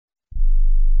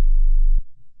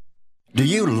Do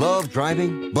you love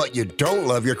driving, but you don't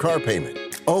love your car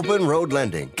payment? Open Road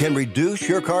Lending can reduce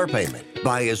your car payment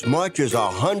by as much as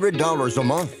 $100 a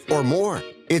month or more.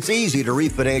 It's easy to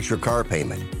refinance your car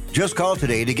payment. Just call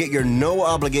today to get your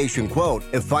no-obligation quote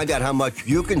and find out how much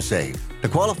you can save. To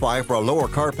qualify for a lower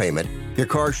car payment, your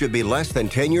car should be less than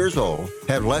 10 years old,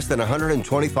 have less than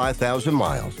 125,000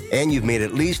 miles, and you've made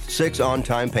at least 6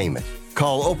 on-time payments.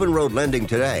 Call Open Road Lending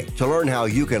today to learn how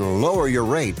you can lower your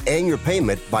rate and your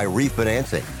payment by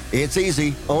refinancing. It's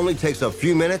easy, only takes a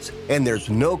few minutes, and there's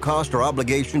no cost or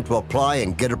obligation to apply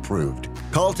and get approved.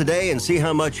 Call today and see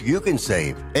how much you can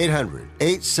save.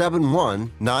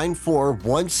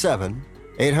 800-871-9417.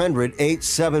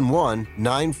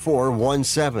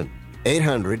 800-871-9417.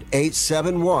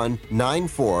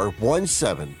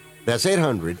 800-871-9417. That's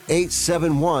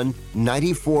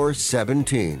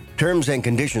 800-871-9417. Terms and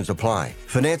conditions apply.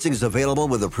 Financing is available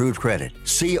with approved credit.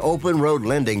 See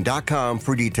openroadlending.com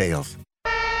for details.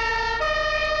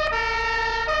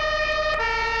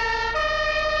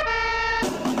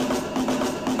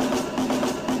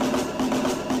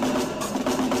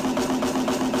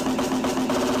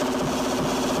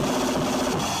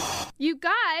 You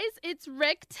guys, it's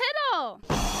Rick Tittle.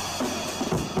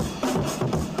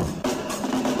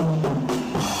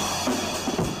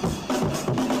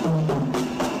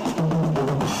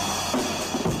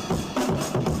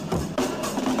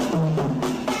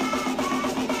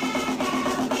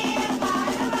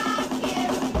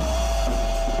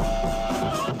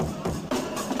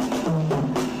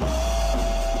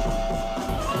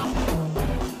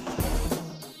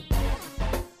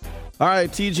 All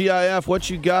right, TGIF, what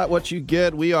you got, what you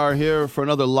get. We are here for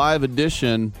another live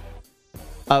edition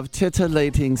of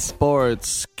Titillating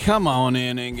Sports. Come on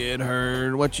in and get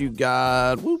heard. What you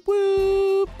got? Whoop,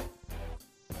 whoop.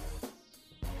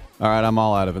 All right, I'm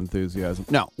all out of enthusiasm.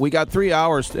 No, we got 3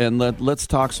 hours, and let's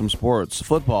talk some sports.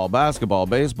 Football, basketball,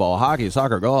 baseball, hockey,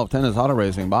 soccer, golf, tennis, auto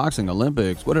racing, boxing,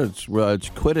 Olympics,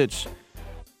 Quidditch,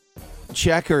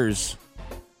 checkers.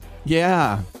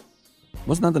 Yeah.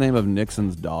 Wasn't that the name of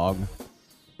Nixon's dog?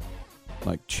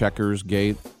 Like Checkers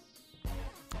Gate?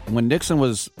 When Nixon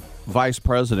was vice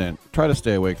president, try to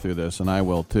stay awake through this, and I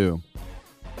will too.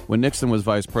 When Nixon was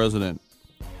vice president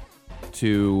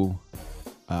to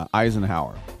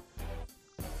Eisenhower,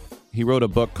 he wrote a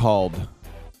book called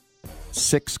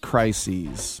 6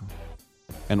 Crises.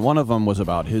 And one of them was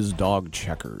about his dog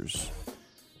Checkers.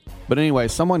 But anyway,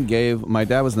 my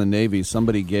dad was in the Navy,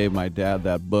 somebody gave my dad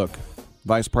that book,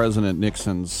 Vice President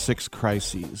Nixon's 6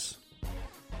 Crises.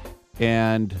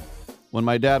 And when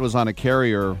my dad was on a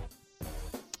carrier,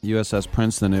 USS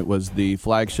Princeton, it was the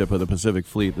flagship of the Pacific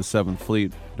Fleet, the 7th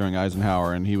Fleet during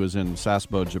Eisenhower, and he was in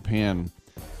Sasebo, Japan.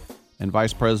 And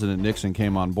Vice President Nixon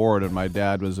came on board, and my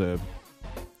dad was a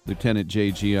Lieutenant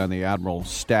JG on the Admiral's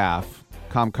staff,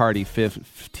 Comcarty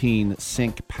 15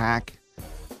 Sink Pack,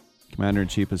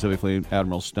 Commander-in-Chief Pacific Fleet,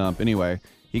 Admiral Stump. Anyway,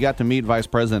 he got to meet Vice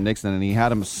President Nixon, and he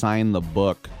had him sign the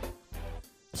book.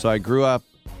 So I grew up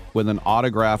with an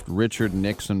autographed Richard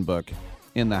Nixon book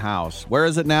in the house. Where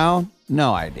is it now?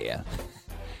 No idea.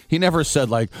 He never said,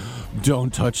 like,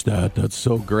 don't touch that. That's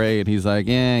so great. He's like,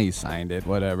 yeah, he signed it.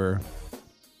 Whatever.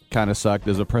 Kind of sucked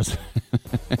as a president.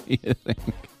 You think?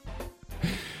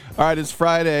 All right, it's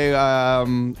Friday.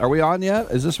 Are we on yet?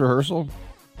 Is this rehearsal?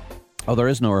 Oh, there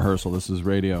is no rehearsal. This is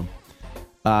radio.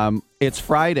 It's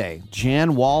Friday.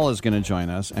 Jan Wall is going to join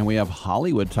us, and we have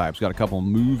Hollywood types. Got a couple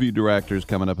movie directors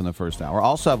coming up in the first hour.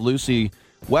 Also have Lucy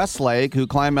Westlake, who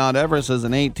climbed Mount Everest as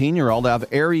an 18-year-old. Have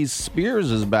Aries Spears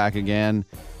is back again,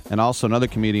 and also another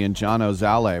comedian, John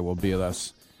Ozale, will be with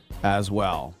us as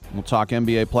well. We'll talk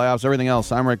NBA playoffs, everything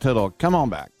else. I'm Rick Tittle. Come on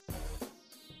back.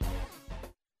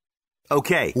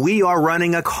 Okay, we are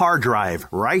running a car drive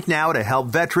right now to help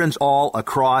veterans all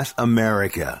across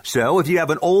America. So if you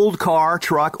have an old car,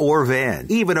 truck, or van,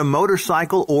 even a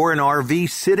motorcycle or an RV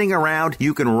sitting around,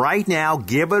 you can right now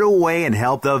give it away and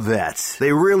help the vets.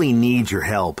 They really need your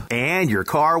help. And your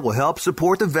car will help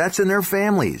support the vets and their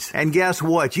families. And guess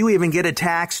what? You even get a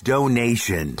tax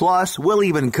donation. Plus, we'll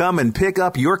even come and pick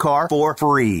up your car for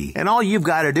free. And all you've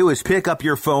got to do is pick up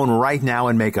your phone right now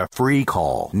and make a free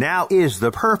call. Now is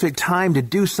the perfect time to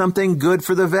do something good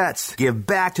for the vets. Give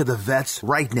back to the vets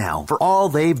right now for all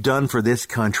they've done for this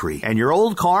country. And your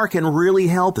old car can really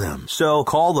help them. So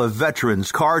call the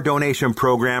Veterans Car Donation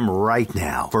Program right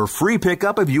now for free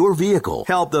pickup of your vehicle.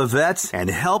 Help the vets and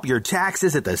help your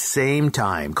taxes at the same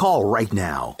time. Call right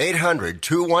now.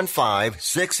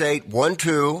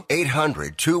 800-215-6812.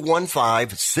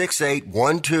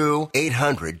 800-215-6812.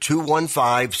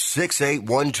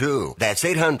 800-215-6812. That's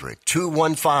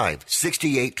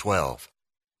 800-215-6812.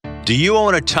 Do you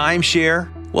own a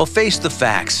timeshare? Well, face the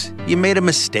facts. You made a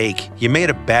mistake. You made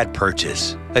a bad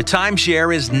purchase. A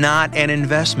timeshare is not an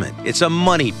investment. It's a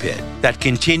money pit that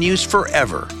continues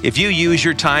forever. If you use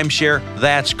your timeshare,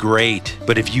 that's great.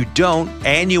 But if you don't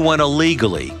and you want to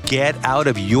legally get out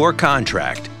of your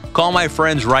contract, call my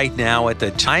friends right now at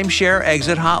the Timeshare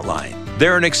Exit Hotline.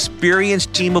 They're an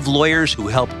experienced team of lawyers who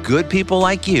help good people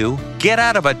like you get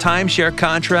out of a timeshare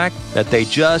contract that they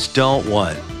just don't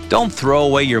want. Don't throw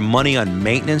away your money on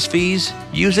maintenance fees.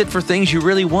 Use it for things you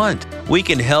really want. We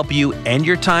can help you end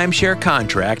your timeshare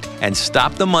contract and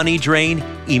stop the money drain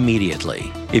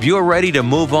immediately. If you're ready to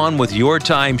move on with your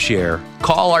timeshare,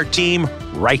 call our team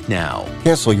right now.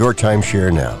 Cancel your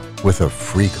timeshare now with a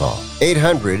free call.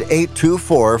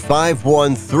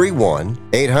 800-824-5131.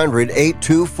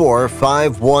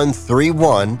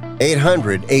 800-824-5131.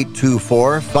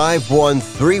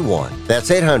 800-824-5131.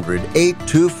 That's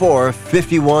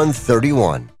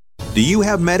 800-824-5131. Do you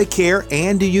have Medicare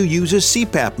and do you use a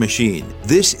CPAP machine?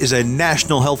 This is a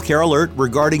national healthcare alert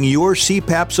regarding your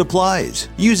CPAP supplies.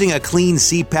 Using a clean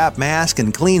CPAP mask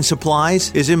and clean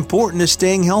supplies is important to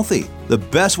staying healthy. The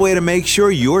best way to make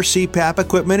sure your CPAP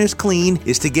equipment is clean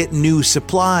is to get new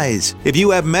supplies. If you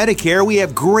have Medicare, we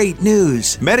have great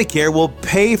news. Medicare will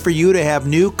pay for you to have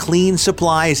new clean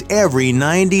supplies every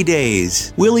 90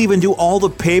 days. We'll even do all the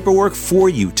paperwork for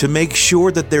you to make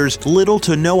sure that there's little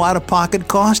to no out-of-pocket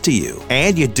cost to you.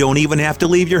 And you don't even have to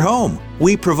leave your home.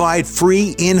 We provide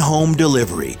free in-home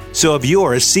delivery. So if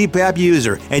you're a CPAP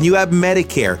user and you have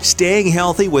Medicare, staying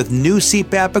healthy with new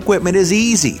CPAP equipment is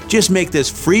easy. Just make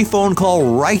this free phone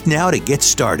call right now to get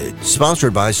started.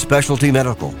 Sponsored by Specialty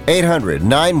Medical.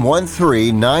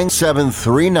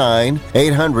 800-913-9739.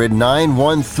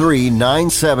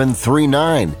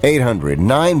 800-913-9739.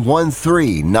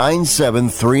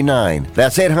 800-913-9739.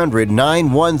 That's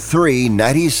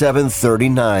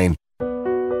 800-913-9739.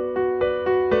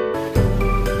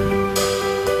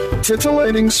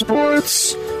 Titillating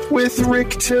Sports with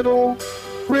Rick Tittle.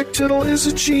 Rick Tittle is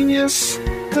a genius,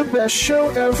 the best show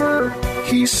ever.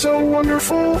 He's so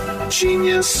wonderful,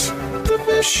 genius, the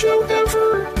best show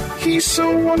ever. He's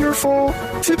so wonderful.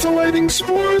 Titillating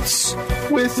Sports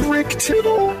with Rick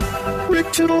Tittle.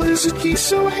 Rick Tittle he's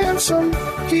so handsome,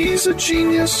 he's a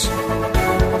genius.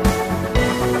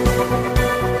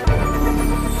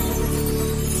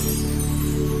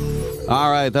 All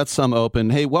right, that's some open.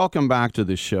 Hey, welcome back to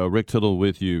the show. Rick Tittle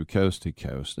with you, coast to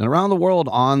coast. And around the world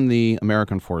on the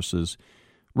American Forces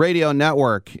Radio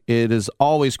Network, it is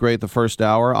always great the first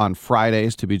hour on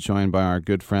Fridays to be joined by our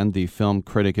good friend, the film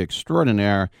critic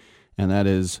extraordinaire, and that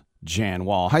is Jan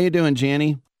Wall. How you doing,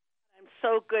 Janny? I'm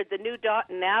so good. The new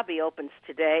Downton Abbey opens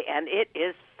today, and it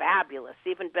is fabulous,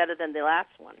 even better than the last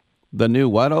one. The new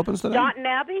what opens today? Downton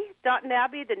Abbey,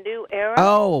 the new era.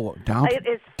 Oh, it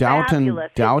is Downton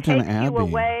Abbey. It takes you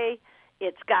away.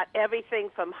 It's got everything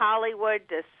from Hollywood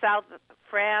to South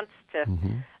France to,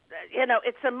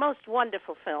 it's a most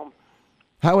wonderful film.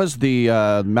 How is the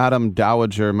Madam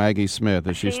Dowager Maggie Smith?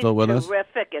 Is she still with us? She's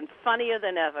terrific and funnier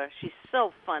than ever. She's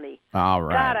so funny. All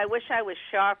right. God, I wish I was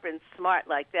sharp and smart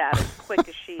like that, as quick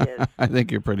as she is. I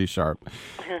think you're pretty sharp.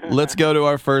 Let's go to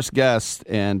our first guest,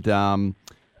 and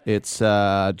it's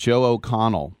Joe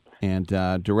O'Connell, and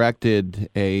directed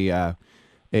a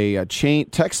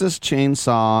Texas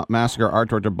Chainsaw Massacre. Art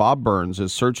director Bob Burns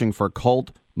is searching for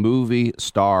cult movie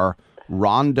star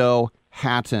Rondo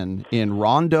Hatton in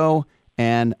Rondo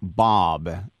and Bob.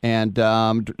 And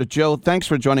Joe, thanks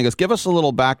for joining us. Give us a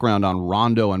little background on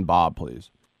Rondo and Bob,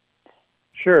 please.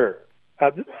 Sure.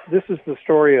 This is the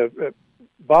story of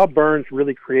Bob Burns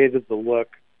really created the look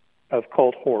of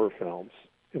cult horror films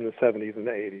in the 70s and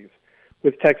the 80s,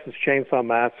 with Texas Chainsaw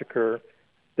Massacre,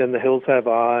 then The Hills Have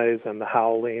Eyes and The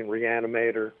Howling,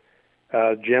 Reanimator,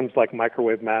 gems like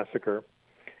Microwave Massacre.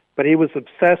 But he was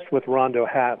obsessed with Rondo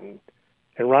Hatton,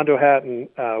 and Rondo Hatton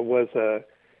was a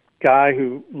guy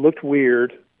who looked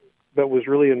weird, but was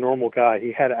really a normal guy.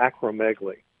 He had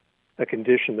acromegaly, a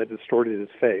condition that distorted his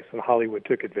face, and Hollywood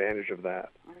took advantage of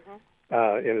that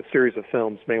in a series of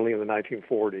films, mainly in the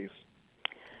 1940s.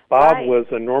 Bob was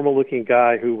a normal-looking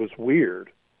guy who was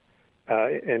weird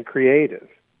and creative.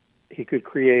 He could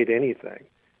create anything.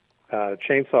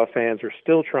 Chainsaw fans are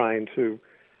still trying to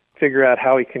figure out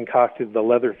how he concocted the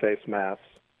Leatherface masks.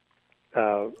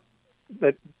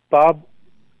 But Bob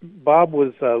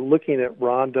was looking at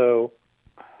Rondo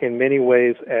in many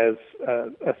ways as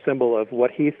a symbol of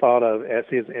what he thought of as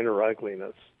his inner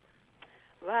ugliness.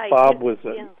 Right. Bob was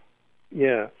Well,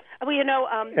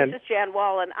 this is Jan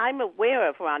Wall, and I'm aware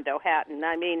of Rondo Hatton.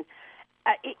 I mean,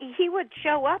 he would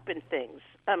show up in things.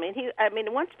 I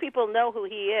mean, once people know who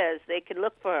he is, they can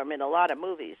look for him in a lot of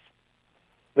movies.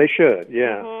 They should,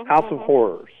 yeah. House of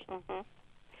Horrors.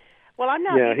 Well, I'm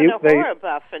not even a horror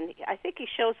buff, and I think he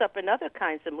shows up in other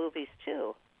kinds of movies,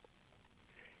 too.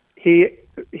 He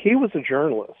was a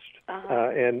journalist,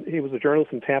 and he was a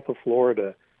journalist in Tampa,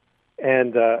 Florida.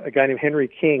 And a guy named Henry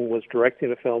King was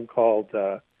directing a film called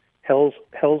Hell's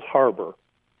Harbor.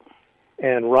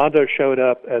 And Rondo showed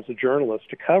up as a journalist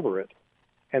to cover it,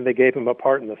 and they gave him a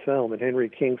part in the film. And Henry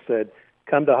King said,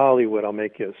 "Come to Hollywood, I'll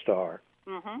make you a star."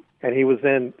 And he was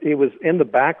in the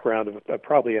background of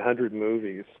probably 100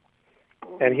 movies,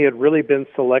 and he had really been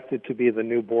selected to be the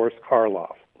new Boris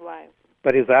Karloff. Right.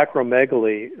 But his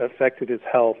acromegaly affected his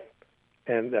health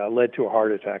and led to a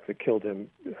heart attack that killed him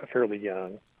fairly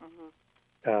young.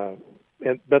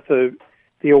 But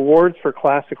the awards for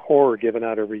classic horror given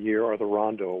out every year are the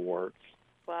Rondo Awards.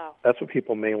 Wow. That's what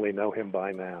people mainly know him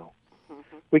by now.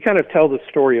 We kind of tell the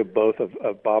story of both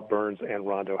of Bob Burns and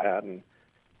Rondo Hatton,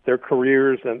 their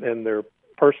careers and their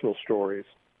personal stories.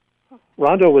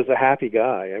 Rondo was a happy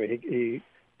guy. I mean, he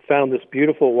found this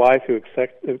beautiful wife who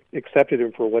accepted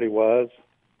him for what he was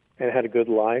and had a good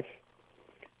life.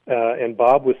 And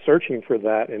Bob was searching for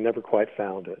that and never quite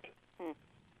found it.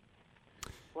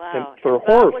 Wow. And for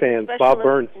horror fans, Bob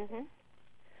Burns...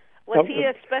 Was he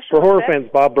a special For horror effect? fans,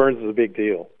 Bob Burns is a big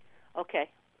deal. Okay.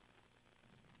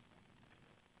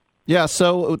 Yeah,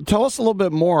 so tell us a little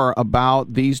bit more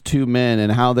about these two men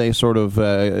and how they sort of,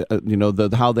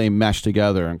 how they mesh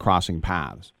together and crossing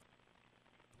paths.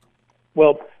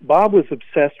 Well, Bob was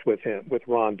obsessed with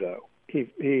Rondo. He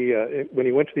when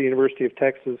he went to the University of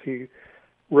Texas, he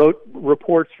wrote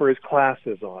reports for his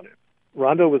classes on it.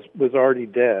 Rondo was already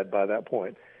dead by that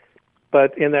point.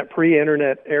 But in that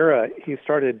pre-internet era, he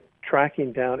started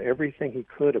tracking down everything he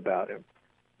could about him.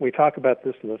 We talk about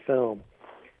this in the film.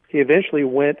 He eventually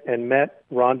went and met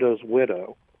Rondo's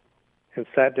widow and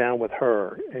sat down with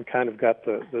her and kind of got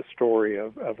the story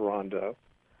of Rondo,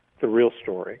 the real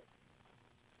story.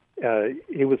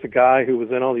 He was a guy who was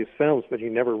in all these films, but he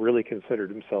never really considered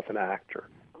himself an actor.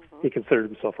 He considered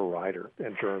himself a writer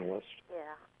and journalist.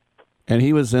 And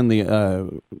he was in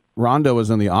the, Rondo was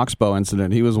in the Oxbow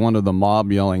incident. He was one of the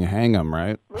mob yelling, "Hang him,"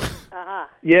 right?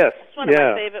 Yes. It's one of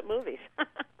my favorite movies.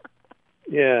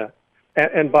 Yeah.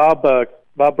 And Bob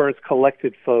Burns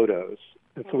collected photos,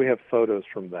 and so we have photos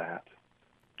from that.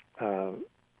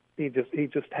 He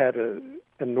just had an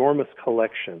enormous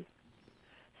collection.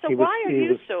 So why are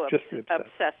you so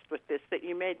obsessed with this that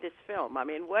you made this film? I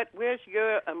mean, where's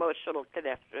your emotional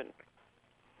connection?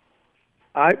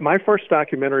 My first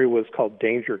documentary was called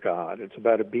Danger God. It's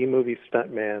about a B-movie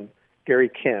stuntman, Gary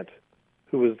Kent,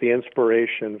 who was the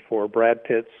inspiration for Brad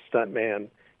Pitt's stuntman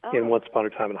in Once Upon a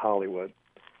Time in Hollywood.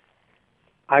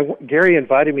 Gary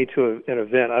invited me to an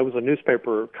event. I was a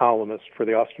newspaper columnist for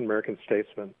the Austin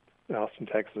American-Statesman in Austin,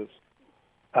 Texas.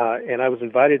 And I was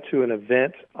invited to an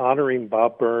event honoring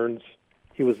Bob Burns.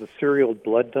 He was a serial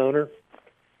blood donor,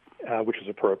 which is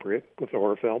appropriate with the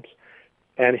horror films.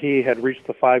 And he had reached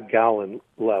the 5-gallon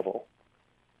level.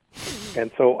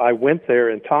 And so I went there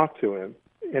and talked to him,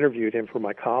 interviewed him for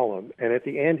my column. And at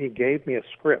the end, he gave me a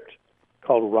script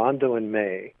called Rondo and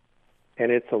May.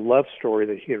 And it's a love story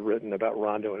that he had written about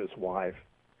Rondo and his wife.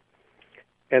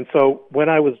 And so when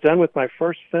I was done with my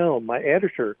first film, my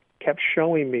editor kept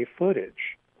showing me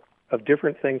footage of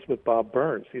different things with Bob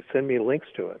Burns. He'd send me links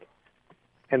to it.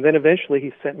 And then eventually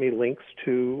he sent me links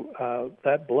to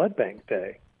that blood bank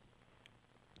day.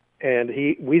 And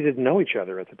we didn't know each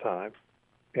other at the time.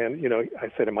 And,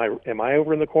 I said, am I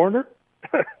over in the corner?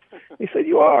 He said,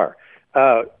 you are.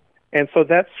 And so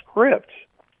that script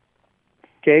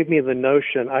gave me the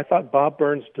notion. I thought Bob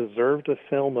Burns deserved a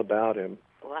film about him.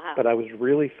 Wow. But I was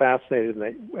really fascinated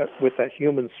with that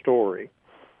human story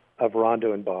of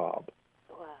Rondo and Bob.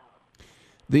 Wow.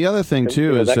 The other thing,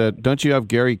 too, is that don't you have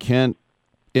Gary Kent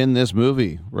in this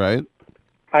movie, right?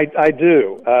 I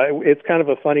do. It's kind of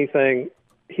a funny thing.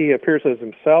 He appears as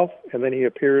himself, and then he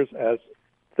appears as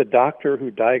the doctor who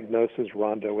diagnoses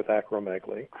Rondo with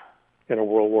acromegaly in a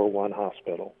World War I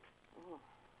hospital.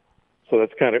 So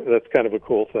that's kind of a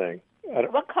cool thing.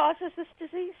 What causes this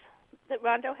disease that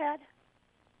Rondo had?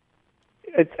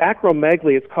 It's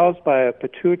acromegaly. It's caused by a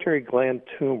pituitary gland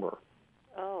tumor.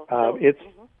 Oh.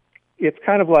 It's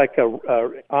kind of like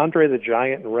Andre the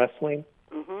Giant in wrestling.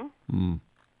 Mm.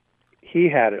 He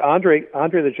had it. Andre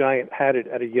the Giant had it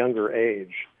at a younger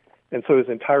age, and so his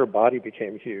entire body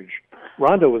became huge.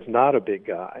 Rondo was not a big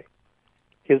guy.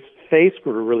 His face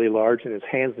grew really large, and his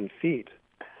hands and feet.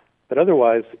 But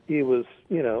otherwise, he was,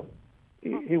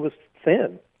 he was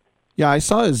thin. Yeah, I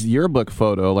saw his yearbook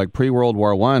photo, like pre-World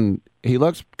War I. He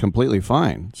looks completely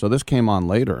fine. So this came on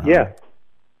later. Yeah.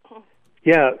 Huh?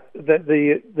 Yeah,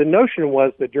 the notion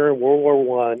was that during World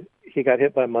War I, he got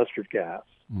hit by mustard gas.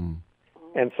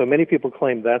 And so many people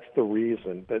claim that's the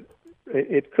reason. But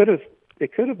it could have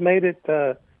made it,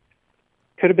 could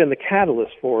have been the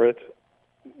catalyst for it.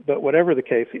 But whatever the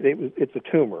case, it's a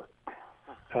tumor.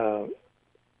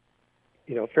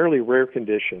 Fairly rare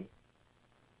condition.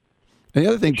 And the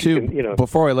other thing, too,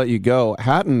 before I let you go,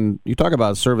 Hatton, you talk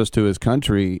about service to his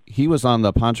country. He was on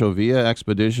the Pancho Villa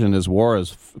expedition as war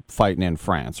is fighting in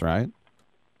France, right?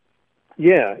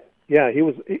 Yeah. He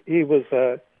was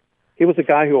a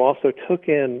guy who also took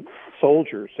in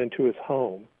soldiers into his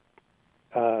home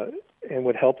and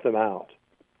would help them out,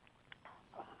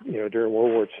 during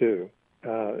World War II.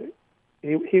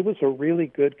 He was a really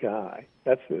good guy.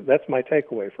 That's my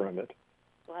takeaway from it.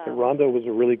 Wow. Rondo was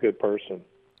a really good person.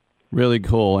 Really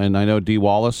cool. And I know Dee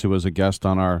Wallace, who was a guest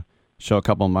on our show a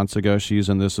couple of months ago, she's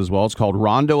in this as well. It's called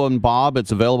Rondo and Bob.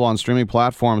 It's available on streaming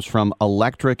platforms from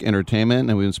Electric Entertainment.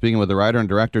 And we've been speaking with the writer and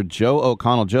director, Joe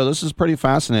O'Connell. Joe, this is pretty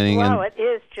fascinating. Wow, it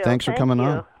is, Joe. Thanks for coming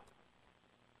on.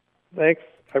 Thanks.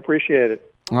 I appreciate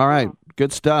it. All right.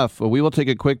 Good stuff. Well, we will take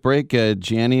a quick break.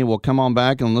 Gianni will come on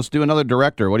back, and let's do another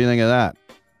director. What do you think of that?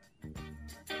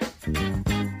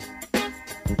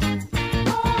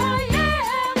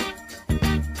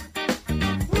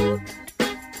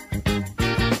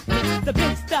 The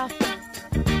big stuff.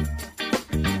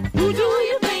 Who do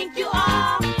you think you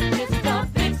are? It's the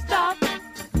big stuff.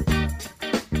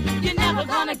 You're never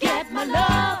gonna get my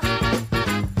love.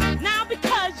 Now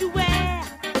because you wear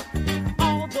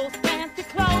all those fancy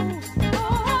clothes.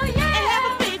 Oh, yeah. And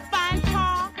have a big fine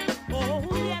car. Oh,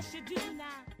 yes, you do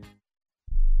now.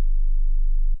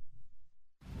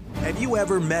 Have you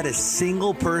ever met a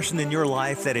single person in your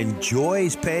life that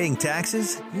enjoys paying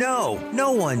taxes? No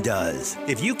one does.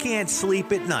 If you can't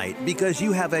sleep at night because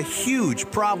you have a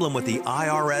huge problem with the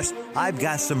IRS, I've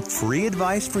got some free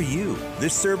advice for you.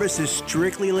 This service is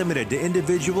strictly limited to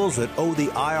individuals that owe the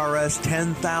IRS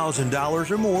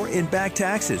 $10,000 or more in back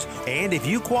taxes. And if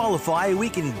you qualify, we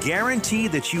can guarantee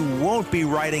that you won't be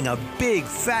writing a big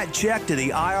fat check to the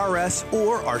IRS,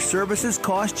 or our services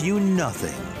cost you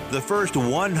nothing. The first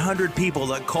 100 people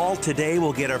that call today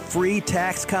will get a free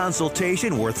tax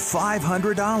consultation worth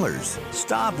 $500.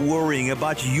 Stop worrying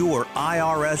about your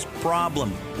IRS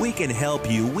problem. We can help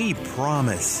you, we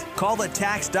promise. Call the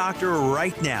tax doctor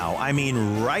right now. I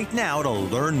mean right now, to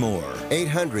learn more.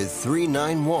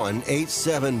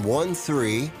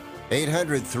 800-391-8713.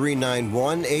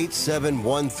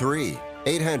 800-391-8713.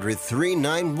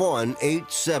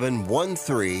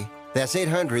 800-391-8713. That's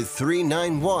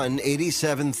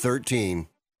 800-391-8713.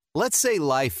 Let's say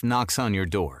life knocks on your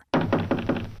door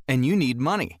and you need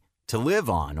money to live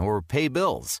on or pay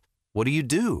bills. What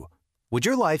do? Would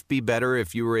your life be better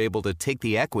if you were able to take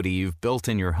the equity you've built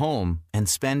in your home and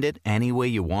spend it any way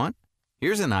you want?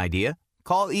 Here's an idea.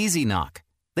 Call Easy Knock.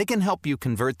 They can help you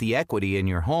convert the equity in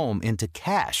your home into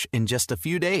cash in just a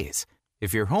few days.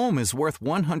 If your home is worth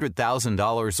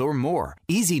 $100,000 or more,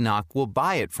 Easy Knock will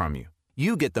buy it from you.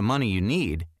 You get the money you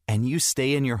need, and you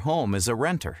stay in your home as a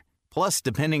renter. Plus,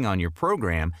 depending on your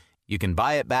program, you can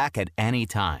buy it back at any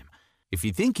time. If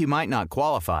you think you might not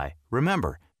qualify,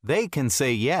 remember, they can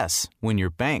say yes when your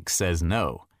bank says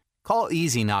no. Call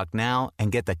Easy Knock now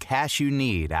and get the cash you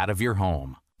need out of your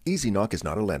home. Easy Knock is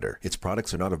not a lender. Its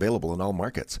products are not available in all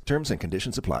markets. Terms and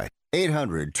conditions apply.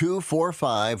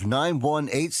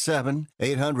 800-245-9187.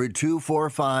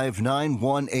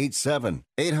 800-245-9187.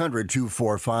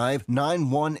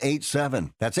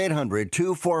 800-245-9187. That's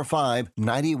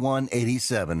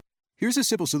 800-245-9187. Here's a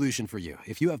simple solution for you.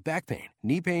 If you have back pain,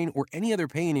 knee pain, or any other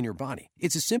pain in your body,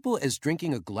 it's as simple as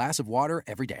drinking a glass of water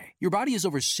every day. Your body is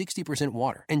over 60%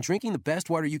 water, and drinking the best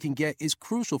water you can get is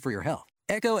crucial for your health.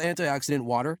 Echo Antioxidant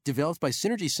Water, developed by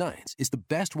Synergy Science, is the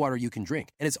best water you can drink,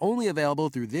 and it's only available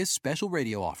through this special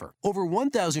radio offer. Over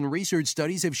 1,000 research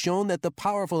studies have shown that the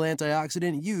powerful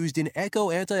antioxidant used in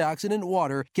Echo Antioxidant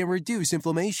Water can reduce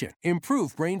inflammation,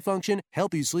 improve brain function,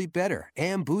 help you sleep better,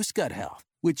 and boost gut health.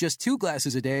 With just 2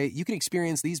 glasses a day, you can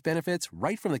experience these benefits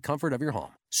right from the comfort of your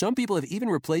home. Some people have even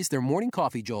replaced their morning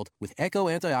coffee jolt with Echo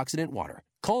Antioxidant Water.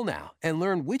 Call now and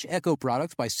learn which Echo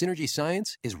product by Synergy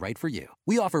Science is right for you.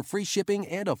 We offer free shipping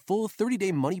and a full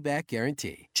 30-day money-back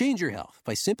guarantee. Change your health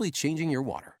by simply changing your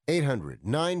water.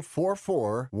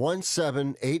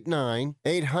 800-944-1789.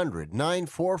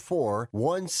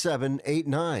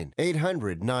 800-944-1789.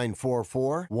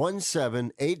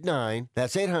 800-944-1789.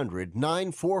 That's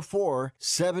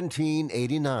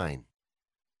 800-944-1789.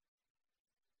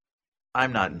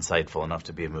 I'm not insightful enough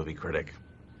to be a movie critic.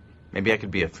 Maybe I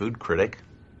could be a food critic.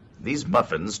 These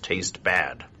muffins taste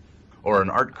bad. Or an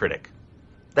art critic.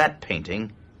 That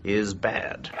painting is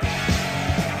bad.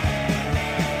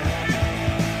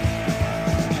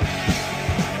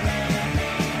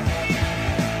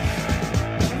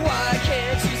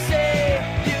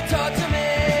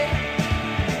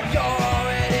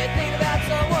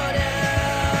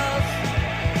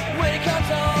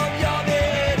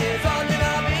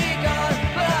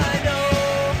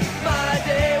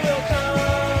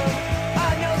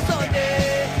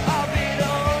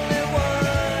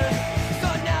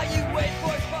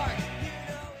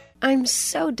 I'm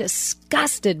so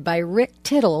disgusted by Rick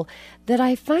Tittle that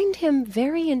I find him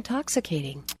very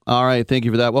intoxicating. All right, thank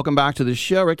you for that. Welcome back to the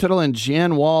show. Rick Tittle and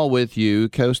Jan Wall with you,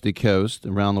 coast to coast,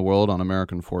 around the world on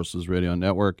American Forces Radio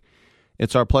Network.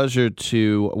 It's our pleasure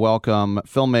to welcome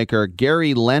filmmaker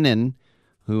Gary Lennon,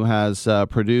 who has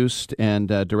produced and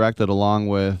directed, along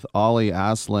with Ollie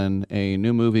Aslan, a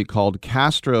new movie called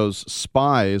Castro's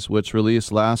Spies, which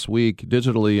released last week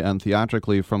digitally and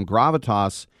theatrically from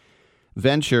Gravitas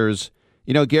Ventures.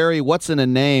 You know, Gary, what's in a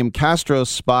name? Castro's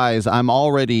Spies. I'm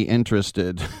already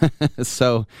interested.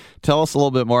 So tell us a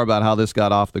little bit more about how this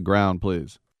got off the ground,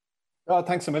 please. Oh,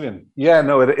 thanks a million. Yeah,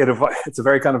 no, it's a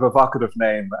very kind of evocative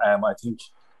name. I think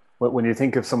when you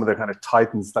think of some of the kind of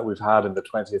titans that we've had in the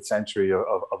 20th century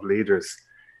of leaders,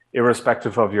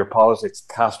 irrespective of your politics,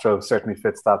 Castro certainly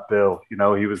fits that bill. You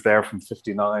know, he was there from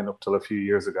 59 up till a few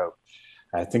years ago.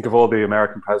 Think of all the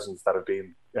American presidents that have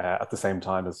been at the same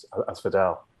time as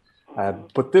Fidel.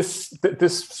 But this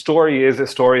story is a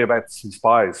story about some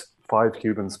spies, 5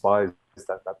 Cuban spies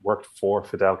that worked for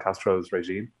Fidel Castro's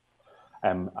regime.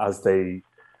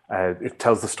 It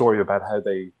tells the story about how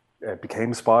they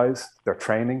became spies, their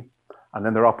training, and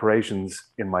then their operations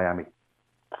in Miami.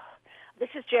 This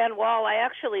is Jan Wall. I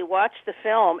actually watched the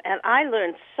film, and I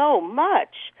learned so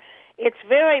much. It's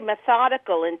very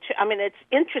methodical, and it's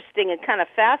interesting and kind of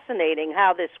fascinating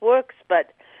how this works,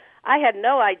 but I had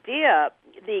no idea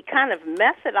the kind of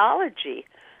methodology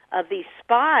of these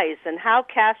spies and how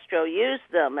Castro used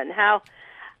them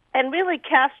and really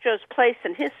Castro's place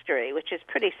in history, which is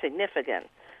pretty significant.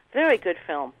 Very good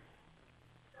film.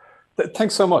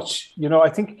 Thanks so much. You know, I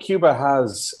think Cuba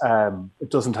it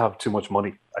doesn't have too much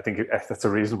money. I think that's a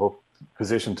reasonable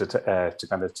position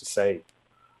to say.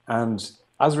 And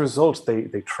as a result,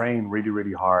 they train really,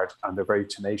 really hard, and they're very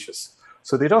tenacious.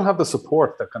 So they don't have the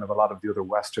support that kind of a lot of the other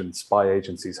Western spy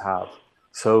agencies have.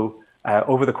 So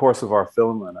over the course of our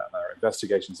film and our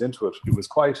investigations into it, it was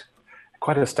quite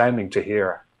astounding to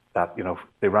hear that, you know,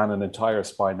 they ran an entire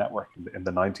spy network in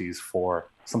the 90s for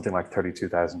something like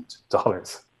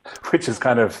 $32,000, which is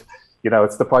kind of, you know,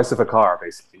 it's the price of a car,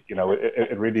 basically. You know,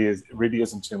 it really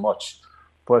isn't too much.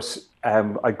 But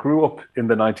I grew up in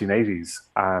the 1980s,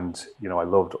 and, you know, I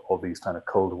loved all these kind of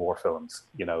Cold War films,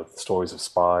 you know, the stories of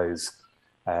spies,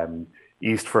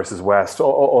 East versus West,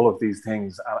 all of these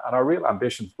things. And our real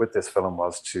ambition with this film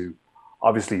was to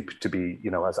be, you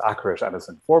know, as accurate and as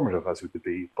informative as we could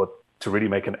be, but to really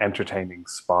make an entertaining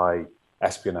spy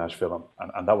espionage film.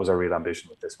 And that was our real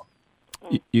ambition with this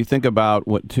one. You think about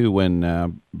when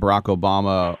Barack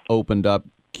Obama opened up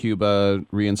Cuba,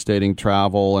 reinstating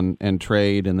travel and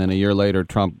trade, and then a year later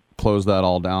Trump closed that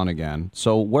all down again.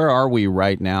 So where are we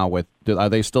right now are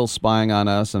they still spying on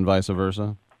us and vice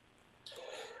versa?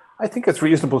 I think it's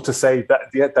reasonable to say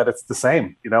that it's the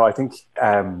same. You know, I think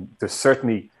there's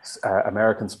certainly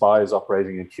American spies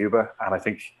operating in Cuba, and I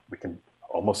think we can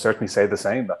almost certainly say the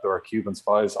same, that there are Cuban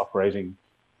spies operating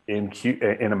in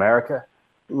America,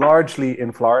 largely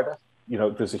in Florida. You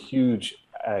know, there's a huge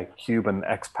Cuban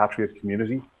expatriate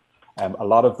community. A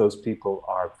lot of those people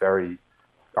are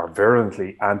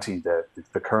virulently anti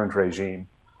the current regime.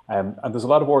 And there's a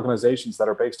lot of organizations that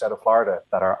are based out of Florida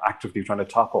that are actively trying to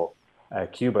topple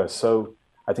Cuba. So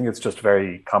I think it's just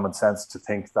very common sense to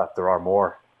think that there are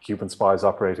more Cuban spies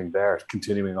operating there,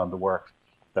 continuing on the work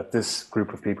that this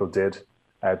group of people did.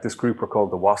 This group were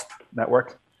called the WASP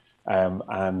Network.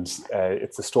 And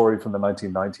it's a story from the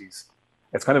 1990s.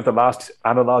 It's kind of the last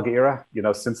analog era. You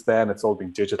know, since then it's all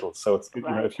been digital. So it's, you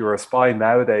know, if you're a spy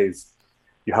nowadays,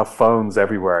 you have phones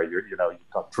everywhere. You've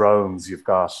got drones. You've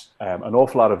got an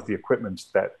awful lot of the equipment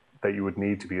that you would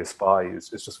need to be a spy is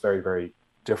just very, very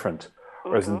different.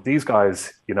 Whereas in these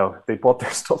guys, you know, they bought their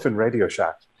stuff in Radio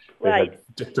Shack. They had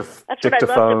That's dictaphones,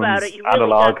 what I loved about it. You really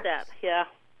analog. got that. Yeah.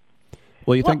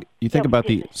 Well, you think about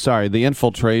the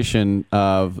infiltration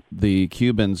of the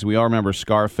Cubans. We all remember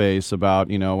Scarface, about,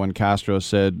 you know, when Castro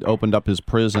opened up his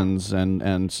prisons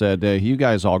and said, hey, you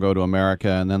guys all go to America,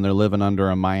 and then they're living under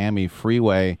a Miami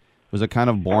freeway. Was it kind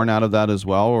of born out of that as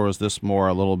well, or was this more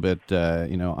a little bit,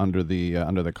 under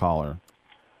the collar?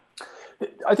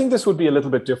 I think this would be a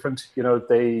little bit different. You know,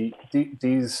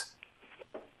 these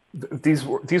these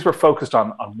were focused on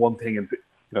one thing, and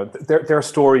their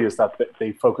story is that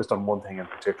they focused on one thing in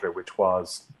particular, which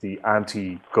was the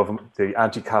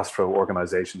anti-Castro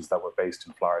organizations that were based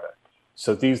in Florida.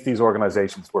 So these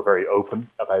organizations were very open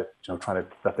about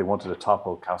that they wanted to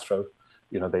topple Castro.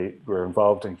 They were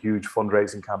involved in huge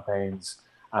fundraising campaigns,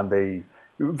 and they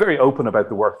were very open about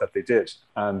the work that they did.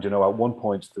 And at one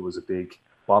point there was a big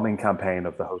bombing campaign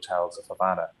of the hotels of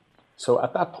Havana. So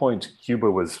at that point,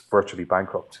 Cuba was virtually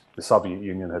bankrupt. The Soviet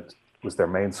Union was their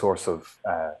main source of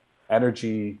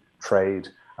energy, trade,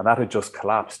 and that had just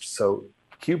collapsed. So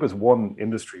Cuba's one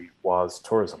industry was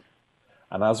tourism.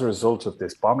 And as a result of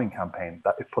this bombing campaign,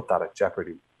 that it put that at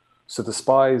jeopardy. So the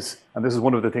spies, and this is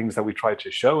one of the things that we tried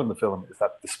to show in the film, is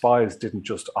that the spies didn't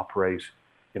just operate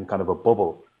in kind of a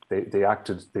bubble. They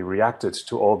reacted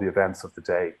to all the events of the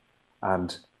day.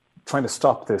 And trying to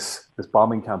stop this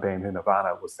bombing campaign in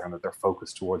Havana was their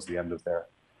focus towards the end of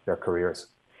their careers.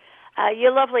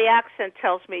 Your lovely accent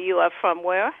tells me you are from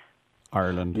where?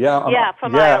 Ireland.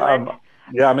 From Ireland.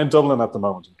 I'm in Dublin at the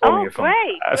moment. Oh,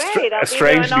 great. A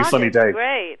strangely sunny day.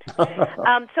 Great.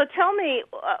 So tell me,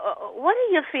 what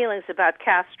are your feelings about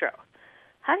Castro?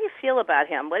 How do you feel about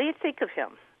him? What do you think of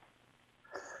him?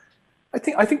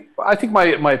 I think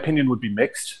my opinion would be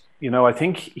mixed. I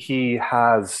think he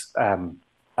has,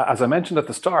 as I mentioned at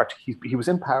the start, he was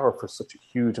in power for such a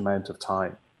huge amount of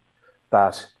time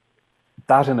that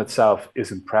in itself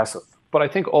is impressive. But I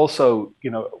think also,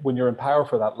 when you're in power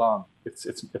for that long,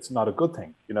 it's not a good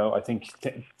thing. I think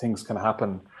things can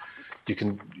happen. You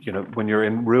can, when you're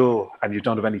in rule and you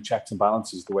don't have any checks and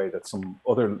balances the way that some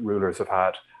other rulers have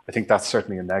had, I think that's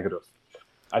certainly a negative.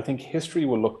 I think history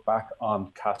will look back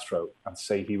on Castro and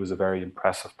say he was a very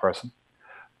impressive person.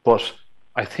 But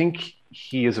I think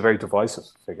he is a very divisive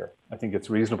figure. I think it's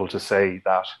reasonable to say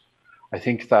that I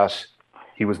think that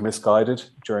he was misguided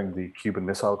during the Cuban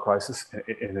Missile Crisis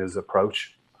in his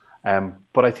approach.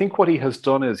 But I think what he has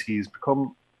done is he's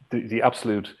become the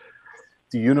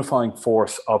unifying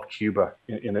force of Cuba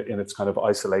in its kind of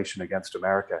isolation against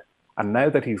America. And now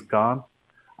that he's gone,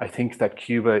 I think that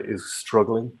Cuba is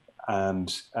struggling,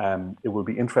 and it will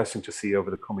be interesting to see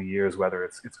over the coming years whether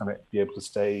it's going to be able to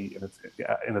stay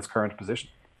in its current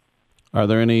position. Are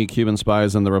there any Cuban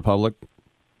spies in the Republic?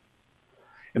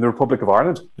 In the Republic of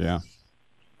Ireland? Yeah.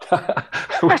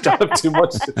 We don't have too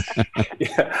much.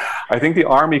 I think the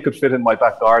army could fit in my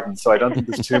back garden, so I don't think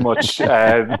there's too much,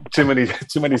 too many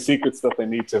secrets that they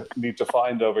need to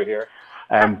find over here.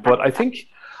 But I think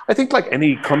like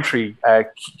any country,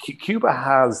 Cuba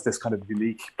has this kind of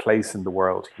unique place in the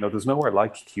world. There's nowhere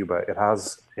like Cuba. It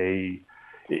has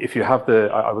if you have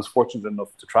I was fortunate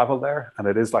enough to travel there, and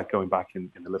it is like going back in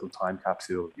a little time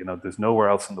capsule. There's nowhere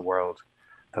else in the world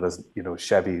that has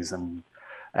Chevys and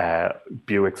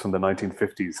Buicks from the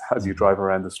 1950s as you drive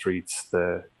around the streets.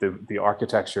 The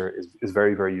architecture is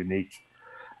very, very unique.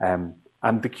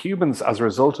 And the Cubans, as a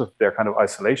result of their kind of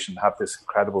isolation, have this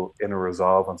incredible inner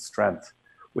resolve and strength,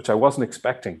 which I wasn't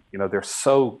expecting. They're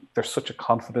such a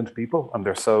confident people, and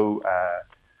they're so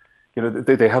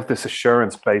they have this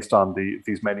assurance based on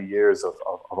these many years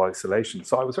of isolation.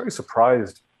 So I was very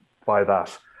surprised by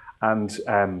that. And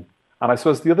I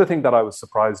suppose the other thing that I was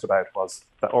surprised about was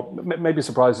that, or maybe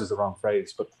surprised is the wrong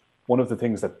phrase, but one of the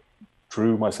things that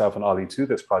drew myself and Ollie to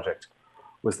this project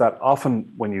was that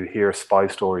often when you hear spy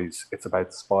stories, it's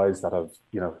about spies that have,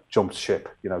 jumped ship,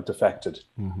 defected.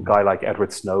 Mm-hmm. A guy like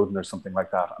Edward Snowden or something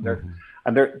like that.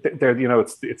 And they're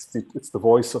it's the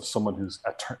voice of someone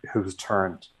who's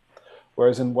turned.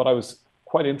 Whereas in what I was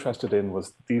quite interested in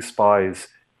was these spies,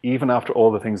 even after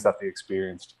all the things that they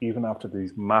experienced, even after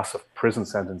these massive prison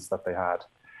sentence that they had,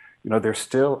 they're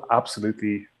still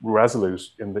absolutely resolute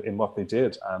in what they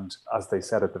did. And as they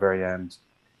said at the very end,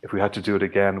 if we had to do it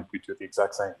again, we'd do the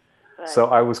exact same. Right. So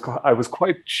I was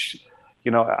quite,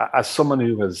 as someone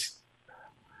who has,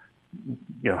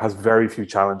 has very few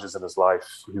challenges in his life,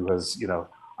 who has,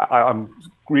 I'm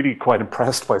really quite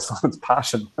impressed by someone's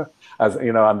passion,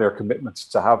 and their commitment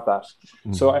to have that.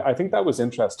 Mm-hmm. So I think that was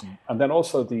interesting. And then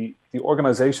also the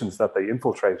organizations that they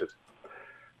infiltrated,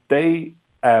 they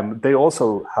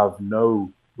also have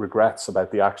no regrets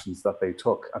about the actions that they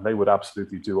took, and they would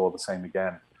absolutely do all the same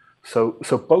again. So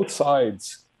both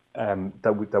sides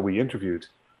that we interviewed,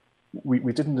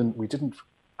 we didn't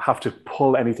have to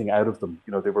pull anything out of them.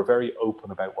 They were very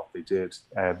open about what they did.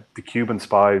 The Cuban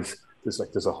spies, there's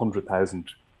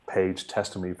 100,000-page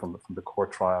testimony from the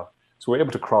court trial, so we're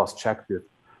able to cross-check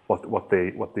what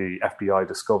the FBI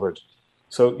discovered.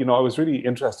 So I was really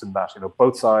interested in that.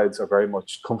 Both sides are very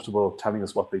much comfortable telling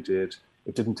us what they did.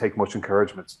 it didn't take much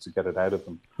encouragement to get it out of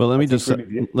them. Well, let me just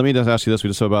ask you this. We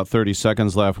just have about 30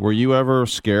 seconds left. Were you ever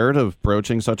scared of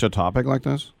broaching such a topic like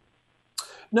this?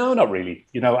 No, not really.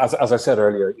 As I said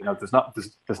earlier,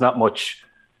 there's not much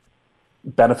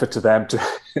benefit to them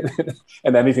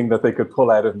and anything that they could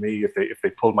pull out of me if they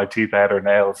pulled my teeth out or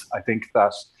nails. I think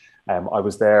that I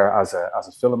was there as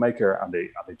a filmmaker, and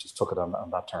they just took it on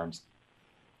that terms.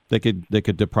 They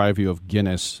could deprive you of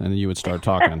Guinness, and you would start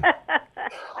talking.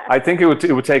 I think it would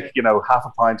take half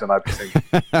a pint, and I'd be singing.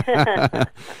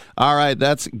 All right,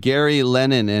 that's Gary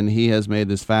Lennon, and he has made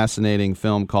this fascinating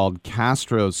film called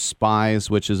Castro's Spies,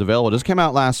 which is available. It just came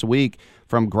out last week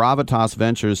from Gravitas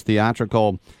Ventures,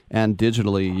 theatrical and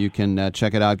digitally. You can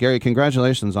check it out. Gary,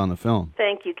 congratulations on the film.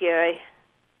 Thank you, Gary.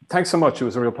 Thanks so much. It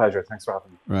was a real pleasure. Thanks for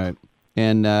having me. Right.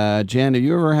 And Jan, have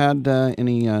you ever had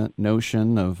any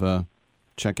notion of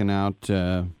checking out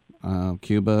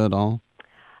Cuba at all?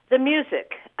 The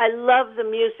music. I love the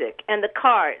music and the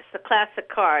cars, the classic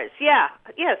cars. Yes,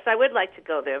 I would like to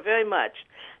go there very much.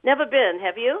 Never been.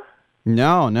 Have you?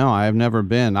 No, I've never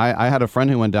been. I had a friend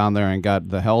who went down there and got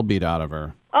the hell beat out of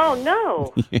her. Oh,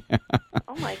 no. Yeah.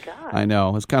 Oh, my God. I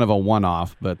know. It's kind of a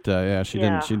one-off, but she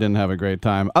didn't have a great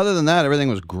time. Other than that, everything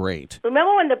was great.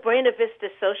 Remember when the Buena Vista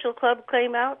Social Club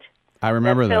came out? I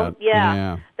remember that.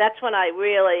 Yeah. That's when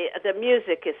the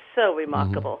music is so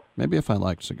remarkable. Mm-hmm. Maybe if I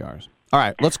liked cigars. All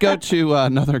right, let's go to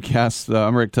another guest.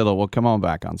 I'm Rick Tittle. We'll come on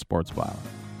back on Sports Byline.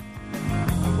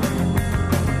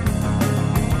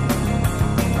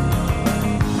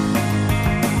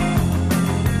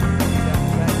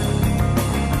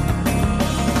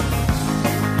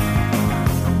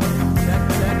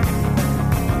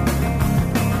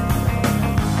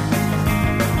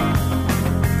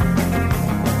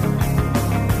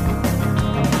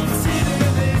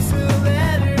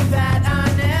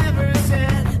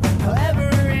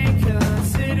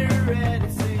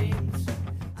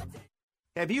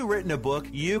 Have you written a book?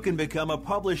 You can become a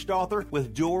published author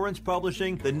with Dorrance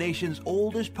Publishing, the nation's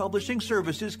oldest publishing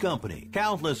services company.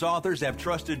 Countless authors have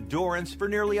trusted Dorrance for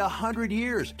nearly 100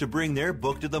 years to bring their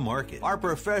book to the market. Our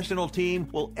professional team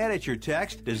will edit your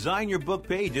text, design your book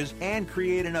pages, and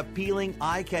create an appealing,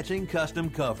 eye-catching custom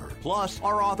cover. Plus,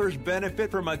 our authors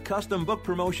benefit from a custom book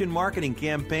promotion marketing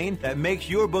campaign that makes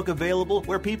your book available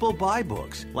where people buy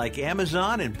books, like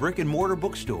Amazon and brick-and-mortar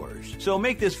bookstores. So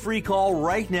make this free call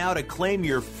right now to claim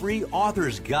your free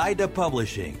author's guide to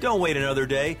publishing. Don't wait another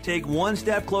day. Take one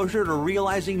step closer to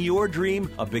realizing your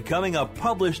dream of becoming a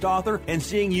published author and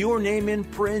seeing your name in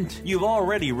print. You've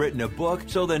already written a book,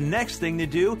 so the next thing to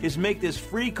do is make this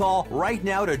free call right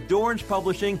now to Dorrance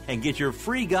Publishing and get your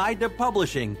free guide to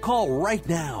publishing. Call right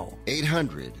now.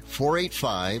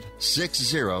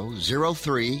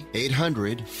 800-485-6003.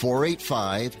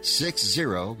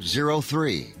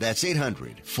 800-485-6003. That's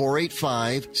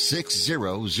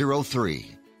 800-485-6003.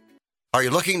 Are you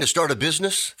looking to start a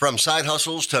business? From side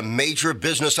hustles to major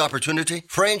business opportunity?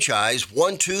 Franchise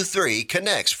 123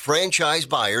 connects franchise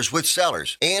buyers with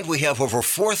sellers. And we have over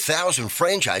 4,000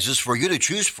 franchises for you to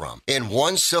choose from. In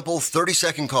one simple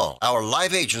 30-second call, our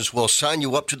live agents will sign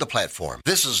you up to the platform.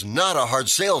 This is not a hard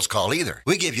sales call either.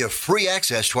 We give you free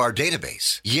access to our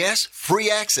database. Yes,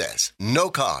 free access. No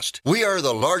cost. We are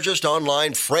the largest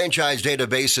online franchise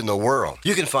database in the world.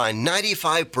 You can find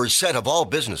 95% of all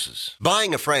businesses.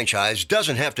 Buying a franchise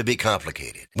doesn't have to be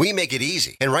complicated. We make it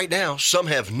easy. And right now, some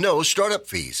have no startup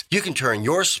fees. You can turn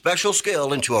your special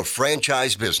skill into a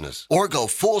franchise business or go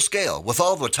full scale with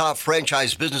all the top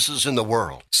franchise businesses in the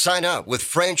world. Sign up with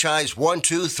Franchise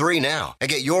 123 now and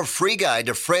get your free guide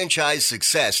to franchise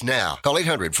success now. Call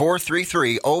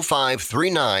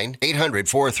 800-433-0539,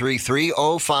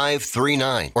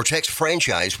 800-433-0539, or text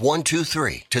Franchise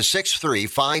 123 to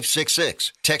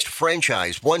 63566. Text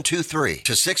Franchise 123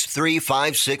 to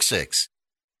 63566.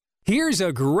 Here's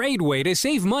a great way to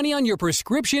save money on your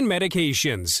prescription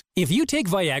medications. If you take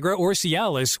Viagra or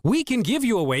Cialis, we can give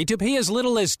you a way to pay as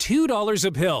little as $2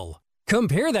 a pill.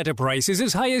 Compare that to prices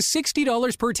as high as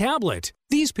 $60 per tablet.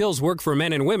 These pills work for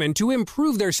men and women to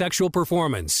improve their sexual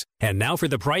performance. And now for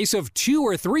the price of 2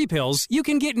 or 3 pills, you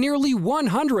can get nearly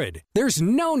 100. There's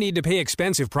no need to pay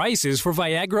expensive prices for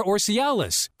Viagra or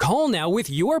Cialis. Call now with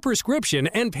your prescription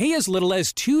and pay as little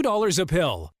as $2 a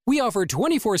pill. We offer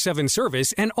 24/7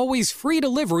 service and always free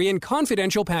delivery and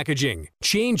confidential packaging.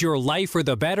 Change your life for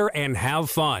the better and have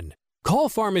fun. Call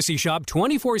Pharmacy Shop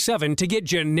 24/7 to get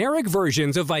generic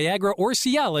versions of Viagra or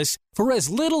Cialis for as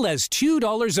little as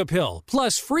 $2 a pill,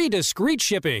 plus free discreet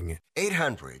shipping.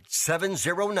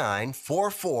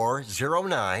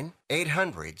 800-709-4409.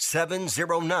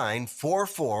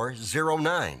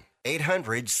 800-709-4409.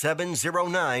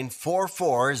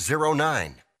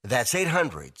 800-709-4409. That's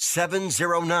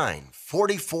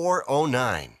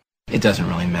 800-709-4409. It doesn't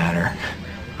really matter.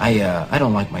 I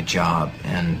don't like my job,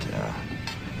 and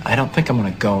I don't think I'm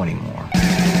going to go anymore.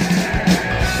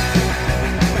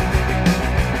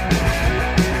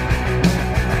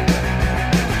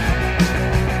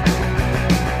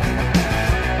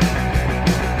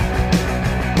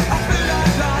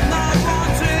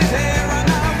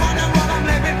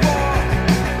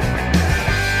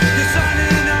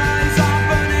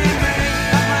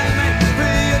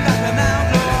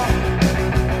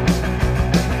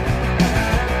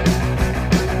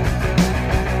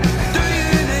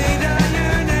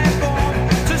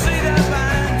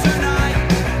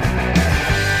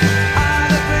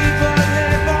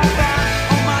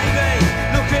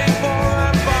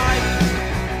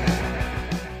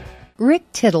 Rick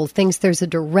Tittle thinks there's a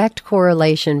direct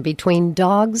correlation between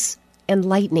dogs and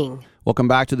lightning. Welcome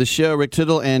back to the show. Rick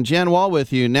Tittle and Jan Wall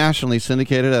with you, nationally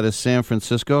syndicated out of San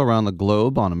Francisco, around the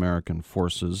globe on American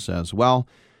Forces as well.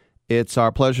 It's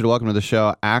our pleasure to welcome to the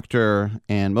show actor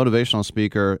and motivational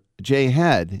speaker Jay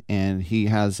Head, and he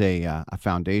has a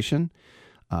foundation,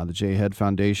 the Jay Head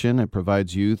Foundation. It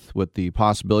provides youth with the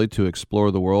possibility to explore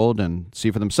the world and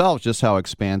see for themselves just how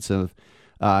expansive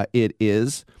it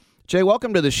is. Jay,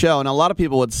 welcome to the show. And a lot of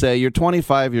people would say, you're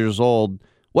 25 years old.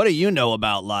 What do you know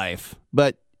about life?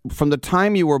 But from the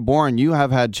time you were born, you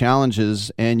have had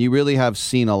challenges, and you really have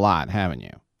seen a lot, haven't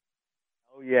you?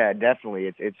 Oh, yeah,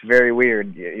 definitely. It's very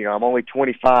weird. You know, I'm only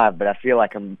 25, but I feel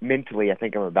like I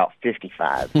think I'm about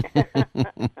 55.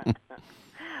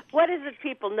 What is it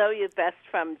people know you best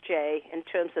from, Jay, in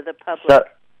terms of the public?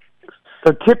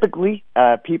 So typically,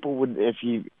 people would, if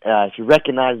you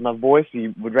recognize my voice,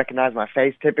 you would recognize my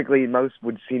face. Typically, most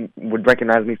would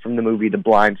recognize me from the movie The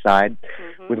Blind Side,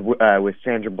 with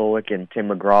Sandra Bullock and Tim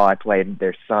McGraw. I played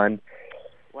their son.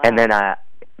 Wow. And then,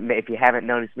 if you haven't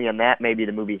noticed me on that, maybe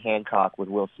the movie Hancock with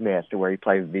Will Smith, where he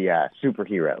plays the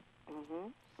superhero.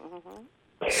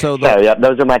 So yeah,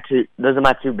 those are my two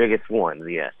biggest ones.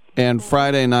 Yes. And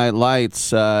Friday Night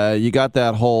Lights, you got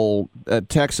that whole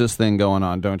Texas thing going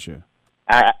on, don't you?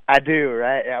 I do,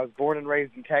 right? I was born and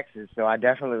raised in Texas, so I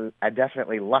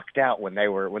definitely lucked out when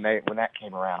that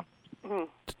came around. Mm-hmm.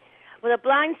 Well, the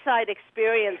Blind Side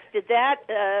experience, did that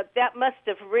must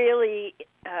have really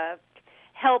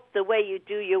helped the way you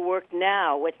do your work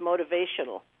now with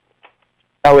motivational?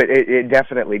 Oh, it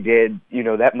definitely did. You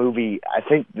know, that movie, I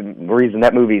think the reason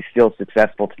that movie is still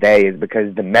successful today is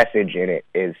because the message in it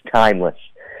is timeless.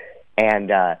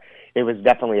 And it was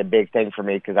definitely a big thing for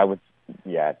me because I was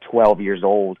 12 years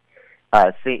old,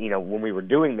 when we were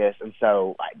doing this, and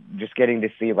so just getting to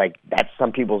see that's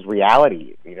some people's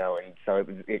reality, and so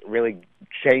it really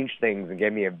changed things and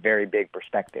gave me a very big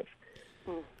perspective.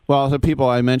 Well, the people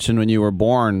I mentioned when you were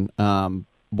born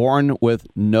with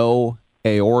no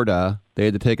aorta, they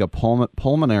had to take a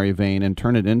pulmonary vein and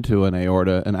turn it into an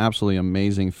aorta. An absolutely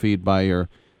amazing feat by your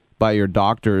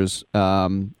doctors.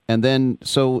 And then,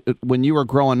 so when you were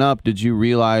growing up, did you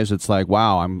realize it's like,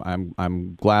 wow,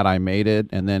 I'm glad I made it,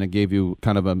 and then it gave you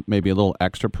kind of maybe a little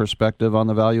extra perspective on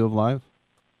the value of life?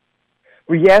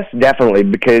 Well, yes, definitely,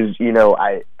 because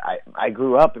I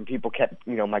grew up and people kept,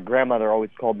 my grandmother always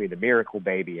called me the miracle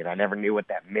baby, and I never knew what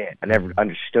that meant. I never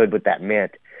understood what that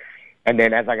meant. And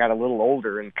then as I got a little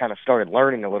older and kind of started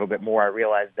learning a little bit more, I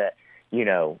realized that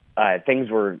things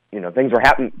had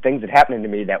happened to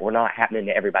me that were not happening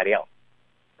to everybody else.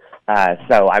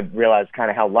 So I realized kind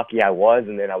of how lucky I was,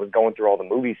 and then I was going through all the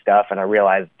movie stuff, and I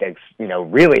realized,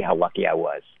 really how lucky I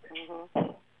was. Mm-hmm.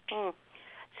 Mm-hmm.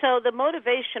 So the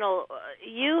motivational,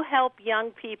 you help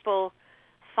young people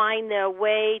find their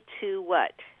way to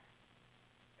what?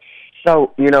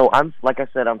 So, like I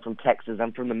said, I'm from Texas.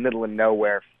 I'm from the middle of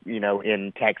nowhere,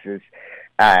 in Texas.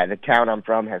 The town I'm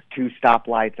from has 2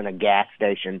 stoplights and a gas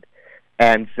station.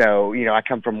 And so, I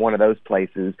come from one of those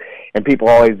places, and people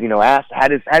always, ask, how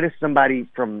does somebody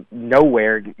from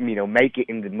nowhere, make it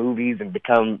into movies and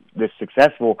become this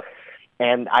successful?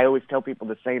 And I always tell people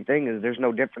the same thing: is there's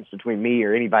no difference between me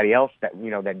or anybody else that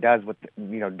that does what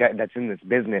that's in this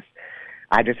business.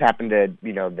 I just happened to,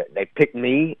 they picked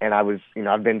me, and I was,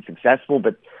 I've been successful,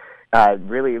 but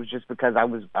really it was just because I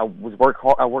worked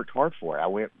hard for it. I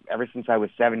went ever since I was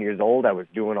 7 years old. I was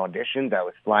doing auditions. I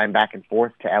was flying back and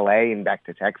forth to LA and back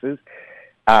to Texas.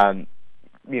 But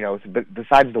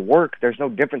besides the work, there's no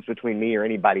difference between me or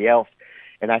anybody else.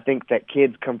 And I think that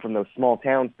kids come from those small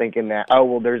towns thinking that,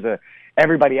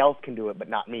 everybody else can do it, but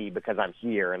not me because I'm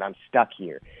here and I'm stuck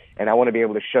here. And I want to be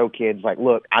able to show kids,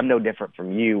 look, I'm no different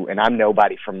from you, and I'm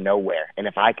nobody from nowhere. And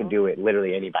if I can do it,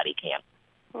 literally anybody can.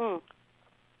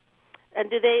 And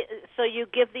so you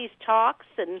give these talks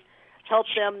and help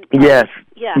them. Yes.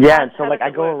 Yeah. Yeah. And so, how like, does I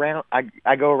it go work? around.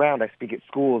 I go around. I speak at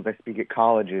schools. I speak at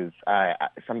colleges.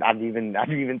 I've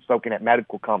even spoken at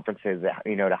medical conferences.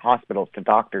 To hospitals, to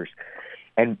doctors,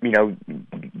 and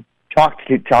talk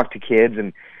to kids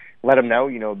and let them know.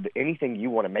 Anything you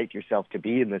want to make yourself to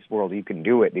be in this world, you can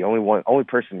do it. The only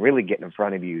person really getting in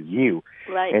front of you is you.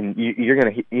 Right. And you're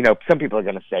gonna. Some people are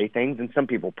gonna say things, and some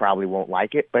people probably won't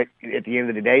like it. But at the end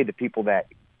of the day, the people that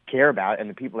care about and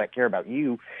the people that care about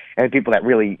you and the people that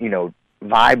really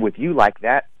vibe with you like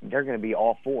that, they're going to be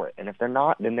all for it. And if they're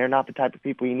not, then they're not the type of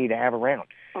people you need to have around.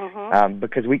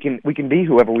 Because we can be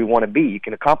whoever we want to be. You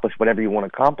can accomplish whatever you want to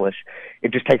accomplish.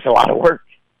 It just takes a lot of work.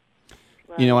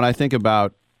 When I think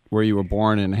about where you were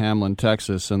born in Hamlin,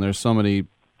 Texas, and there's so many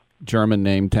German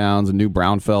name towns and New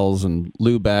Braunfels and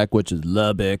Lübeck, which is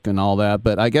Lübeck and all that,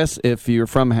 but I guess if you're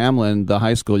from Hamlin, the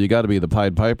high school, you got to be the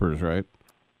Pied Pipers, right?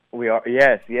 We are,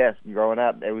 yes. Growing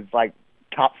up, it was like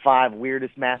top 5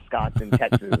 weirdest mascots in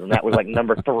Texas, and that was like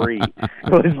number 3.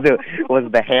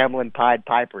 was the Hamlin Pied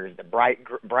Pipers, the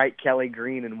bright Kelly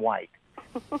green and white.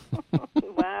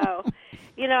 Wow.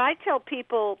 I tell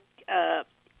people,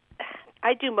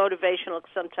 I do motivational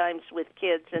sometimes with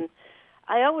kids, and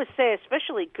I always say,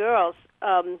 especially girls,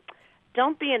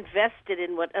 don't be invested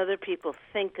in what other people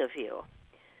think of you.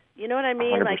 You know what I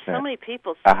mean? 100%. Like so many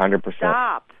people 100%.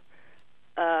 stop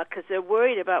because they're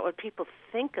worried about what people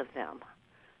think of them.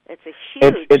 It's a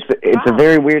huge it's a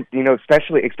very weird,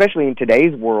 especially in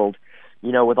today's world,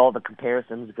 with all the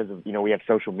comparisons because of we have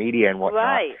social media and whatnot.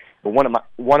 Right. But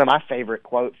one of my favorite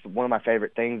quotes, one of my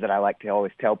favorite things that I like to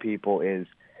always tell people is,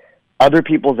 other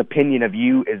people's opinion of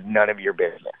you is none of your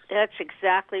business. That's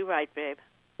exactly right, babe.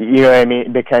 You know what I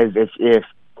mean? Because if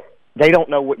they don't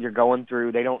know what you're going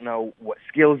through, they don't know what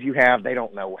skills you have, they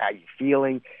don't know how you're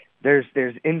feeling. There's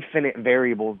infinite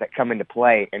variables that come into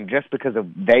play, and just because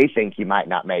they think you might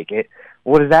not make it,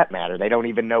 what does that matter? They don't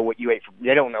even know what you ate.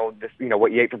 They don't know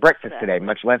what you ate for breakfast today,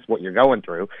 much less what you're going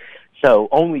through. So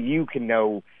only you can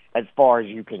know as far as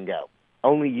you can go.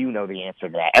 Only you know the answer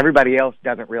to that. Everybody else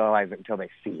doesn't realize it until they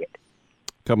see it.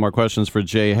 A couple more questions for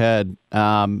Jay Head.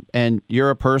 And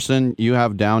you're a person, you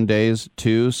have down days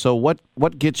too. So what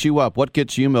gets you up? What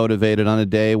gets you motivated on a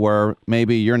day where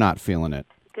maybe you're not feeling it?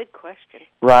 Good question.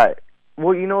 Right.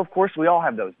 Well, of course, we all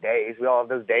have those days. We all have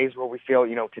those days where we feel,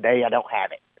 today I don't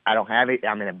have it.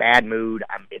 I'm in a bad mood.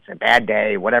 It's a bad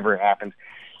day, whatever happens.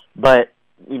 But,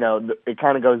 it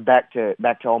kind of goes back to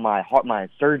all my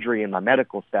surgery and my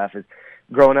medical stuff. Is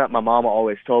growing up, my mama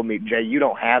always told me, Jay, you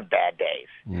don't have bad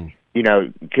days.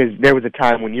 Because there was a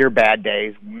time when your bad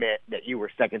days meant that you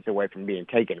were seconds away from being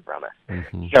taken from us.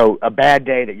 Mm-hmm. So a bad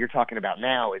day that you're talking about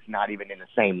now is not even in the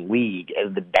same league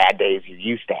as the bad days you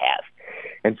used to have.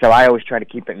 And so I always try to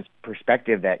keep it in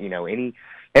perspective that,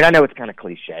 and I know it's kind of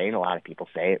cliche and a lot of people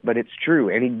say it, but it's true.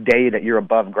 Any day that you're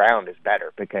above ground is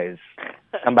better because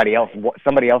somebody else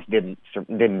didn't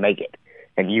make it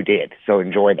and you did. So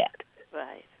enjoy that.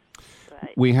 Right.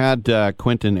 We had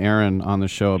Quentin Aaron on the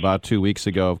show about 2 weeks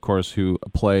ago, of course, who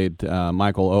played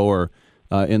Michael Oher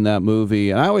in that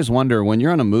movie. And I always wonder, when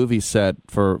you're on a movie set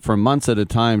for months at a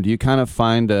time, do you kind of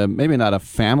find maybe not a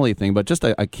family thing, but just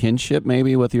a kinship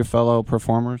maybe with your fellow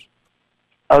performers?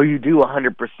 Oh, you do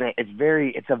 100%.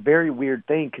 It's a very weird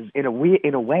thing because in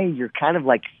a way, you're kind of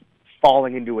like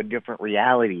falling into a different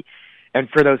reality. And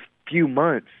for those few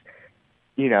months,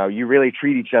 you really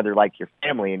treat each other like your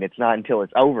family, and it's not until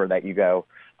it's over that you go,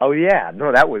 oh yeah,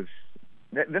 no,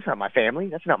 that's not my family.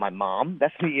 That's not my mom.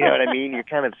 That's, you know what I mean? You're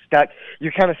kind of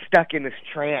stuck in this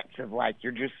trance of like,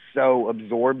 you're just so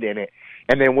absorbed in it.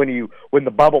 And then when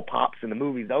the bubble pops and the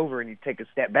movie's over and you take a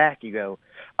step back, you go,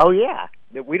 oh yeah,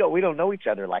 we don't know each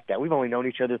other like that. We've only known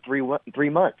each other 3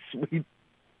 months.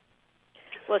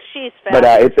 Well, she's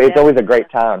fabulous. But it's always a great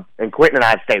time. And Quentin and I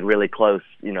have stayed really close,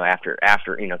 after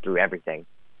through everything.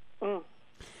 Mm.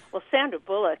 Well, Sandra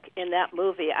Bullock in that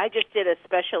movie, I just did a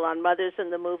special on mothers in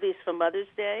the movies for Mother's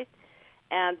Day,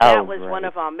 and that was one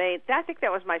of our main. I think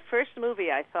that was my first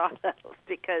movie I thought of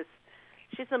because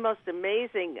she's the most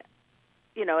amazing,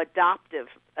 adoptive.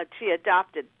 She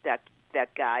adopted that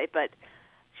guy, but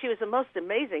she was the most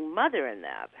amazing mother in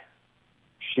that.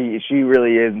 She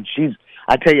really is, and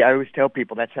I tell you, I always tell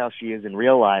people that's how she is in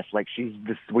real life. Like, she's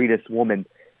the sweetest woman.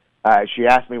 She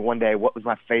asked me one day what was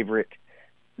my favorite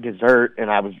dessert,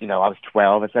 and I was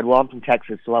 12. I said, well, I'm from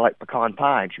Texas, so I like pecan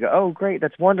pie. And she go, oh, great,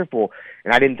 that's wonderful.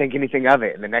 And I didn't think anything of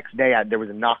it. And the next day, there was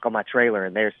a knock on my trailer,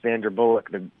 and there's Sandra Bullock,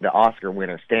 the Oscar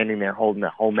winner, standing there holding a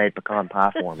homemade pecan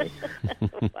pie for me.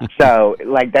 So,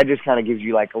 like, that just kind of gives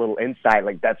you, like, a little insight.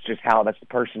 Like, that's the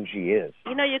person she is.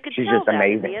 You know, you could She's tell just that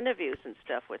amazing. in the interviews and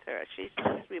stuff with her. She's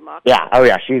remarkable. Yeah, oh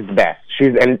yeah, she's the best.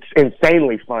 And it's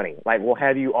insanely funny. Like, we'll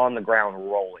have you on the ground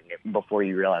rolling before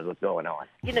you realize what's going on.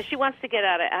 You know, she wants to get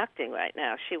out of acting right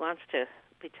now. She wants to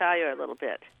retire a little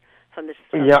bit from this.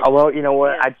 Yeah, well, you know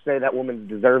what? I'd say that woman's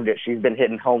deserved it. She's been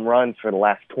hitting home runs for the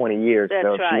last 20 years. That's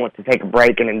so if right. she wants to take a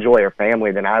break and enjoy her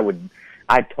family, then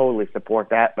I'd totally support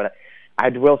that. But I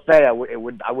will say I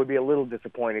would be a little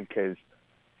disappointed because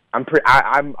I'm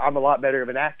a lot better of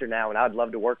an actor now, and I'd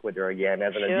love to work with her again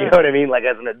you know what I mean, like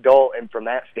as an adult, and from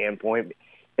that standpoint,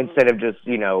 instead of just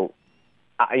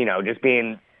just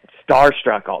being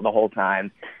starstruck the whole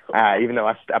time. Even though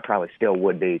I probably still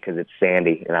would be because it's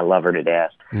Sandy and I love her to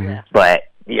death. Mhm. But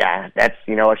yeah, that's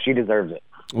she deserves it.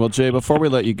 Well, Jay, before we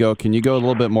let you go, can you go a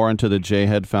little bit more into the J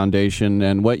Head Foundation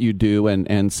and what you do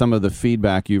and some of the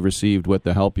feedback you've received with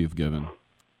the help you've given?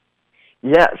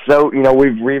 Yeah, so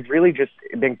we've really just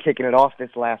been kicking it off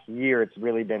this last year. It's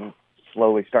really been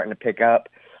slowly starting to pick up,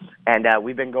 and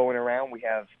we've been going around.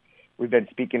 We've been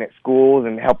speaking at schools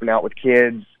and helping out with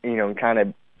kids, and kind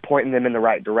of pointing them in the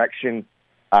right direction,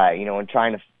 and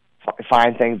trying to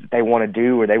find things that they want to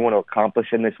do or they want to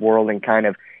accomplish in this world, and kind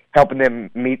of helping them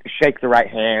shake the right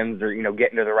hands or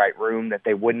get into the right room that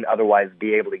they wouldn't otherwise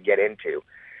be able to get into.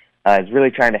 It's really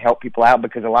trying to help people out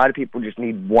because a lot of people just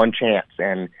need one chance,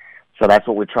 and so that's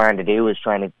what we're trying to do, is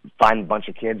trying to find a bunch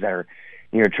of kids that are,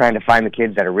 trying to find the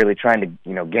kids that are really trying to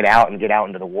get out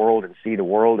into the world and see the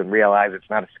world and realize it's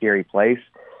not a scary place,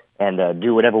 and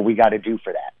do whatever we got to do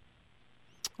for that.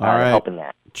 All right. Helping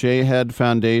that. J-Head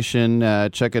Foundation.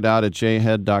 Check it out at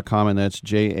jhead.com, and that's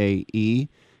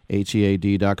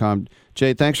JAEHEAD.com.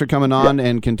 Jay, thanks for coming on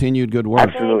and continued good work.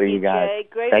 Absolutely, you guys. Jay.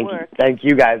 Great Thank work. you. Thank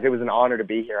you, guys. It was an honor to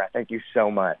be here. I thank you so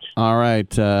much. All right.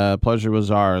 Pleasure was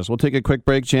ours. We'll take a quick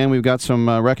break, Jan. We've got some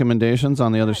recommendations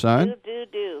on the other side.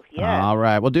 Do. Yeah. All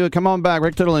right. We'll do it. Come on back.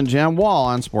 Rick Tittle and Jan Wall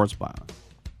on Sports Bio.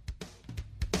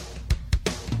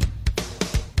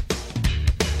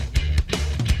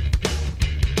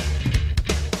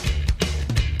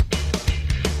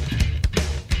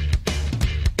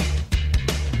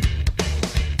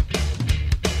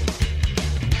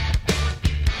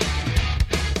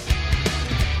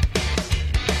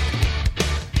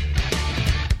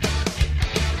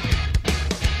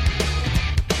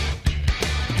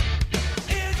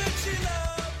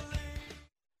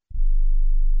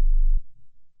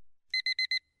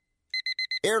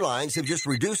 Airlines have just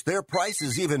reduced their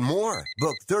prices even more.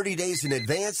 Book 30 days in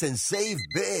advance and save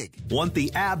big. Want the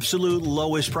absolute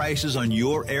lowest prices on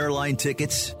your airline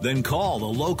tickets? Then call the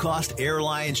Low Cost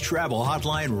Airlines Travel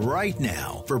Hotline right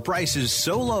now. For prices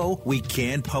so low, we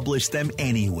can't publish them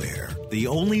anywhere. The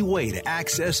only way to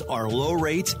access our low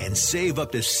rates and save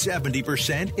up to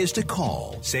 70% is to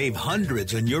call. Save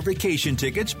hundreds on your vacation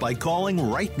tickets by calling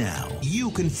right now.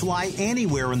 You can fly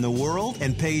anywhere in the world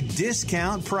and pay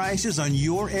discount prices on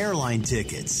your airline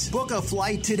tickets. Book a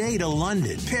flight today to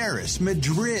London, Paris,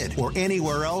 Madrid, or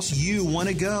anywhere else you want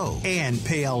to go and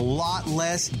pay a lot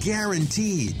less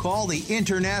guaranteed. Call the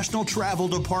International Travel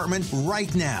Department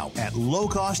right now at Low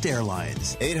Cost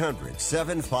Airlines.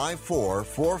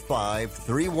 800-754-4531.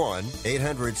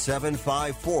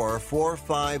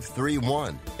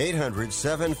 800-754-4531.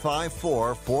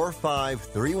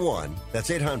 800-754-4531. That's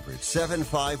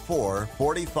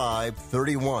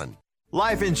 800-754-4531.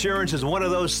 Life insurance is one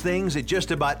of those things that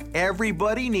just about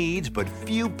everybody needs, but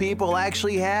few people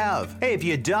actually have. Hey, if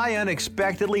you die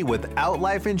unexpectedly without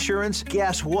life insurance,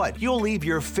 guess what? You'll leave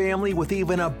your family with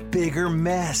even a bigger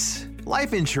mess.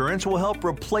 Life insurance will help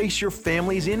replace your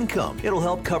family's income. It'll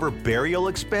help cover burial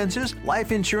expenses.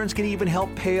 Life insurance can even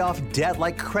help pay off debt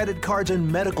like credit cards and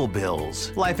medical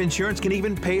bills. Life insurance can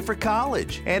even pay for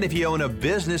college. And if you own a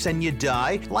business and you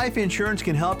die, life insurance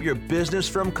can help your business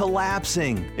from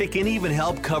collapsing. It can even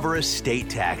help cover estate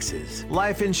taxes.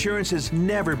 Life insurance has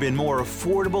never been more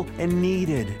affordable and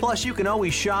needed. Plus, you can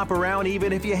always shop around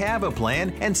even if you have a plan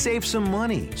and save some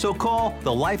money. So call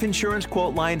the Life Insurance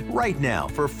Quote Line right now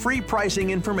for free pricing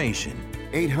information.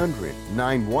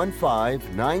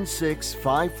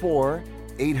 800-915-9654.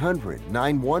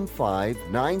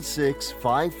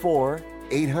 800-915-9654.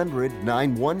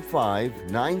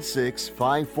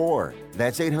 800-915-9654.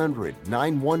 That's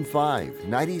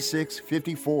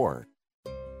 800-915-9654.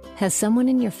 Has someone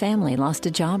in your family lost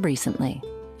a job recently,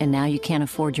 and now you can't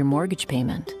afford your mortgage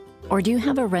payment? Or do you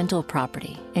have a rental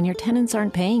property and your tenants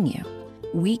aren't paying you?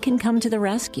 We can come to the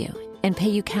rescue and pay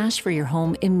you cash for your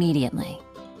home immediately.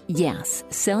 Yes,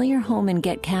 sell your home and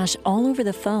get cash all over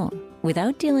the phone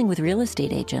without dealing with real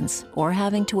estate agents or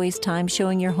having to waste time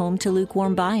showing your home to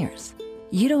lukewarm buyers.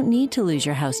 You don't need to lose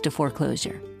your house to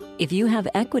foreclosure. If you have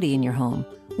equity in your home,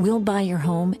 we'll buy your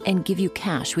home and give you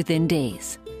cash within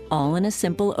days, all in a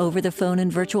simple over-the-phone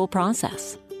and virtual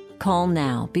process. Call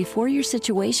now before your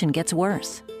situation gets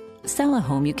worse. Sell a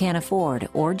home you can't afford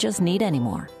or just need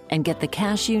anymore and get the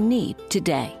cash you need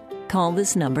today. Call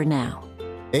this number now.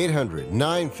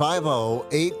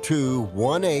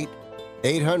 800-950-8218.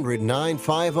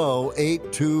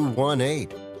 800-950-8218.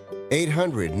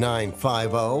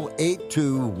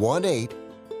 800-950-8218.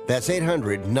 That's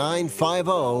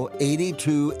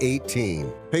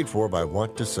 800-950-8218. Paid for by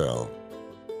Want to Sell.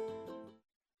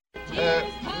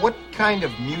 What kind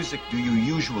of music do you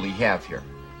usually have here?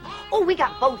 Oh, we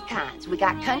got both kinds. We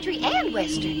got country and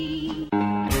western.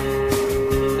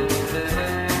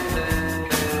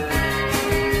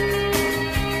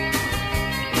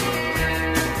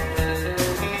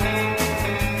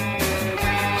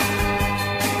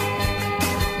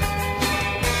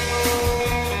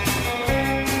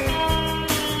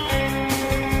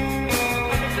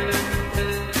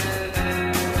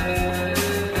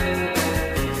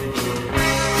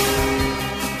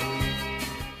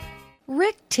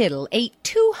 Rick Tittle ate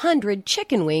 200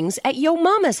 chicken wings at Yo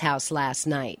Mama's house last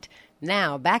night.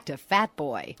 Now, back to Fat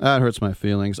Boy. That hurts my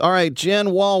feelings. All right,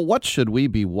 Jen Wall, what should we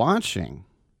be watching?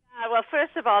 Well,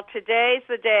 first of all, today's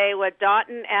the day where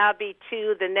Downton Abbey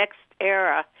 2, The Next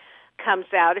Era, comes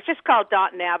out. It's just called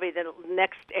Downton Abbey, The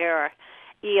Next Era,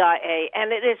 ERA,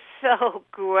 and it is so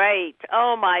great.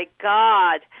 Oh, my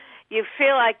God. You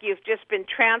feel like you've just been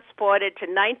transported to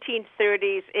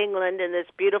 1930s England in this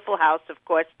beautiful house, of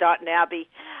course, Downton Abbey,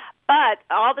 but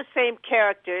all the same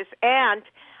characters, and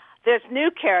there's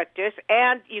new characters,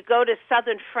 and you go to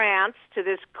southern France, to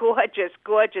this gorgeous,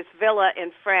 gorgeous villa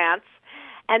in France,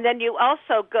 and then you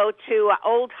also go to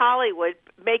old Hollywood,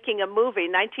 making a movie,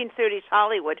 1930s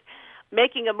Hollywood,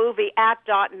 making a movie at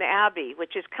Downton Abbey,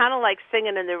 which is kind of like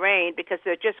Singing in the Rain, because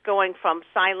they're just going from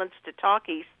silence to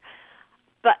talkies,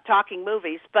 but talking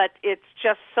movies, but it's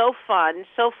just so fun,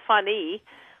 so funny,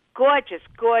 gorgeous,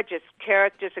 gorgeous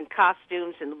characters and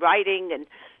costumes and writing, and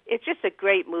it's just a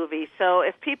great movie. So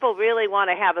if people really want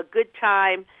to have a good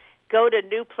time, go to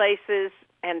new places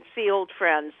and see old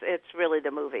friends, it's really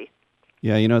the movie.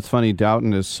 Yeah, you know, it's funny,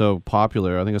 Downton is so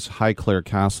popular. I think it's Highclere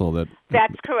Castle that...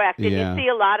 That's correct, and yeah. you see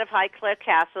a lot of Highclere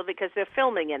Castle because they're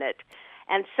filming in it.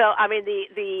 And so, I mean,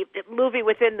 the movie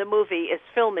within the movie is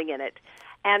filming in it.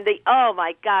 And oh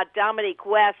my God, Dominique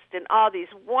West and all these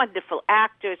wonderful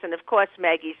actors, and of course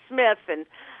Maggie Smith, and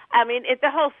I mean the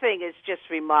whole thing is just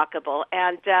remarkable.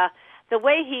 And the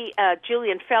way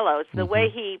Julian Fellows, the way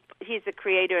he's the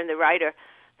creator and the writer,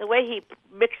 the way he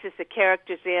mixes the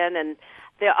characters in, and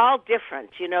they're all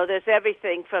different. You know, there's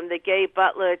everything from the gay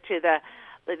butler to the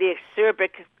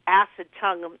acerbic,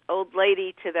 acid-tongue old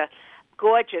lady to the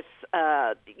gorgeous,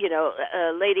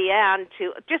 Lady Anne,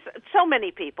 to just so many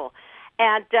people.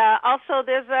 And also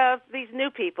there's these new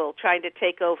people trying to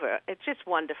take over. It's just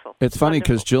wonderful. It's funny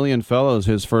because Julian Fellows,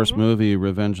 his first movie,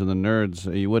 Revenge of the Nerds,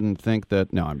 you wouldn't think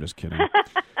that... No, I'm just kidding.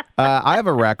 I have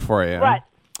a rec for you. What?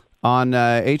 On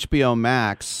HBO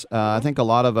Max, I think a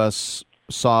lot of us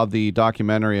saw the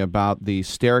documentary about the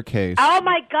staircase. Oh,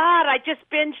 my God. I just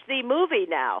binged the movie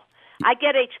now. I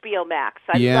get HBO Max.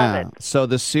 I love it. So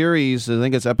the series, I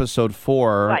think it's episode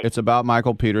 4. Right. It's about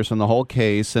Michael Peterson, the whole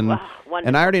case, and wonderful.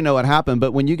 and I already know what happened.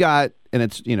 But when you got, and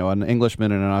it's an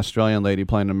Englishman and an Australian lady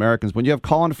playing Americans, when you have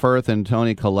Colin Firth and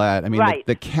Toni Collette, I mean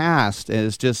the cast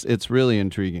is just, it's really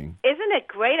intriguing. Isn't it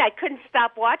great? I couldn't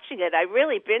stop watching it. I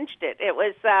really binged it. It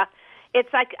was.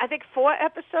 It's like, I think 4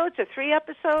 episodes or 3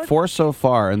 episodes. 4 so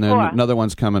far, and then 4. Another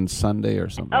one's coming Sunday or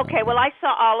something. Okay, well, I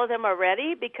saw all of them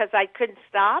already because I couldn't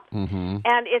stop. Mm-hmm.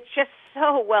 And it's just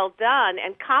so well done.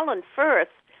 And Colin Firth,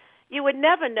 you would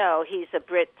never know he's a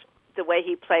Brit the way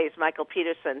he plays Michael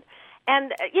Peterson.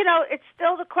 And, it's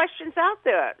still the questions out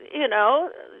there.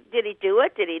 Did he do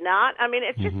it? Did he not? I mean,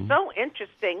 it's just so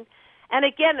interesting. And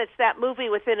again, it's that movie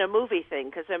within a movie thing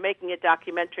because they're making a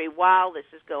documentary while this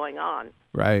is going on.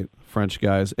 Right, French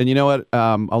guys. And you know what?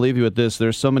 I'll leave you with this.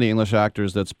 There's so many English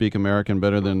actors that speak American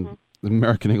better than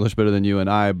American English better than you and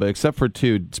I, but except for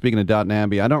 2, speaking of Downton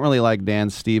Abbey, I don't really like Dan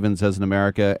Stevens as an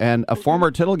America. And a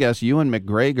former Tittle guest, Ewan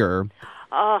McGregor,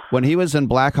 When he was in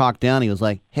Black Hawk Down, he was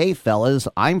like, "Hey, fellas,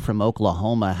 I'm from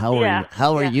Oklahoma.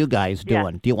 How are you guys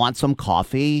doing? Do you want some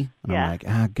coffee?" And I'm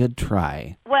like, good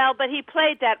try. Well, but he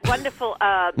played that wonderful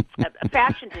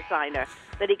fashion designer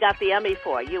that he got the Emmy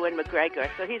for, Ewan McGregor.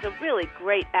 So he's a really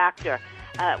great actor.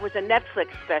 It was a Netflix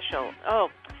special.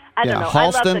 I don't know. Halston, I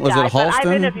love the guy, was it Halston? But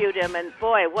I've interviewed him, and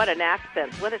boy, what an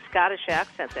accent. What a Scottish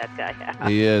accent that guy has.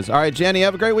 He is. All right, Jenny,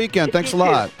 have a great weekend. Thanks a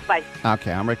lot. Too. Bye.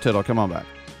 Okay, I'm Rick Tittle. Come on back.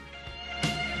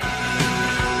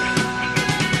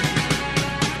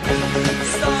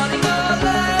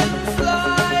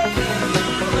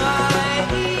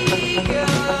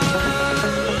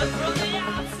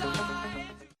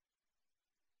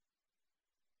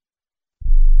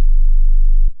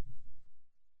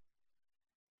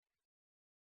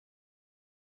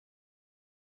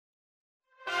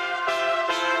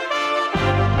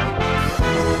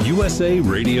 USA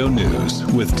Radio News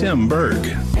with Tim Berg.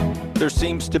 There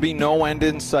seems to be no end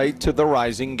in sight to the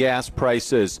rising gas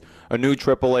prices. A new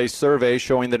AAA survey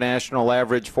showing the national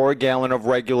average for a gallon of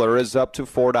regular is up to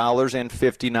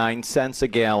 $4.59 a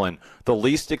gallon. The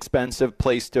least expensive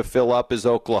place to fill up is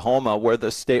Oklahoma, where the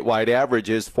statewide average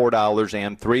is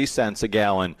 $4.03 a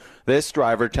gallon. This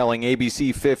driver telling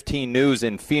ABC 15 News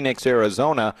in Phoenix,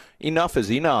 Arizona, enough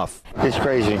is enough. It's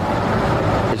crazy.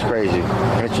 It's crazy.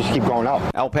 And it's just keep going up.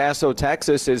 El Paso,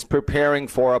 Texas is preparing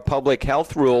for a public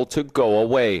health rule to go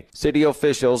away. City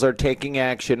officials are taking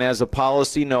action as a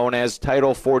policy known as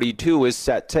Title 42 is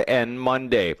set to end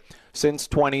Monday. Since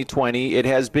 2020, it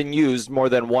has been used more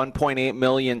than 1.8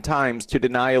 million times to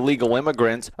deny illegal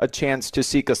immigrants a chance to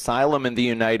seek asylum in the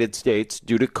United States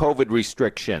due to COVID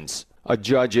restrictions. A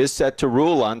judge is set to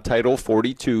rule on Title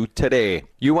 42 today.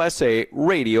 USA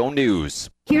Radio News.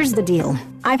 Here's the deal.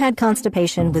 I've had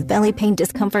constipation with belly pain,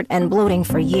 discomfort, and bloating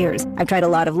for years. I've tried a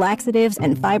lot of laxatives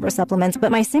and fiber supplements,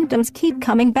 but my symptoms keep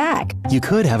coming back. You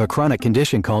could have a chronic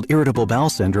condition called irritable bowel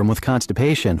syndrome with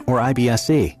constipation, or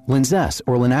IBS-C. Linzess,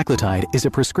 or linaclotide, is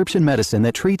a prescription medicine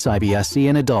that treats IBS-C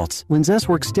in adults. Linzess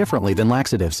works differently than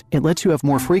laxatives. It lets you have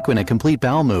more frequent and complete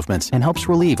bowel movements and helps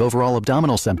relieve overall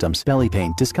abdominal symptoms, belly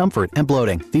pain, discomfort, and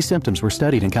bloating. These symptoms were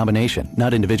studied in combination,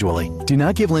 not individually. Do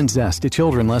not give Linzess to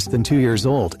children less than 2 years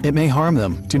old. It may harm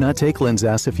them. Do not take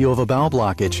Linzess if you have a bowel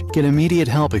blockage. Get immediate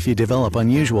help if you develop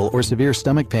unusual or severe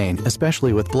stomach pain,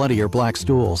 especially with bloody or black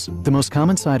stools. The most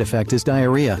common side effect is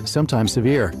diarrhea, sometimes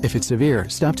severe. If it's severe,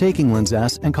 stop taking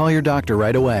Linzess and call your doctor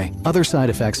right away. Other side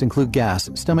effects include gas,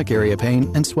 stomach area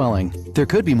pain, and swelling. There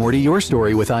could be more to your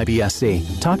story with IBS-C.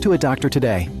 Talk to a doctor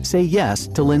today. Say yes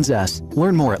to Linzess.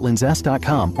 Learn more at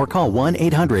linzess.com or call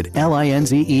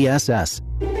 1-800-LINZESS.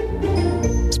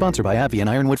 Sponsored by AbbVie and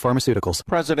Ironwood Pharmaceuticals.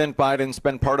 President Biden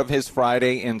spent part of his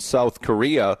Friday in South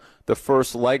Korea, the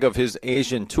first leg of his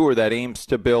Asian tour that aims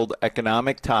to build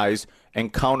economic ties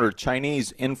and counter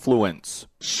Chinese influence.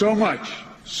 So much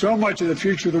of the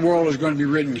future of the world is going to be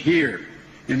written here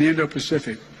in the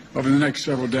Indo-Pacific over the next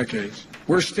several decades.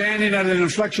 We're standing at an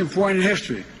inflection point in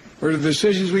history where the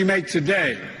decisions we make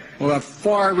today will have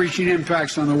far-reaching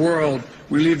impacts on the world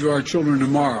we leave to our children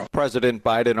tomorrow. President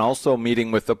Biden also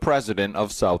meeting with the president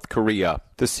of South Korea.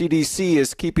 The CDC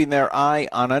is keeping their eye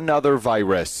on another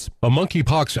virus. A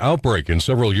monkeypox outbreak in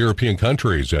several European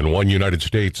countries and one United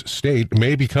States state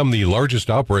may become the largest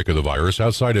outbreak of the virus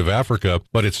outside of Africa,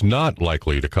 but it's not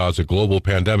likely to cause a global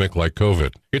pandemic like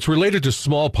COVID. It's related to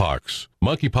smallpox.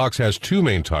 Monkeypox has two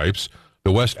main types.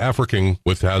 The West African,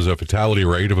 which has a fatality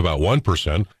rate of about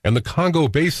 1%, and the Congo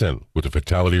Basin, with a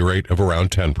fatality rate of around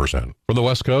 10%. From the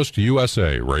West Coast to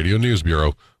USA Radio News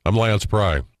Bureau, I'm Lance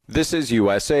Pry. This is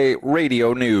USA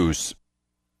Radio News.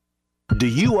 Do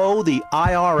you owe the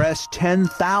IRS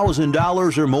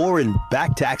 $10,000 or more in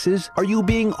back taxes? Are you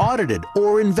being audited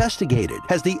or investigated?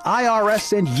 Has the IRS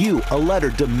sent you a letter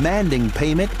demanding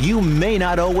payment? You may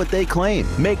not owe what they claim.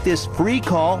 Make this free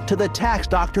call to the tax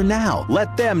doctor now.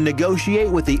 Let them negotiate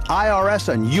with the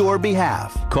IRS on your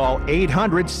behalf. Call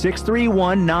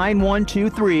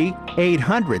 800-631-9123.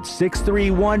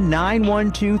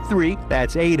 800-631-9123.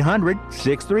 That's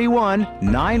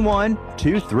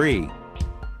 800-631-9123.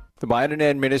 The Biden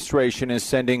administration is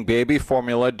sending baby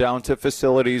formula down to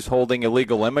facilities holding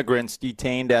illegal immigrants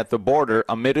detained at the border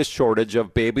amid a shortage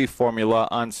of baby formula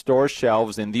on store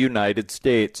shelves in the United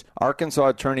States. Arkansas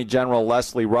Attorney General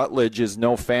Leslie Rutledge is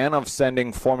no fan of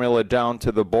sending formula down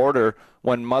to the border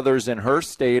when mothers in her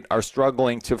state are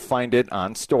struggling to find it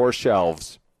on store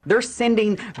shelves. They're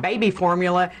sending baby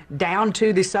formula down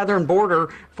to the southern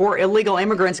border for illegal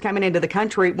immigrants coming into the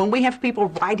country when we have people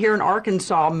right here in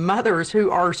Arkansas, mothers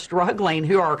who are struggling,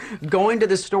 who are going to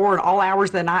the store at all hours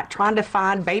of the night trying to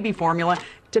find baby formula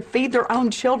to feed their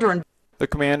own children. The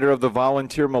commander of the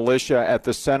volunteer militia at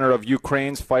the center of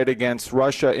Ukraine's fight against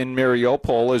Russia in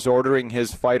Mariupol is ordering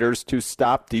his fighters to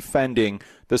stop defending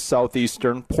the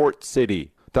southeastern port city.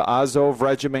 The Azov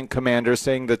Regiment commander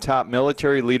saying the top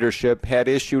military leadership had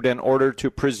issued an order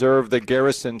to preserve the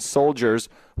garrison soldiers'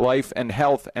 life and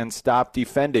health and stop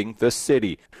defending the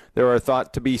city. There are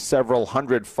thought to be several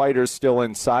hundred fighters still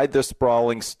inside the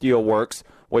sprawling steelworks,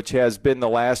 which has been the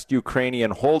last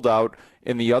Ukrainian holdout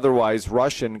in the otherwise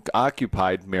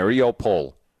Russian-occupied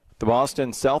Mariupol. The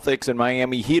Boston Celtics and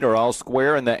Miami Heat are all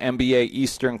square in the NBA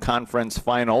Eastern Conference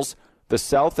Finals. The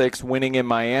Celtics winning in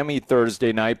Miami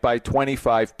Thursday night by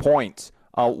 25 points.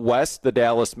 Out west, the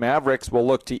Dallas Mavericks will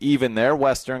look to even their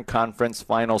Western Conference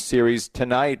Final Series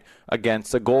tonight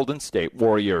against the Golden State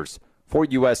Warriors. For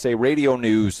USA Radio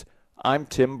News, I'm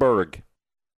Tim Berg.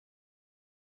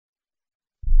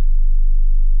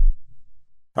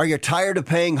 Are you tired of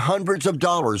paying hundreds of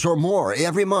dollars or more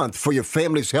every month for your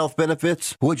family's health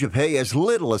benefits? Would you pay as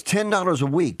little as $10 a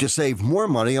week to save more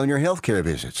money on your health care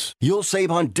visits? You'll save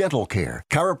on dental care,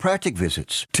 chiropractic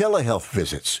visits, telehealth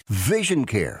visits, vision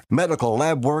care, medical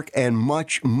lab work, and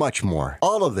much, much more.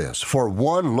 All of this for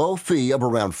one low fee of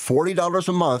around $40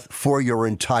 a month for your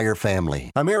entire family.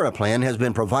 Ameriplan has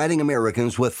been providing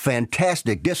Americans with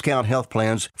fantastic discount health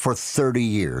plans for 30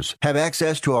 years. Have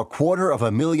access to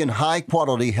 250,000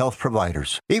 high-quality health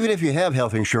providers. Even if you have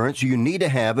health insurance, you need to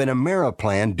have an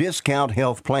Ameriplan discount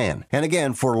health plan. And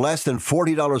again, for less than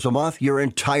 $40 a month, your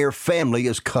entire family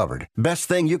is covered. Best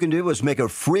thing you can do is make a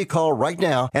free call right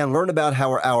now and learn about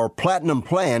how our Platinum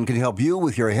Plan can help you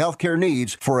with your health care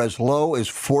needs for as low as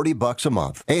 $40 a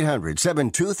month.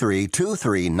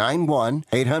 800-723-2391.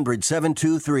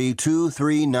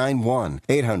 800-723-2391.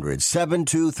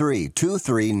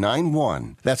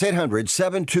 800-723-2391. That's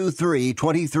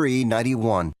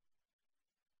 800-723-2391.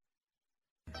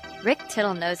 Rick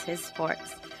Tittle knows his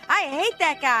sports. I hate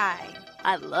that guy.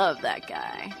 I love that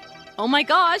guy. Oh my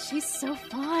gosh, he's so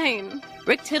fine.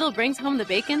 Rick Tittle brings home the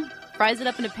bacon, fries it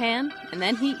up in a pan, and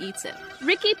then he eats it.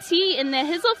 Ricky T in the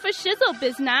hizzle for shizzle,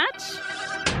 biznatch.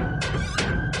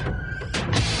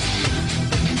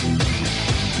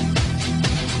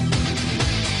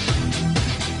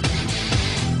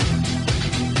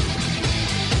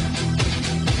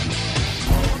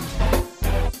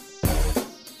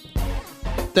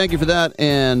 Thank you for that,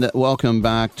 and welcome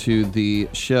back to the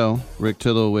show. Rick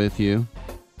Tittle with you.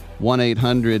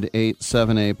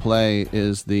 1-800-878-PLAY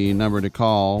is the number to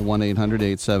call.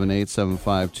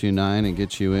 1-800-878-7529 and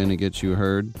get you in and get you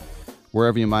heard.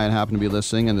 Wherever you might happen to be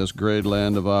listening in this great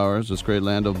land of ours, this great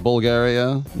land of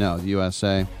Bulgaria. No, the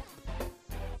USA.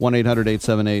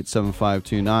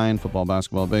 1-800-878-7529. Football,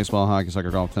 basketball, baseball, hockey,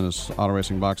 soccer, golf, tennis, auto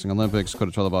racing, boxing, Olympics,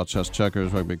 quarter volleyball, chess,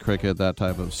 checkers, rugby, cricket, that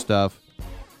type of stuff.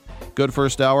 Good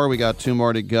first hour. We got 2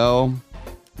 more to go.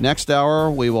 Next hour,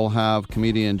 we will have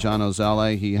comedian John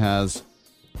Ozale. He has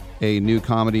a new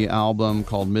comedy album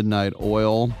called Midnight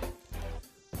Oil.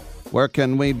 Where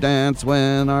can we dance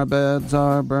when our beds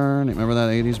are burning? Remember that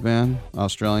 80s band?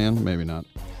 Australian? Maybe not.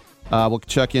 We'll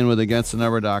check in with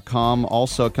AgainstTheNumber.com.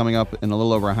 Also coming up in a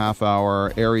little over a half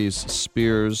hour, Aries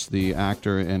Spears, the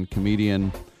actor and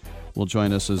comedian, will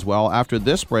join us as well. After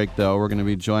this break, though, we're going to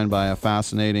be joined by a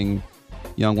fascinating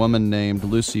young woman named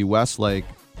Lucy Westlake,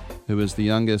 who is the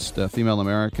youngest female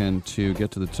American to get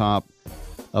to the top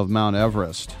of Mount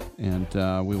Everest. And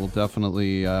we will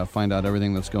definitely find out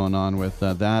everything that's going on with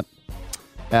that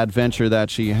adventure that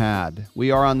she had.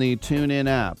 We are on the TuneIn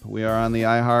app. We are on the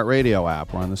iHeartRadio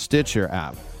app. We're on the Stitcher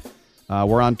app.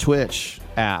 We're on Twitch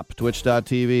app,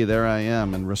 twitch.tv. There I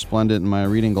am, and resplendent in my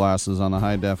reading glasses on the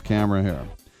high-def camera here.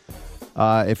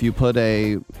 If you put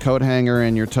a coat hanger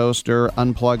in your toaster,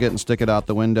 unplug it, and stick it out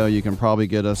the window, you can probably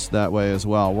get us that way as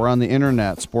well. We're on the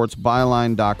internet,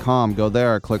 sportsbyline.com. Go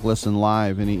there, click listen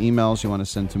live. Any emails you want to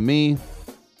send to me,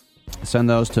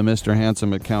 send those to Mr.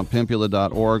 Handsome at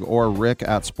countpimpula.org or rick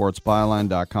at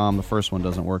sportsbyline.com. The first one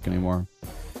doesn't work anymore.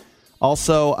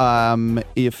 Also,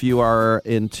 if you are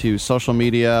into social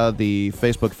media, the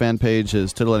Facebook fan page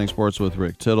is Titillating Sports with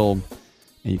Rick Tittle.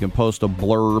 And you can post a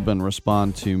blurb and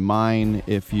respond to mine.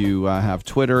 If you have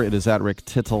Twitter, it is at Rick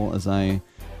Tittle, as I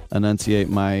enunciate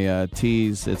my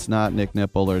T's. It's not Nick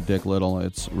Nipple or Dick Little.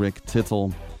 It's Rick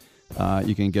Tittle.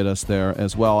 You can get us there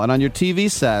as well. And on your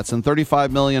TV sets and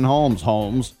 35 million homes,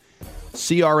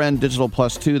 CRN Digital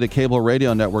Plus 2, the cable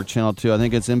radio network channel 2. I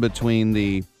think it's in between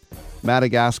the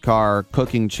Madagascar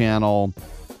cooking channel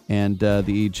and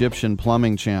the Egyptian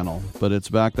plumbing channel, but it's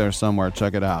back there somewhere.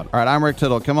 Check it out. All right, I'm Rick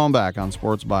Tittle. Come on back on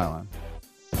Sports Byline.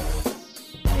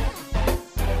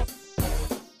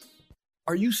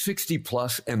 Are you 60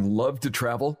 plus and love to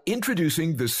travel?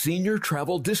 Introducing the Senior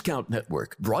Travel Discount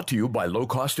Network, brought to you by Low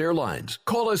Cost Airlines.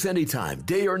 Call us anytime,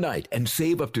 day or night, and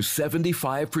save up to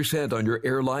 75% on your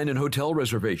airline and hotel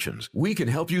reservations. We can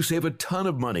help you save a ton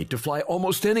of money to fly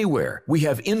almost anywhere. We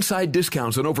have inside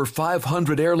discounts on over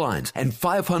 500 airlines and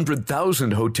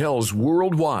 500,000 hotels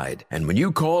worldwide. And when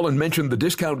you call and mention the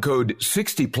discount code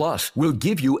 60 plus, we'll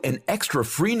give you an extra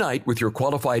free night with your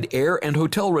qualified air and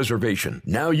hotel reservation.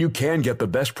 Now you can get the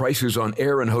best prices on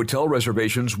air and hotel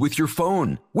reservations with your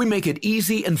phone. We make it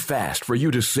easy and fast for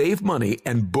you to save money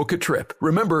and book a trip.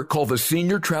 Remember, call the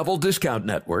Senior Travel Discount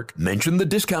Network, mention the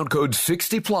discount code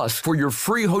 60 plus for your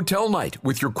free hotel night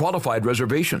with your qualified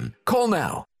reservation. Call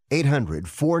now.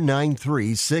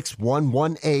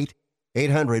 800-493-6118.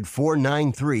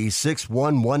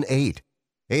 800-493-6118.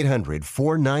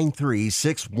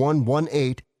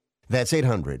 800-493-6118. That's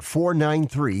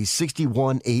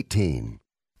 800-493-6118.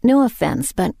 No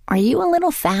offense, but are you a little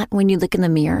fat when you look in the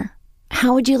mirror?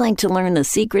 How would you like to learn the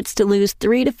secrets to lose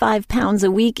 3 to 5 pounds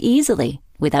a week easily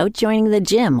without joining the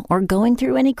gym or going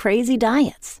through any crazy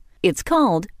diets? It's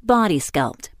called Body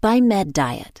Sculpt by Med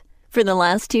Diet. For the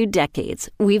last 2 decades,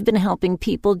 we've been helping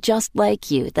people just like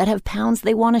you that have pounds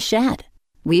they want to shed.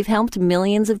 We've helped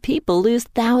millions of people lose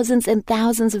thousands and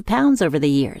thousands of pounds over the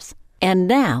years. And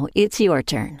now it's your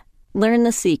turn. Learn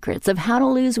the secrets of how to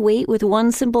lose weight with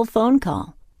one simple phone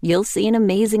call. You'll see an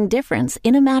amazing difference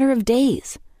in a matter of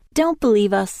days. Don't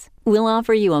believe us? We'll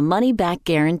offer you a money-back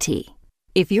guarantee.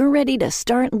 If you're ready to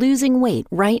start losing weight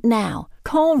right now,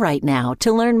 call right now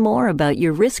to learn more about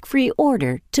your risk-free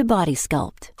order to Body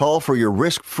Sculpt. Call for your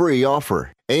risk-free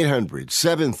offer.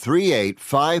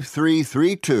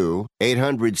 800-738-5332.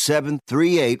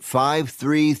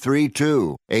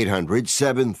 800-738-5332.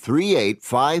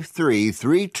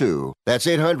 800-738-5332. That's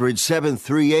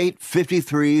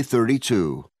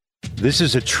 800-738-5332. This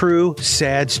is a true,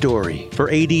 sad story for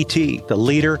ADT, the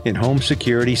leader in home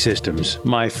security systems.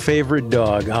 My favorite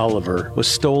dog, Oliver, was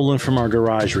stolen from our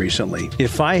garage recently.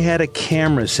 If I had a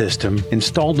camera system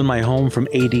installed in my home from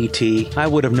ADT, I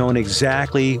would have known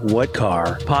exactly what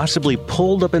car possibly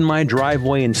pulled up in my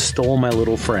driveway and stole my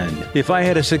little friend. If I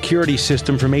had a security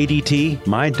system from ADT,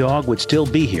 my dog would still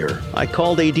be here. I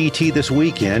called ADT this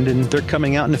weekend, and they're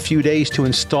coming out in a few days to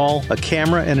install a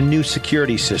camera and a new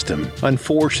security system.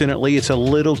 Unfortunately, it's a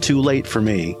little too late for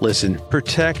me. Listen,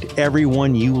 protect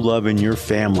everyone you love in your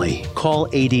family. Call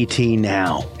ADT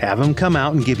now. Have them come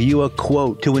out and give you a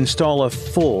quote to install a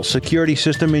full security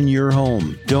system in your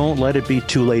home. Don't let it be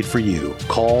too late for you.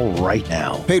 Call right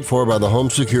now. Paid for by the Home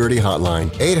Security Hotline.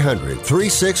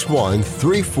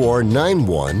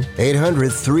 800-361-3491.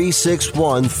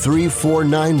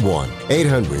 800-361-3491.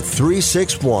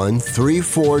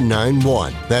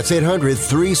 800-361-3491. That's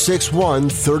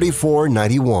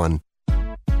 800-361-3491.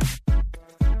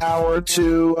 Hour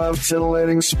 2 of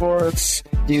titillating sports.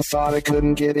 You thought it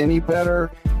couldn't get any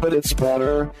better, but it's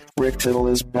better. Rick Tittle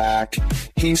is back.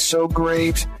 He's so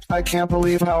great. I can't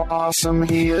believe how awesome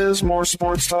he is. More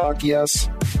sports talk, yes.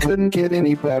 Couldn't get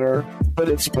any better, but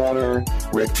it's better.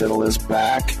 Rick Tittle is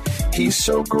back. He's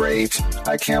so great.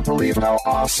 I can't believe how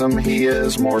awesome he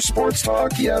is. More sports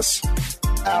talk, yes.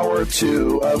 Hour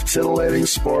 2 of titillating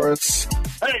sports.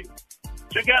 Hey!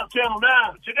 Check out Channel 9.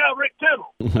 Check out Rick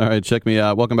Tittle. All right, check me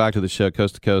out. Welcome back to the show,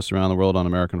 Coast to Coast, around the world on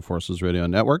American Forces Radio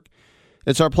Network.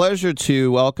 It's our pleasure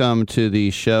to welcome to the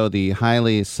show the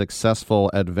highly successful,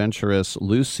 adventurous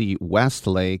Lucy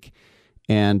Westlake.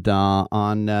 And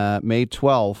on May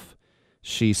 12th,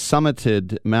 she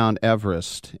summited Mount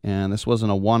Everest. And this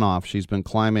wasn't a one-off. She's been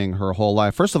climbing her whole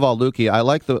life. First of all, Lucy, I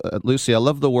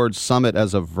love the word summit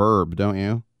as a verb, don't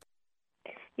you?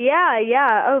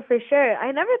 Yeah. Oh, for sure.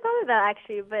 I never thought of that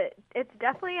actually, but it's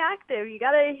definitely active. You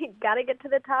gotta get to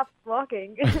the top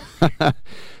walking.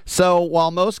 So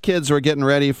while most kids were getting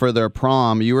ready for their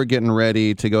prom, you were getting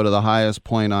ready to go to the highest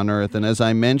point on earth. And as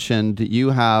I mentioned,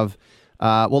 you have.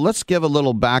 Let's give a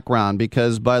little background,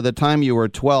 because by the time you were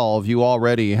 12, you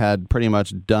already had pretty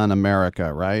much done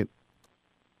America, right?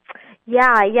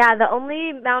 Yeah. The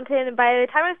only mountain by the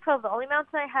time I was 12, the only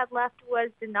mountain I had left was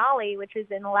Denali, which is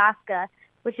in Alaska,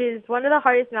 which is one of the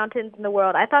hardest mountains in the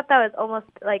world. I thought that was almost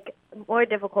like more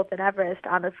difficult than Everest,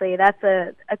 honestly. That's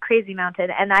a crazy mountain.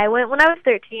 And I went when I was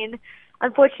 13.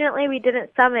 Unfortunately, we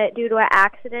didn't summit due to an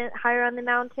accident higher on the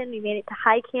mountain. We made it to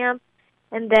high camp,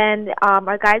 and then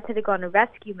our guides had to go on a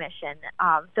rescue mission.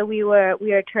 So we were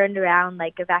turned around,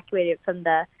 like evacuated from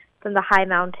the high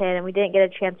mountain, and we didn't get a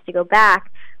chance to go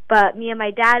back. But me and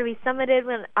my dad, we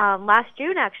summited last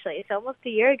June, actually, so almost a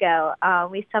year ago.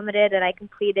 We summited, and I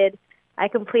completed I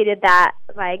completed that,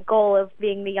 my goal of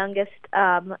being the youngest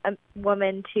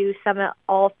woman to summit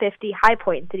all 50 high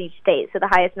points in each state, so the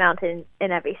highest mountain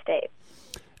in every state.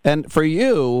 And for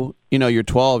you, you're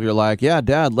 12, you're like, yeah,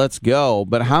 Dad, let's go.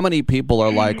 But how many people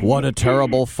are like, what a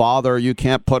terrible father, you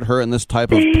can't put her in this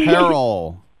type of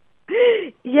peril?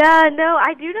 Yeah, no,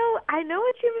 I know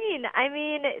what you mean. I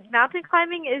mean, mountain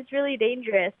climbing is really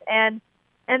dangerous, and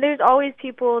there's always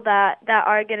people that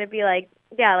are going to be like,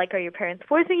 yeah, like, are your parents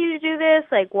forcing you to do this?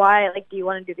 Like, why? Like, do you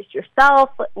want to do this yourself?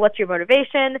 What's your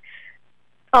motivation?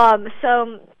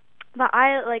 But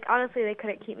honestly, they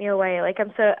couldn't keep me away. Like,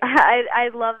 I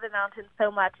love the mountains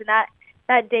so much, and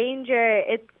that danger,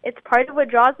 it's part of what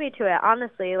draws me to it,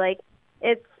 honestly. Like,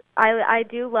 I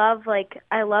do love,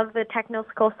 I love the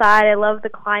technical side. I love the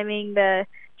climbing, the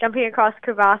jumping across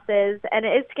crevasses, and it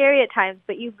is scary at times,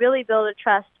 but you really build a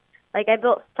trust. Like, I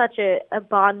built such a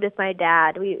bond with my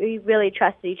dad. We really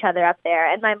trusted each other up there,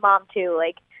 and my mom, too.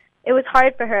 Like, it was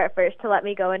hard for her at first to let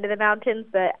me go into the mountains,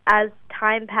 but as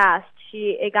time passed,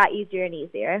 it got easier and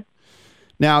easier.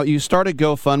 Now, you start a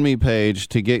GoFundMe page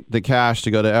to get the cash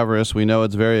to go to Everest. We know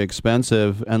it's very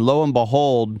expensive, and lo and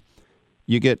behold,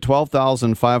 you get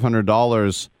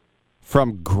 $12,500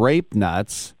 from Grape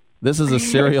Nuts. This is a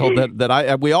cereal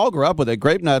that we all grew up with it.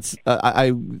 Grape Nuts,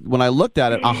 when I looked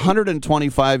at it,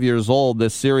 125 years old,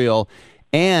 this cereal.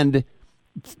 And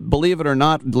believe it or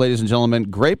not, ladies and gentlemen,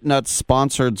 Grape Nuts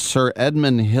sponsored Sir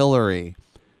Edmund Hillary.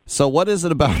 So what is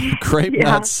it about Grape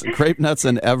Nuts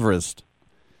and Everest?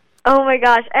 Oh my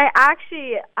gosh.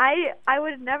 I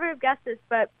would never have guessed this,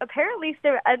 but apparently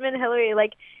Sir Edmund Hillary,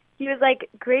 he was like,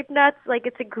 Grape Nuts,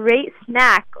 it's a great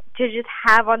snack to just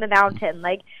have on the mountain.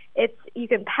 You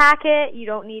can pack it, you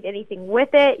don't need anything with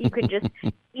it, you can just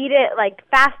eat it,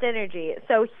 fast energy.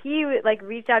 So he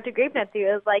reached out to Grape Nuts. He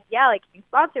was like, yeah, can you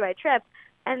sponsor my trip?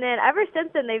 And then ever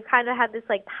since then, they've kind of had this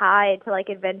tie to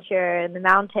adventure in the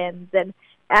mountains, and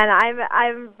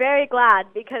I'm very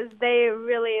glad, because they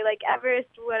really Everest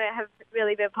wouldn't have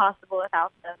really been possible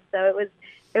without them. So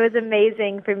it was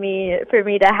amazing for me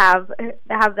to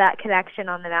have that connection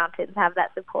on the mountains, have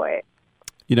that support.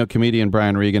 Comedian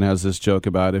Brian Regan has this joke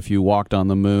about if you walked on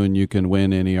the moon, you can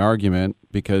win any argument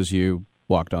because you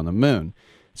walked on the moon.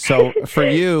 So for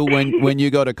you, when you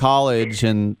go to college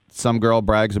and some girl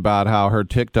brags about how her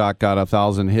TikTok got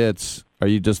 1,000 hits, or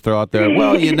you just throw out there,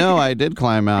 well, I did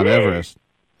climb Mount Everest?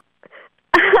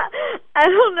 I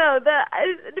don't know.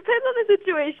 It depends on the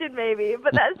situation, maybe.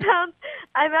 But that sounds.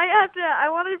 I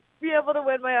want to be able to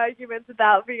win my arguments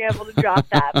without being able to drop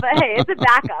that. But hey, it's a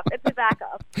backup.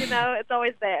 It's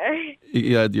always there.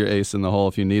 You had your ace in the hole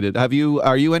if you need it.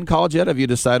 Are you in college yet? Have you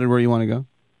decided where you want to go?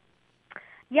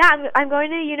 Yeah, I'm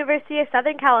going to the University of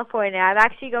Southern California. I'm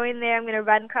actually going there. I'm going to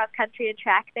run cross country and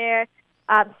track there,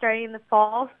 starting in the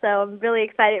fall. So I'm really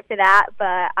excited for that.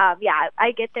 But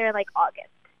I get there in August.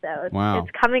 So wow.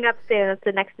 It's coming up soon. It's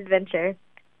the next adventure.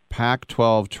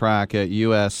 Pac-12 track at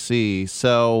USC.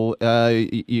 So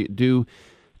do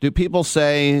people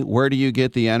say, where do you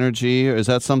get the energy? Or is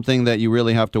that something that you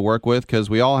really have to work with? Because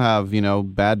we all have,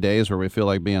 bad days where we feel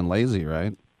like being lazy,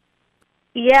 right?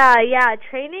 Yeah.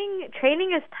 Training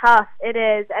is tough. It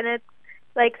is. And it's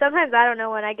sometimes I don't know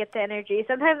when I get the energy.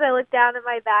 Sometimes I look down at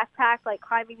my backpack,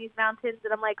 climbing these mountains,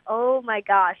 and I'm like, oh my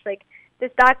gosh,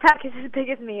 this backpack is as big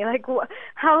as me.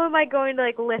 How am I going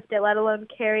to lift it, let alone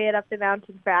carry it up the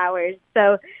mountain for hours?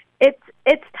 So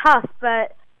it's tough,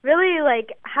 but really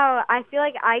how I feel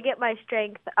I get my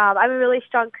strength. I'm a really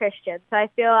strong Christian, so I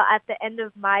feel at the end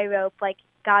of my rope,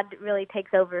 God really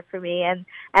takes over for me, and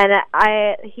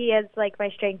He is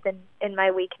my strength in my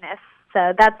weakness.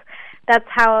 So that's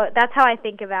how I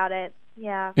think about it.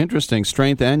 Yeah. Interesting.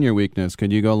 Strength and your weakness.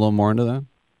 Could you go a little more into that?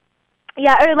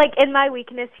 Yeah, or in my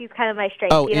weakness, he's kind of my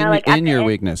strength. Oh, in your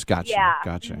weakness, gotcha. Yeah.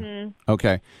 Gotcha. Mm-hmm.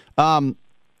 Okay.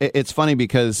 It's funny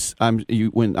because I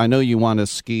know you want to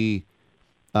ski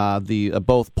the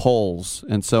both poles,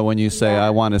 and so when you say I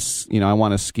want to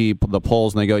ski the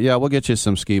poles, and they go, yeah, we'll get you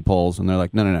some ski poles, and they're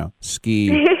like, no, ski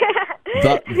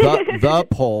the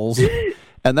poles.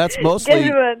 And that's mostly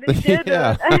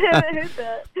yeah.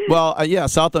 Well,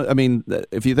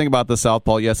 if you think about the South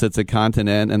Pole, yes, it's a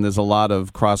continent, and there's a lot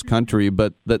of cross country,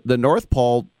 but the North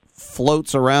Pole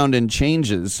floats around and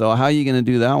changes. So how are you going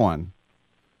to do that one?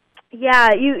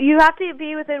 Yeah, you have to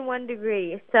be within 1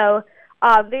 degree. So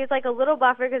there's a little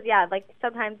buffer because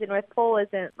sometimes the North Pole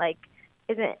isn't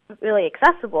really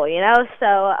accessible,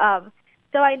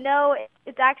 So I know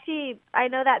I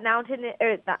know that mountain,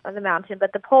 or not the mountain,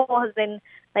 but the pole has been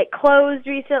closed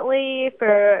recently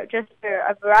for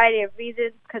a variety of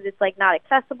reasons, because it's not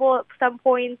accessible at some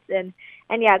points, and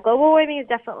yeah, global warming has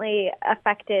definitely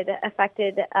affected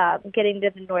getting to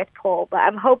the North Pole. But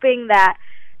I'm hoping that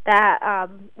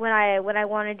when I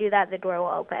want to do that, the door will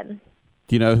open.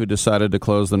 Do you know who decided to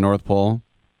close the North Pole?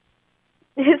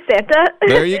 Santa.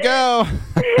 There you go.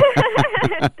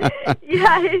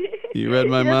 Yeah. You read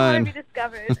my mind. He doesn't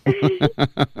want to be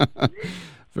discovered.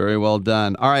 Very well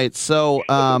done. All right, so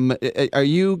are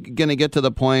you going to get to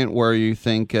the point where you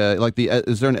think,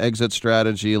 is there an exit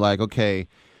strategy? Like, okay,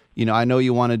 I know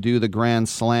you want to do the Grand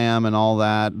Slam and all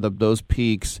that, those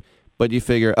peaks, but you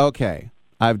figure, okay,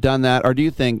 I've done that. Or do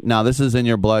you think, no, this is in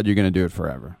your blood, you're going to do it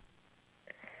forever?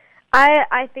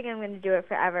 I think I'm going to do it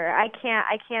forever. I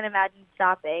can't imagine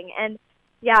stopping. And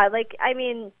yeah,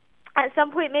 at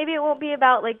some point, maybe it won't be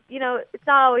about it's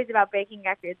not always about breaking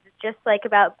records. It's just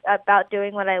about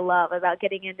doing what I love, about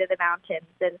getting into the mountains.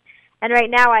 And right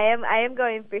now I am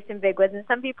going through some big ones. And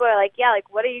some people are like, yeah,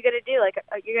 what are you going to do?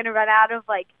 You're going to run out of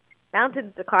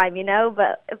mountains to climb,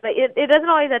 But it doesn't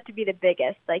always have to be the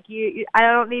biggest. I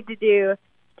don't need to do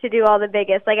all the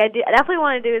biggest. I definitely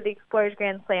want to do the Explorers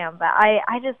Grand Slam, but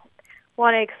I just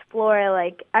want to explore.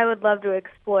 I would love to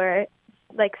explore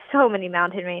so many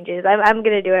mountain ranges. I'm going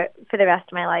to do it for the rest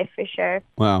of my life for sure.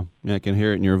 Wow. Yeah, I can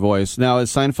hear it in your voice. Now,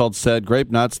 as Seinfeld said, grape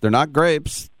nuts, they're not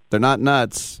grapes. They're not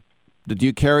nuts. Did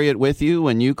you carry it with you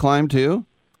when you climbed too?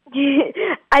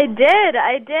 I did.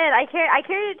 I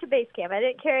carried it to base camp. I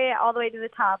didn't carry it all the way to the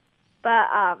top. But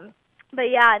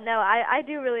yeah, no, I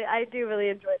do really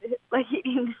enjoy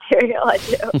eating cereal. I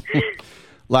do.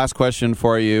 Last question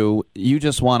for you. You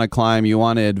just want to climb, you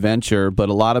want to adventure, but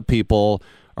a lot of people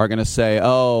are going to say,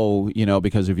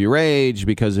 because of your age,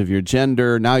 because of your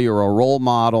gender, now you're a role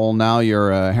model, now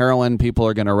you're a heroine, people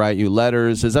are going to write you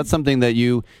letters. Is that something that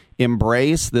you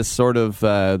embrace, this sort of,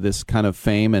 this kind of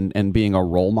fame and being a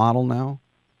role model now?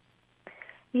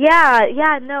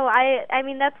 Yeah, no, I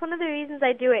mean, that's one of the reasons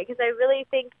I do it, because I really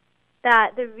think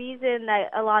that the reason that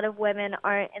a lot of women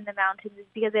aren't in the mountains is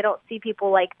because they don't see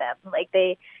people like them.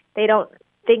 They don't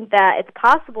think that it's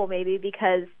possible, maybe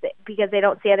because they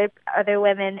don't see other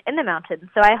women in the mountains.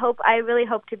 So I really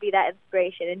hope to be that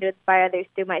inspiration and to inspire others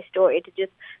through my story to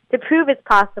prove it's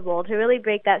possible, to really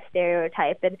break that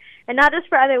stereotype, and not just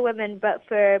for other women, but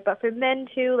for men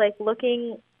too,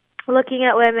 looking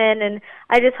at women. And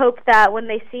I just hope that when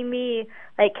they see me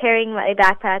carrying my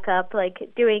backpack up,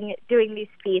 doing these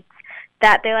feats,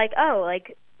 that they're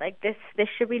this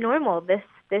should be normal. This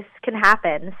can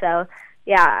happen. So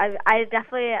yeah, I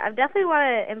definitely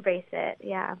want to embrace it.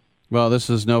 Yeah. Well,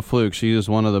 this is no fluke. She is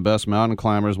one of the best mountain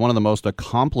climbers, one of the most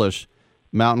accomplished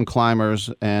mountain climbers,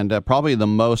 and probably the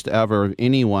most ever of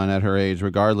anyone at her age,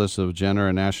 regardless of gender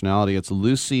and nationality. It's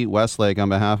Lucy Westlake on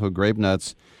behalf of Grape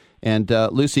Nuts. And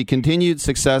Lucy, continued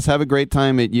success. Have a great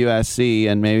time at USC,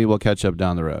 and maybe we'll catch up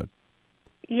down the road.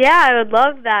 Yeah, I would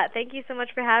love that. Thank you so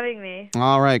much for having me.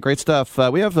 All right, great stuff.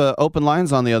 We have open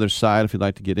lines on the other side if you'd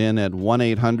like to get in at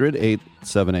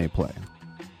 1-800-878-PLAY.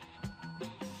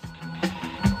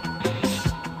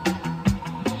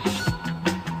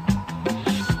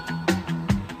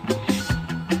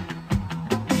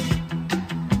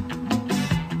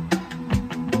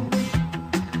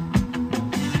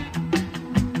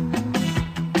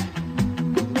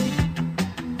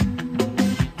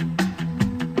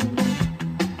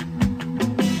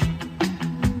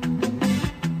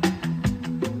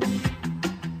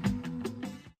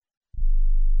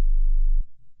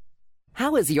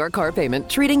 How is your car payment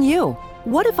treating you?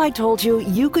 What if I told you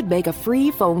you could make a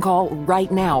free phone call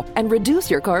right now and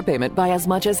reduce your car payment by as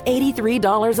much as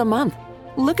 $83 a month?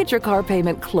 Look at your car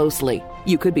payment closely.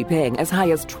 You could be paying as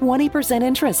high as 20%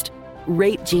 interest.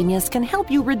 Rate Genius can help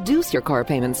you reduce your car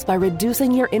payments by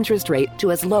reducing your interest rate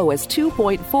to as low as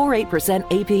 2.48%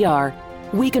 APR.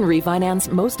 We can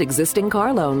refinance most existing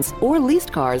car loans or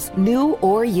leased cars, new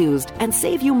or used, and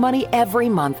save you money every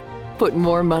month. Put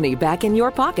more money back in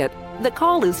your pocket. The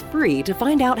call is free to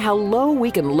find out how low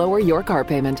we can lower your car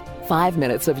payment. 5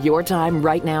 minutes of your time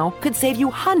right now could save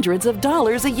you hundreds of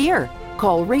dollars a year.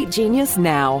 Call Rate Genius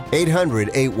now.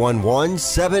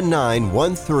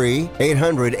 800-811-7913.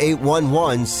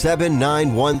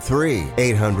 800-811-7913.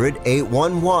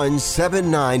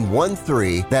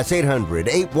 800-811-7913. That's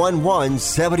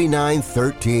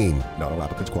 800-811-7913. Not all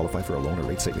applicants qualify for a loan or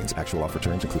rate savings. Actual offer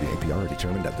terms, including APR, are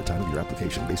determined at the time of your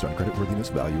application based on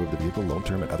creditworthiness, value of the vehicle, loan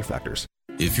term, and other factors.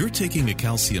 If you're taking a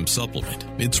calcium supplement,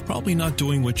 it's probably not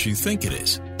doing what you think it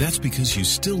is. That's because you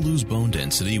still lose bone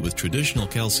density with traditional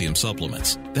calcium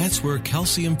supplements. That's where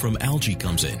calcium from algae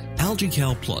comes in.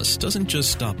 AlgaeCal Plus doesn't just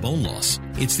stop bone loss.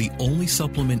 It's the only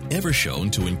supplement ever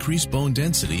shown to increase bone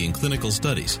density in clinical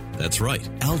studies. That's right.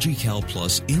 AlgaeCal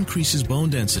Plus increases bone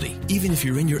density, even if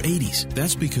you're in your 80s.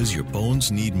 That's because your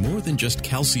bones need more than just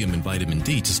calcium and vitamin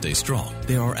D to stay strong.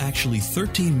 There are actually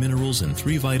 13 minerals and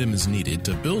 3 vitamins needed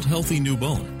to build healthy new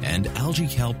bone. And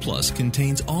AlgaeCal Plus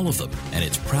contains all of them, and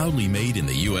it's proudly made in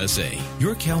the USA.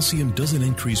 Your calcium doesn't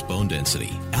increase bone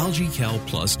density. AlgaeCal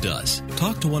Plus does.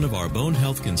 Talk to one of our bone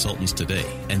health consultants today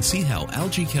and see how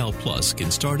AlgaeCal Plus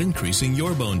can start increasing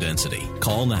your bone density.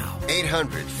 Call now.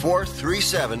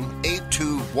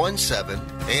 800-437-8217.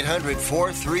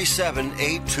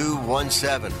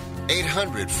 800-437-8217.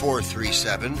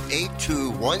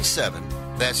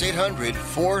 800-437-8217. That's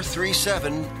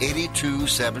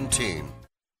 800-437-8217.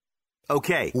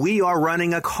 Okay, we are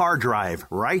running a car drive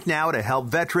right now to help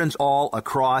veterans all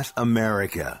across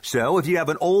America. So if you have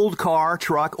an old car,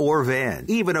 truck, or van,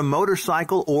 even a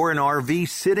motorcycle or an RV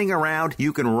sitting around,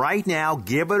 you can right now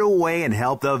give it away and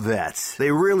help the vets.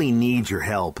 They really need your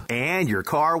help. And your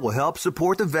car will help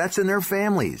support the vets and their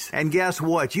families. And guess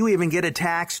what? You even get a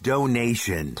tax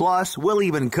donation. Plus, we'll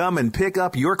even come and pick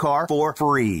up your car for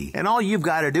free. And all you've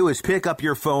got to do is pick up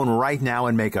your phone right now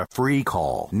and make a free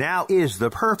call. Now is the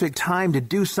perfect time to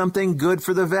do something good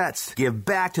for the vets. Give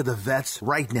back to the vets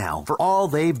right now for all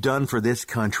they've done for this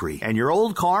country. And your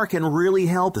old car can really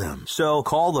help them. So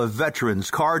call the Veterans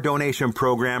Car Donation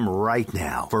Program right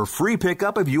now for free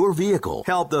pickup of your vehicle.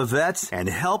 Help the vets and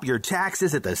help your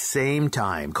taxes at the same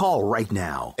time. Call right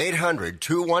now.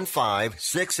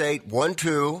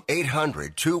 800-215-6812.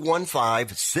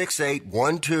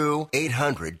 800-215-6812.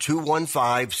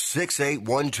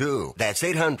 800-215-6812. That's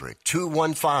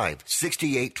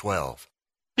 800-215-6812.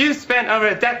 You spent over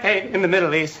a decade in the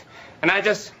Middle East, and I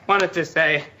just wanted to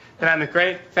say that I'm a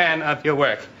great fan of your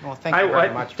work. Well, thank you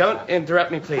very much. Don't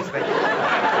interrupt me, please. Thank you.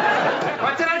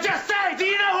 What did I just say? Do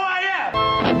you know who I am?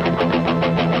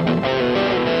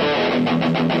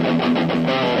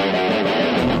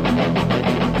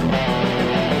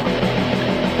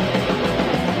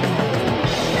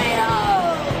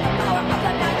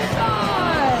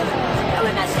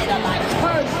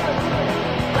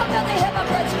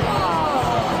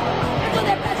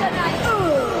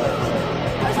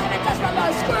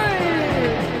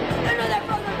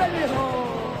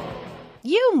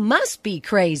 You must be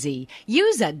crazy.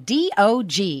 You's a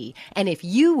DOG. And if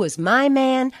you was my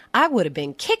man, I would have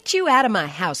been kicked you out of my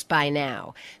house by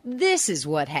now. This is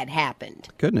what had happened.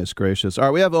 Goodness gracious. All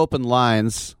right, we have open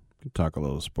lines. We can talk a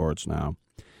little sports now.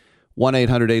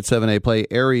 1-800-878-PLAY.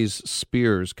 Aries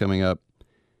Spears coming up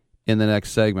in the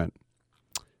next segment.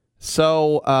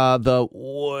 So the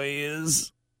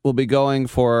Warriors will be going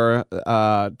for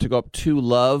to go up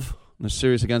 2-love. The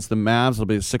series against the Mavs. It'll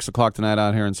be at 6 o'clock tonight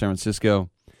out here in San Francisco.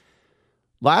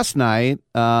 Last night,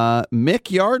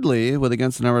 Mick Yardley with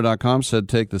AgainstTheNumber.com said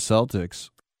take the Celtics.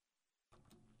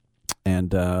 And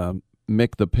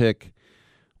Mick the Pick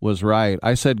was right.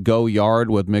 I said go Yard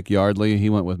with Mick Yardley.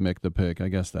 He went with Mick the Pick. I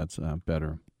guess that's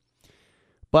better.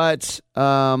 But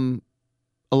a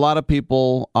lot of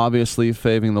people obviously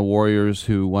favoring the Warriors,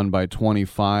 who won by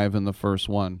 25 in the first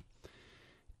one.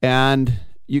 And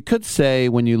you could say,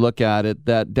 when you look at it,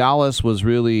 that Dallas was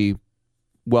really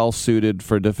well-suited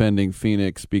for defending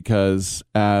Phoenix, because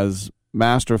as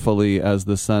masterfully as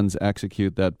the Suns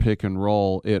execute that pick and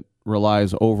roll, it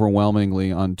relies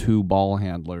overwhelmingly on 2 ball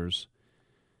handlers.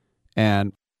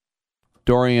 And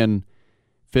Dorian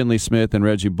Finney-Smith and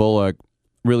Reggie Bullock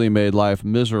really made life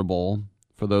miserable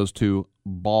for those 2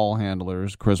 ball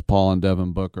handlers, Chris Paul and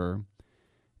Devin Booker.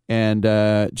 And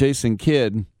Jason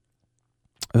Kidd,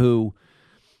 who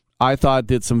I thought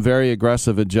did some very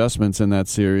aggressive adjustments in that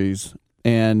series.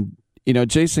 And, you know,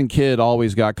 Jason Kidd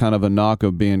always got kind of a knock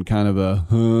of being kind of a,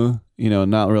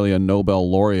 not really a Nobel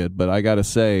laureate. But I got to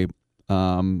say,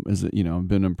 I've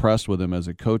been impressed with him as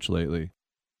a coach lately.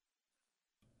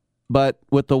 But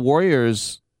with the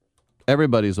Warriors,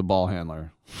 everybody's a ball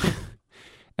handler.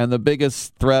 And the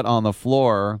biggest threat on the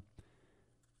floor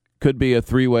could be a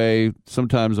 3-way,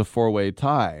 sometimes a 4-way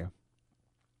tie.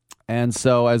 And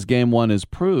so, as Game 1 is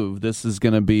proved, this is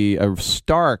going to be a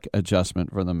stark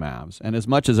adjustment for the Mavs. And as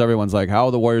much as everyone's like, how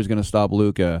are the Warriors going to stop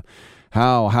Luka?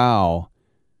 How?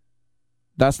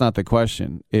 That's not the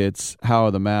question. It's how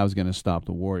are the Mavs going to stop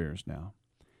the Warriors now?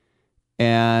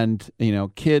 And,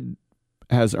 Kidd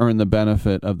has earned the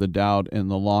benefit of the doubt in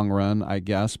the long run, I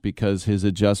guess, because his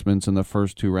adjustments in the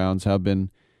first 2 rounds have been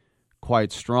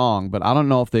quite strong. But I don't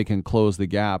know if they can close the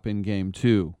gap in Game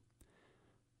 2.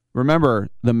 Remember,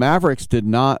 the Mavericks did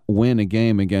not win a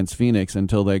game against Phoenix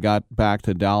until they got back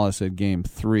to Dallas at Game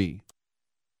 3.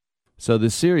 So the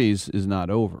series is not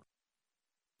over.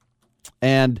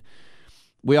 And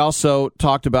we also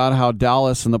talked about how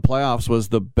Dallas in the playoffs was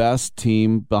the best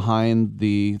team behind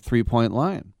the three-point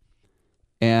line.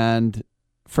 And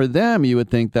for them, you would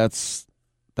think that's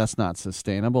not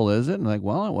sustainable, is it? And like,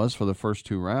 well, it was for the first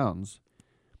 2 rounds.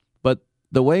 But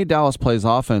the way Dallas plays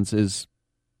offense is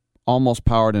almost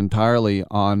powered entirely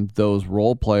on those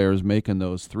role players making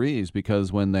those threes,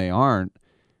 because when they aren't,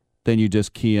 then you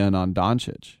just key in on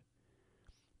Doncic.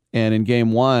 And in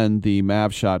Game 1, the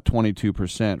Mavs shot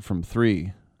 22% from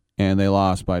 3, and they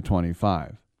lost by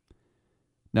 25.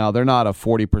 Now, they're not a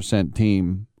 40%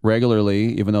 team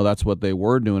regularly, even though that's what they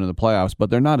were doing in the playoffs, but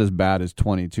they're not as bad as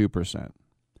 22%.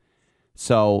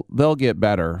 So they'll get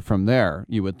better from there,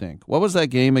 you would think. What was that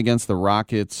game against the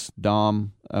Rockets,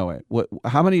 Dom? Oh, wait.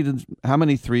 How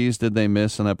many threes did they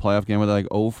miss in that playoff game? Were they like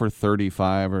 0 for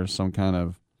 35 or some kind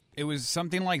of... It was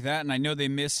something like that, and I know they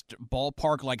missed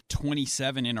ballpark like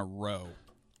 27 in a row.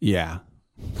 Yeah.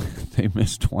 They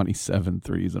missed 27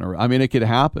 threes in a row. I mean, it could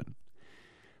happen.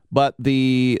 But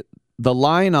the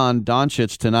line on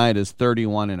Doncic tonight is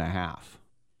 31.5.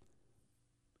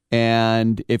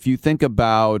 And if you think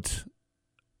about...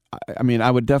 I mean,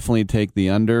 I would definitely take the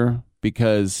under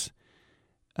because,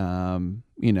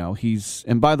 he's...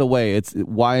 And by the way,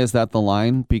 why is that the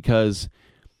line? Because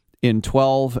in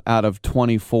 12 out of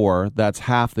 24, that's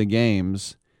half the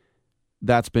games,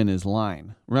 that's been his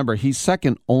line. Remember, he's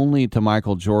second only to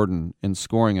Michael Jordan in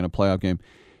scoring in a playoff game.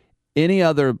 Any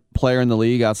other player in the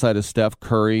league outside of Steph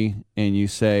Curry, and you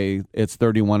say it's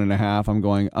 31.5, I'm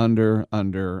going under.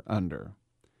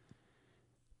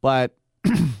 But...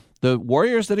 The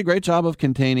Warriors did a great job of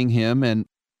containing him, and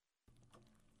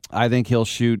I think he'll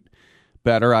shoot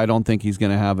better. I don't think he's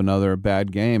going to have another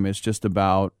bad game. It's just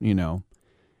about,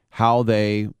 how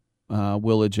they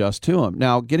will adjust to him.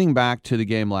 Now, getting back to the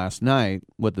game last night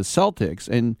with the Celtics,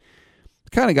 and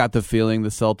kind of got the feeling the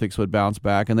Celtics would bounce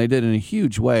back, and they did in a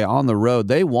huge way on the road.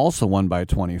 They also won by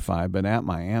 25, but at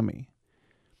Miami.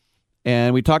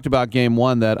 And we talked about Game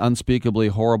 1, that unspeakably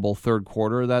horrible third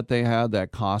quarter that they had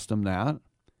that cost them that.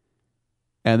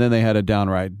 And then they had a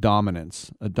downright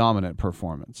dominant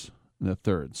performance in the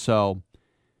third. So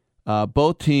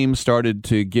both teams started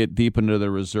to get deep into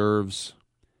the reserves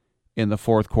in the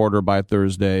fourth quarter by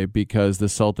Thursday because the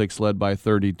Celtics led by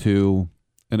 32,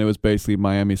 and it was basically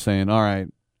Miami saying, all right,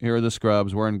 here are the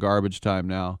scrubs. We're in garbage time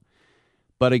now.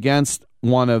 But against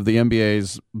one of the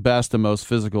NBA's best and most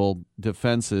physical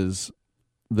defenses,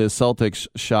 the Celtics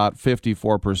shot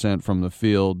 54% from the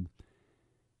field,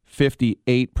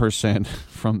 58%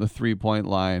 from the three-point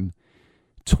line,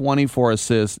 24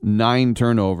 assists, 9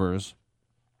 turnovers.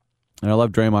 And I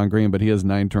love Draymond Green, but he has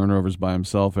 9 turnovers by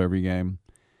himself every game.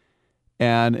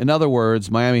 And in other words,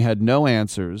 Miami had no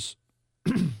answers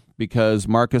because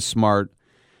Marcus Smart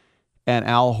and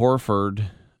Al Horford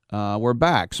were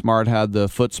back. Smart had the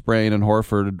foot sprain and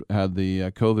Horford had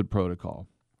the COVID protocol.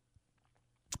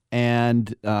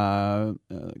 And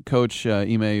Coach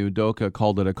Ime Udoka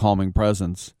called it a calming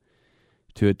presence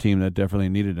to a team that definitely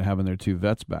needed to having their 2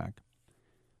 vets back.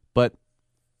 But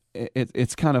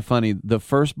it's kind of funny. The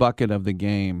first bucket of the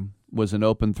game was an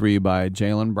open 3 by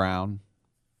Jaylen Brown,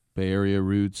 Bay Area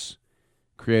roots,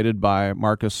 created by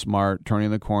Marcus Smart,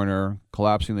 turning the corner,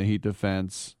 collapsing the Heat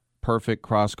defense, perfect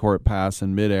cross-court pass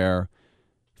in midair,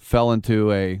 fell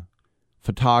into a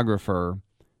photographer,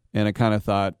 and I kind of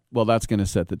thought, well, that's going to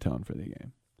set the tone for the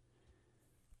game.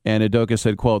 And Udoka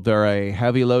said, quote, they're a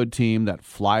heavy load team that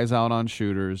flies out on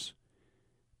shooters,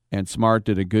 and Smart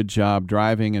did a good job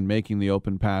driving and making the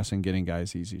open pass and getting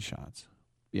guys easy shots.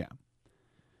 Yeah.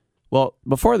 Well,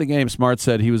 before the game, Smart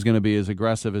said he was going to be as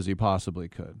aggressive as he possibly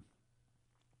could,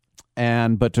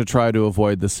 but to try to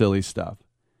avoid the silly stuff.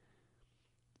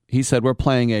 He said, we're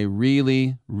playing a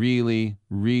really, really,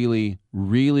 really,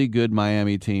 really good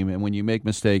Miami team, and when you make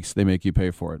mistakes, they make you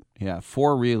pay for it. Yeah,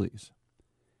 4 reallys.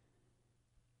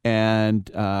 And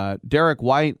Derek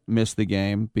White missed the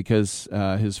game because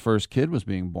his first kid was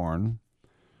being born.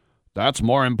 That's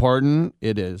more important.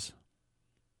 It is.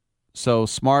 So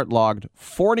Smart logged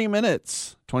 40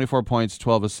 minutes, 24 points,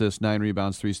 12 assists, 9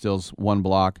 rebounds, 3 steals, 1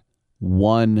 block,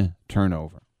 1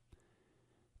 turnover.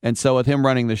 And so with him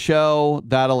running the show,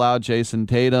 that allowed Jason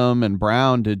Tatum and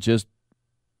Brown to just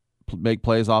make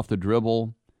plays off the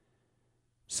dribble,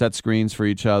 set screens for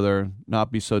each other,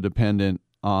 not be so dependent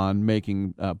on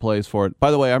making plays for it.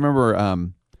 By the way, I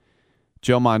remember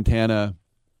Joe Montana,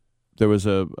 there was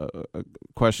a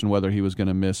question whether he was going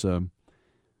to miss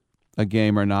a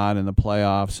game or not in the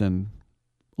playoffs, and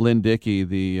Glenn Dickey,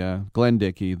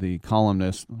 the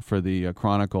columnist for the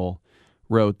Chronicle,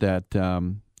 wrote that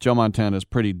Joe Montana is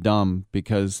pretty dumb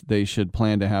because they should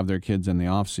plan to have their kids in the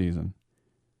off season.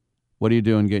 What are you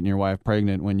doing getting your wife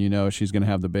pregnant when you know she's going to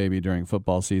have the baby during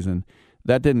football season?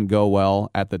 That didn't go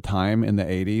well at the time in the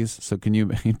 80s, so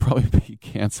he'd probably be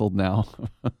canceled now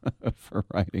for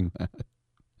writing that.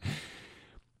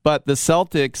 But the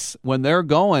Celtics, when they're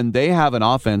going, they have an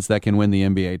offense that can win the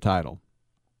NBA title.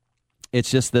 It's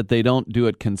just that they don't do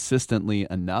it consistently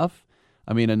enough.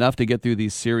 I mean, enough to get through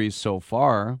these series so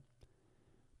far.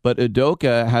 But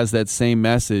Udoka has that same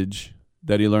message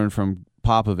that he learned from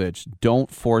Popovich.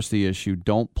 Don't force the issue.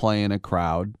 Don't play in a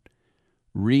crowd.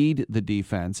 Read the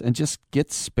defense and just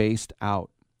get spaced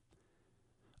out.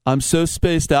 I'm so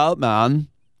spaced out, man.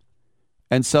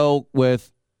 And so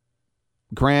with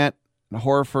Grant,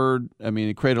 Horford, I mean,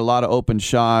 he created a lot of open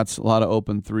shots, a lot of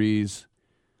open threes.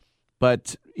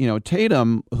 But,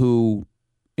 Tatum, who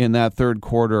in that third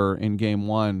quarter in game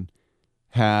one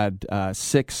had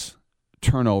 6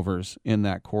 turnovers in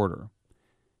that quarter,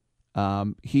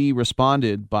 he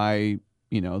responded by,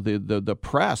 the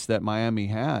press that Miami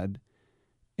had.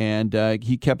 And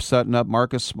he kept setting up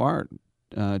Marcus Smart,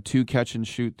 2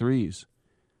 catch-and-shoot threes.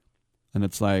 And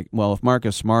it's like, well, if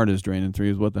Marcus Smart is draining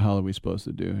threes, what the hell are we supposed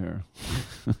to do here?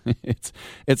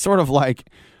 It's sort of like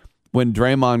when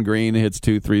Draymond Green hits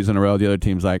 2 threes in a row, the other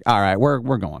team's like, all right, we're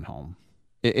going home.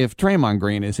 If Draymond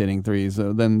Green is hitting threes,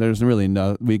 then there's really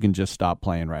we can just stop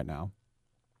playing right now.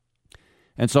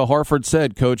 And so Horford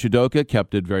said, Coach Udoka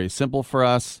kept it very simple for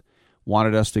us.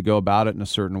 Wanted us to go about it in a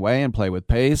certain way and play with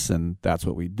pace, and that's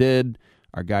what we did.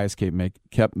 Our guys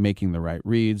kept making the right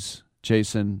reads.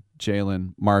 Jason,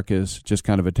 Jalen, Marcus, just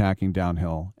kind of attacking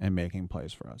downhill and making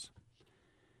plays for us.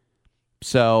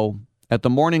 So at the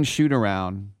morning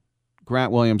shoot-around,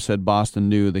 Grant Williams said Boston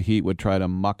knew the Heat would try to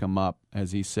muck him up,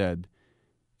 as he said.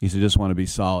 He said, just want to be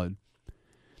solid.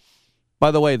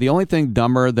 By the way, the only thing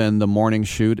dumber than the morning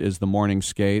shoot is the morning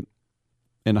skate.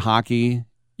 In hockey,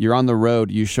 you're on the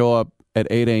road, you show up at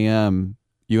 8 a.m.,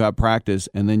 you have practice,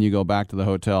 and then you go back to the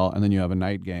hotel, and then you have a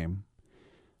night game.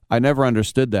 I never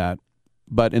understood that.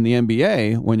 But in the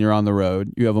NBA, when you're on the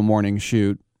road, you have a morning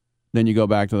shoot, then you go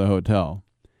back to the hotel.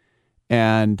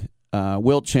 And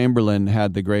Wilt Chamberlain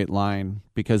had the great line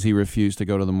because he refused to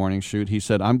go to the morning shoot. He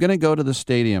said, I'm going to go to the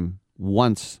stadium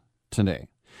once today.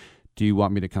 Do you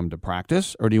want me to come to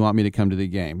practice or do you want me to come to the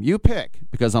game? You pick,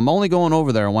 because I'm only going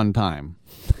over there one time.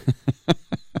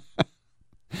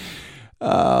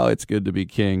 Oh, it's good to be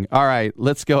king. All right,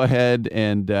 let's go ahead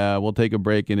and we'll take a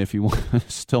break. And if you want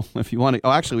to,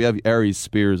 actually, we have Aries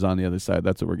Spears on the other side.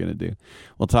 That's what we're going to do.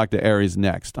 We'll talk to Aries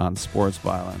next on Sports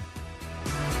Byline.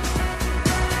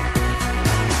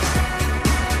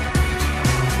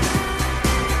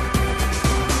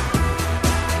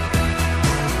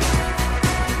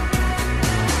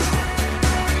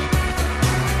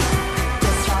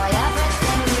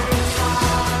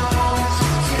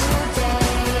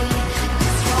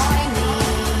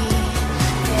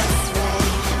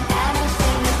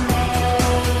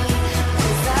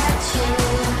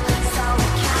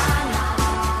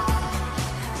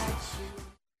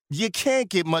 You can't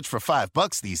get much for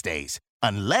 $5 these days,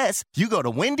 unless you go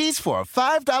to Wendy's for a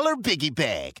 $5 Biggie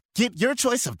Bag. Get your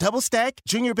choice of double stack,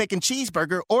 junior bacon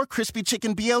cheeseburger, or crispy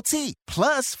chicken BLT,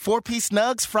 plus 4-piece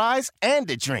nugs, fries, and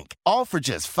a drink, all for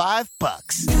just $5.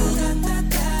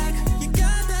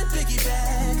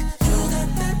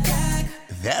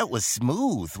 That was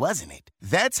smooth, wasn't it?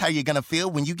 That's how you're going to feel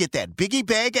when you get that Biggie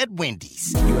Bag at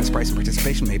Wendy's. U.S. price and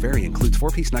participation may vary. Includes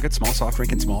 4-piece nuggets, small soft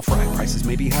drink, and small fry. Prices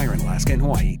may be higher in Alaska and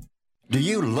Hawaii. Do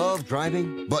you love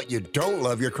driving, but you don't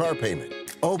love your car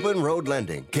payment? Open Road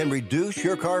Lending can reduce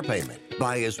your car payment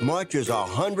by as much as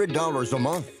 $100 a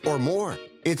month or more.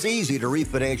 It's easy to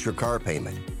refinance your car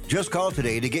payment. Just call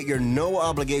today to get your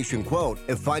no-obligation quote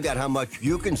and find out how much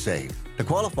you can save. To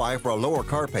qualify for a lower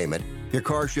car payment, your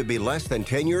car should be less than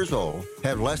 10 years old,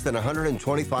 have less than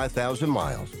 125,000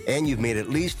 miles, and you've made at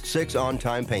least 6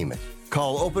 on-time payments.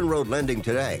 Call Open Road Lending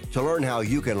today to learn how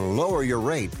you can lower your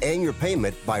rate and your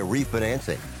payment by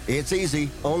refinancing. It's easy,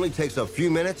 only takes a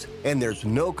few minutes, and there's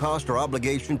no cost or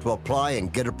obligation to apply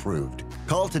and get approved.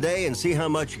 Call today and see how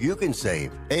much you can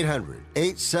save.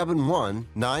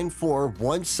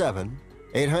 800-871-9417.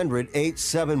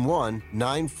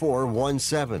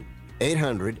 800-871-9417.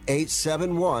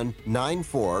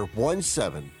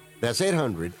 800-871-9417. That's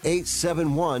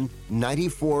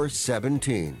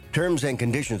 800-871-9417. Terms and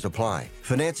conditions apply.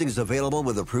 Financing is available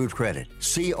with approved credit.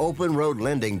 See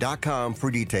openroadlending.com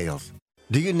for details.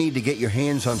 Do you need to get your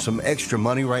hands on some extra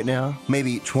money right now?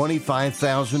 Maybe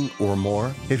 $25,000 or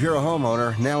more? If you're a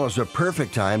homeowner, now is the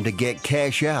perfect time to get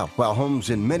cash out while homes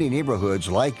in many neighborhoods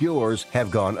like yours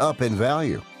have gone up in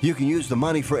value. You can use the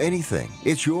money for anything.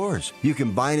 It's yours. You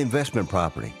can buy an investment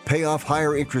property, pay off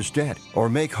higher interest debt, or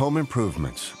make home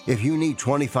improvements. If you need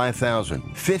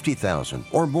 $25,000, $50,000,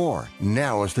 or more,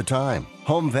 now is the time.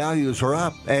 Home values are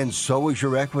up, and so is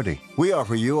your equity. We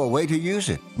offer you a way to use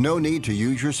it. No need to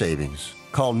use your savings.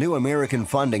 Call New American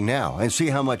Funding now and see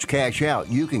how much cash out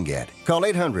you can get. Call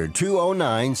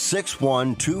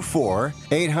 800-209-6124,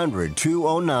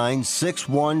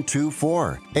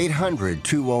 800-209-6124,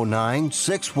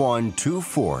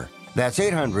 800-209-6124. That's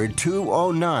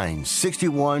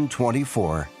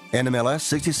 800-209-6124. NMLS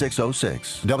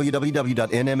 6606.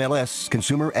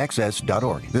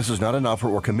 www.nmlsconsumeraccess.org. This is not an offer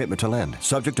or commitment to lend.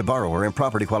 Subject to borrower and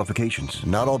property qualifications.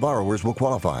 Not all borrowers will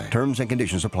qualify. Terms and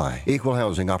conditions apply. Equal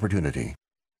housing opportunity.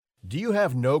 Do you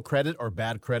have no credit or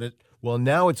bad credit? Well,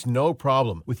 now it's no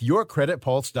problem with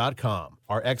YourCreditPulse.com.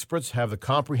 Our experts have the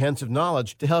comprehensive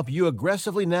knowledge to help you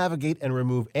aggressively navigate and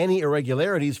remove any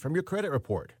irregularities from your credit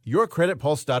report.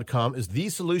 YourCreditPulse.com is the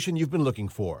solution you've been looking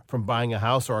for, from buying a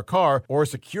house or a car or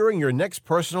securing your next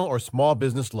personal or small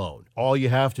business loan. All you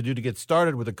have to do to get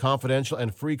started with a confidential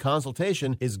and free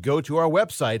consultation is go to our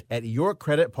website at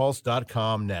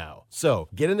YourCreditPulse.com now. So,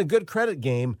 get in the good credit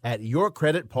game at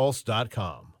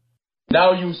YourCreditPulse.com.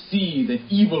 Now you see that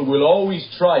evil will always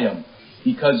triumph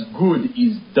because good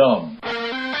is dumb.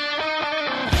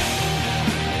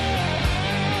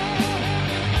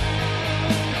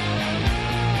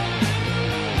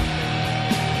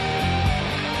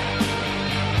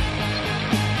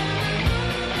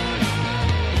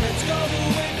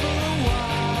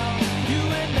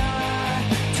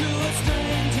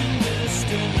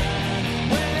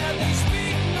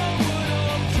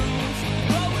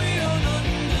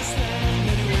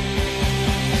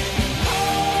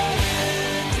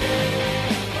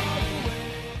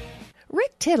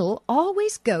 Tittle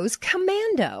always goes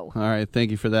commando. All right, thank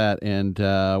you for that, and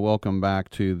welcome back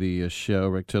to the show.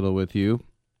 Rick Tittle with you,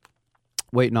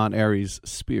 waiting on Aries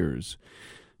Spears,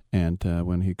 and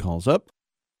when he calls up,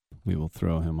 we will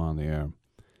throw him on the air.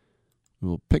 We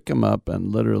will pick him up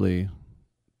and literally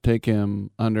take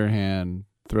him underhand,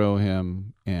 throw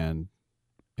him, and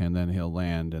then he'll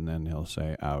land, and then he'll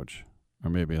say, ouch.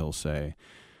 Or maybe he'll say,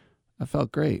 I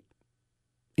felt great.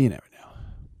 You never know.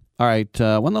 All right,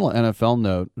 one little NFL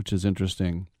note, which is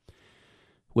interesting.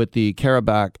 With the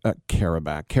Caribou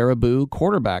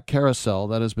quarterback carousel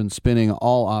that has been spinning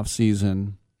all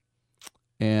offseason.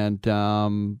 And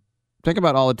think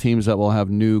about all the teams that will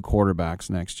have new quarterbacks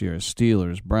next year.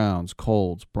 Steelers, Browns,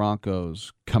 Colts,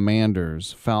 Broncos,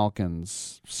 Commanders,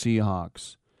 Falcons,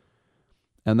 Seahawks.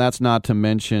 And that's not to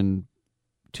mention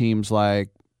teams like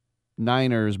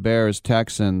Niners, Bears,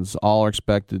 Texans, all are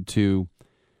expected to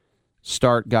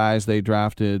start guys they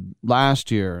drafted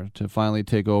last year to finally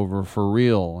take over for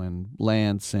real, and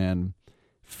Lance and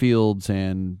Fields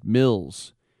and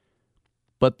Mills.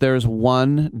 But there's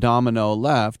one domino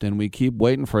left, and we keep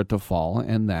waiting for it to fall,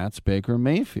 and that's Baker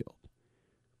Mayfield.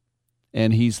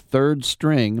 And he's third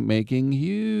string, making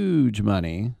huge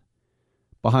money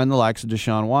behind the likes of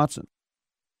Deshaun Watson.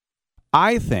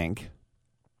 I think,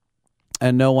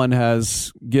 and no one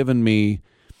has given me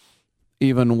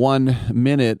even 1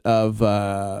 minute of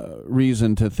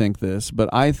reason to think this, but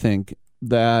I think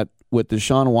that with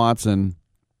Deshaun Watson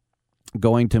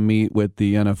going to meet with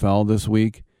the NFL this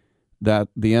week, that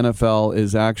the NFL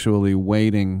is actually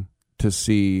waiting to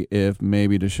see if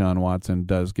maybe Deshaun Watson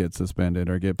does get suspended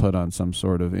or get put on some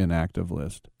sort of inactive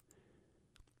list.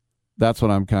 That's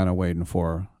what I'm kind of waiting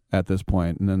for at this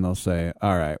point. And then they'll say,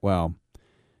 all right, well,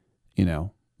 you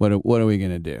know, what are we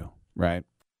going to do, right?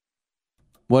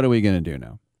 What are we going to do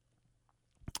now?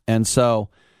 And so,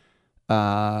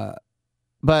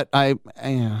 but I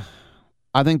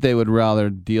think they would rather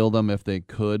deal them if they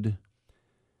could.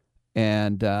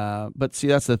 And but see,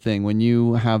 that's the thing. When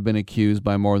you have been accused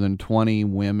by more than 20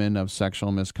 women of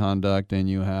sexual misconduct, and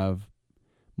you have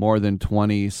more than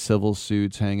 20 civil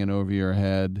suits hanging over your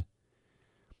head,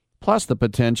 plus the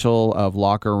potential of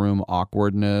locker room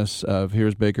awkwardness of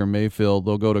here's Baker Mayfield,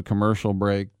 they'll go to commercial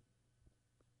break.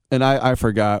 And I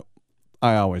forgot,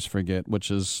 I always forget, which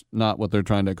is not what they're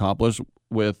trying to accomplish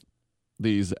with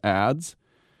these ads.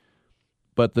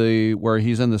 But where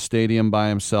he's in the stadium by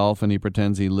himself and he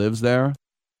pretends he lives there.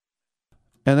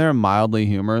 And they're mildly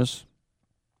humorous.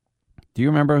 Do you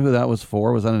remember who that was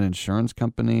for? Was that an insurance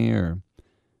company, or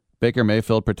Baker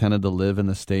Mayfield pretended to live in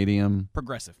the stadium?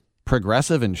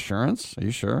 Progressive Insurance? Are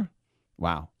you sure?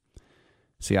 Wow.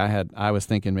 See, I was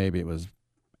thinking maybe it was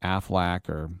Aflac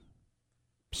or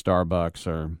Starbucks,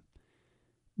 or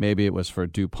maybe it was for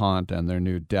DuPont and their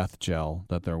new death gel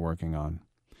that they're working on.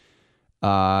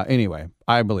 Anyway,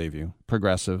 I believe you.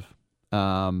 Progressive.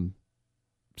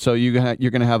 So you're going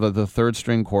to have the third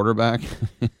string quarterback.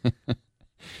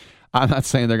 I'm not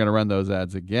saying they're going to run those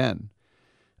ads again.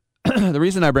 The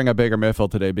reason I bring up Baker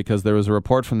Mayfield today, because there was a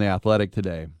report from The Athletic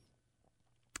today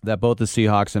that both the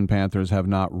Seahawks and Panthers have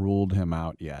not ruled him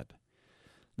out yet.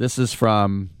 This is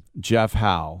from Jeff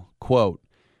Howe. Quote,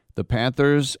 "The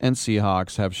Panthers and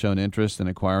Seahawks have shown interest in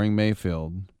acquiring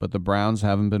Mayfield, but the Browns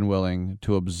haven't been willing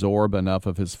to absorb enough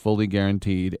of his fully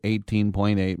guaranteed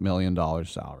 $18.8 million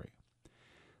salary.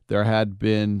 There had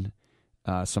been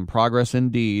some progress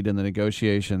indeed in the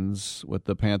negotiations with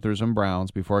the Panthers and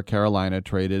Browns before Carolina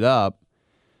traded up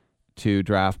to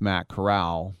draft Matt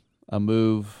Corral, a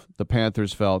move the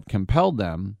Panthers felt compelled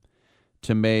them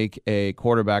to make a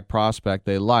quarterback prospect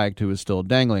they liked who was still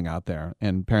dangling out there.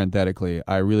 And parenthetically,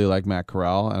 I really like Matt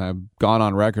Corral, and I've gone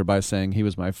on record by saying he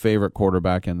was my favorite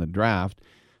quarterback in the draft.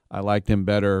 I liked him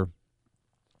better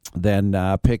than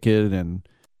Pickett and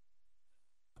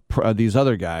these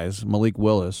other guys, Malik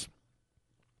Willis.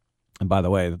 And by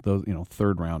the way, those,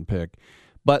 third-round pick.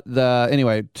 But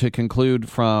anyway, to conclude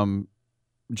from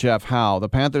Jeff Howe, the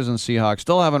Panthers and Seahawks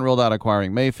still haven't ruled out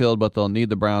acquiring Mayfield, but they'll need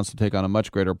the Browns to take on a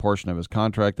much greater portion of his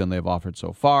contract than they've offered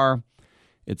so far.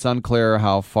 It's unclear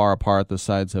how far apart the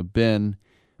sides have been,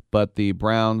 but the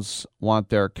Browns want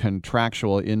their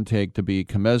contractual intake to be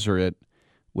commensurate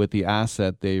with the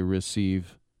asset they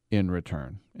receive in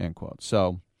return, end quote.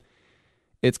 So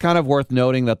it's kind of worth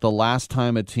noting that the last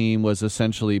time a team was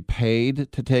essentially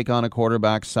paid to take on a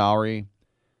quarterback's salary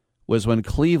was when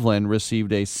Cleveland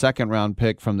received a second-round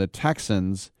pick from the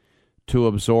Texans to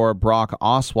absorb Brock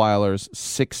Osweiler's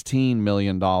 $16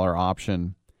 million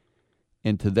option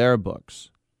into their books.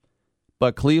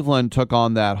 But Cleveland took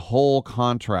on that whole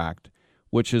contract,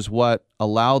 which is what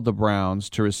allowed the Browns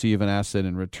to receive an asset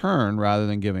in return rather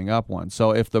than giving up one.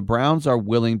 So if the Browns are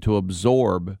willing to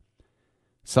absorb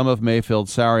some of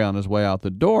Mayfield's salary on his way out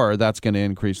the door, that's going to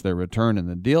increase their return in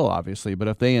the deal, obviously. But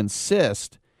if they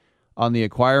insist on the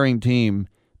acquiring team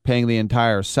paying the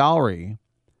entire salary,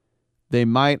 they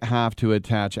might have to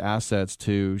attach assets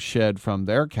to shed from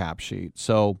their cap sheet.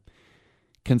 So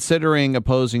considering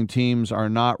opposing teams are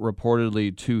not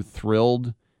reportedly too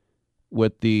thrilled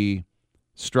with the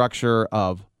structure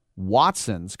of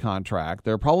Watson's contract,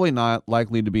 they're probably not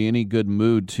likely to be in any good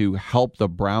mood to help the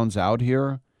Browns out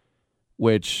here,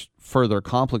 which further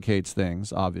complicates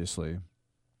things, obviously.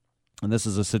 And this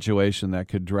is a situation that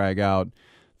could drag out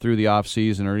through the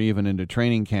offseason or even into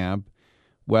training camp,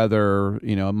 whether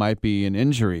it might be an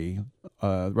injury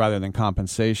rather than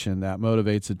compensation that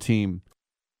motivates a team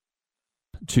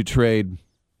to trade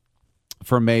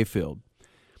for Mayfield.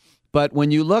 But when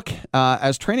you look,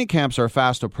 as training camps are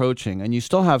fast approaching and you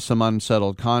still have some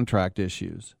unsettled contract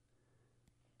issues,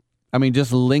 I mean,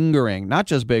 just lingering, not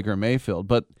just Baker Mayfield,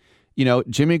 but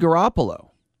Jimmy Garoppolo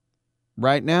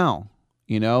right now,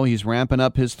 he's ramping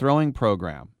up his throwing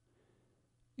program,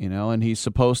 and he's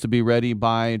supposed to be ready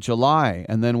by July.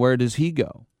 And then where does he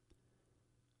go?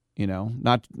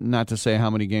 Not to say how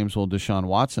many games will Deshaun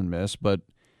Watson miss, but,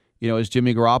 is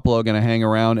Jimmy Garoppolo going to hang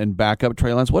around and back up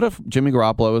Trey Lance? What if Jimmy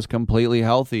Garoppolo is completely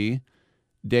healthy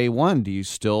day one? Do you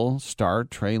still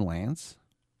start Trey Lance?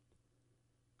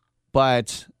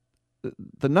 But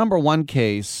the number one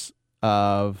case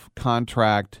of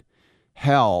contract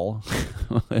hell,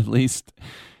 at least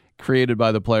created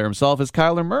by the player himself, is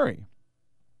Kyler Murray.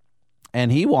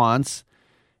 And he wants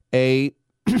a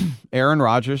Aaron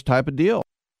Rodgers type of deal.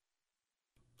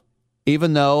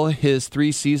 Even though his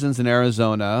 3 seasons in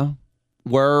Arizona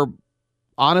were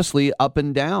honestly up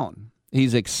and down.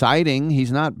 He's exciting.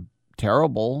 He's not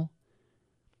terrible.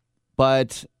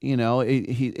 But,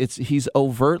 he's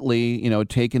overtly,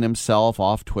 taken himself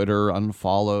off Twitter,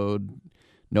 unfollowed,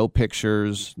 no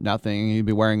pictures, nothing. He'd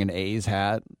be wearing an A's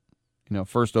hat.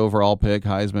 First overall pick,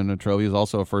 Heisman Trophy. He's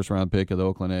also a first-round pick of the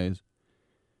Oakland A's.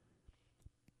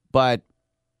 But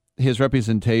his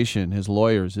representation, his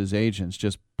lawyers, his agents,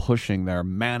 just pushing their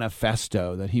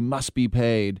manifesto that he must be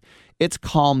paid. It's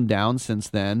calmed down since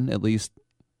then, at least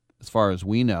as far as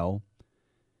we know.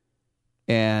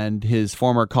 And his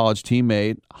former college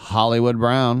teammate, Hollywood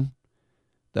Brown,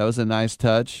 that was a nice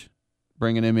touch,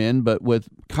 bringing him in. But with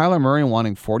Kyler Murray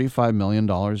wanting $45 million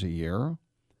a year,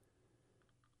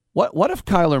 what if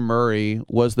Kyler Murray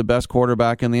was the best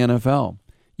quarterback in the NFL?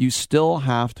 You still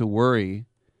have to worry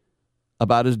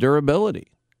about his durability.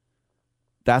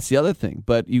 That's the other thing.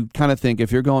 But you kind of think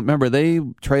if you're going, remember, they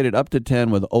traded up to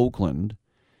 10 with Oakland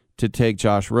to take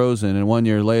Josh Rosen, and 1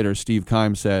 year later, Steve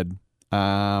Keim said,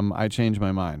 I changed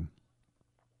my mind.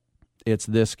 It's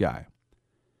this guy.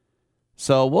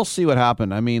 So we'll see what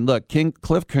happened. I mean, look,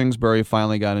 Cliff Kingsbury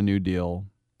finally got a new deal.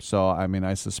 So, I mean,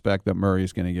 I suspect that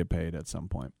Murray's going to get paid at some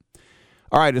point.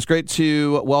 All right, it's great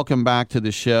to welcome back to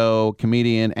the show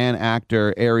comedian and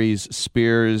actor Aries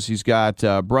Spears. He's got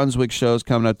Brunswick shows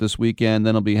coming up this weekend.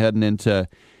 Then he'll be heading into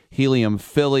Helium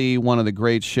Philly, one of the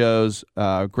great shows,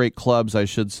 great clubs, I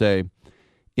should say,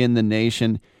 in the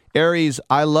nation. Aries,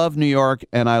 I love New York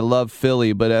and I love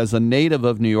Philly, but as a native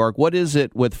of New York, what is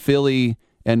it with Philly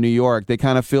and New York? They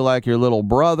kind of feel like your little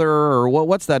brother, or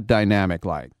what's that dynamic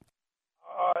like?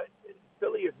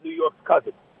 Philly is New York's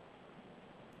cousin.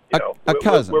 A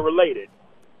cousin. We're related.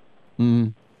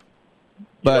 Mm-hmm.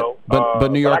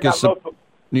 But New York is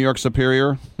New York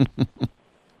superior.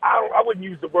 I wouldn't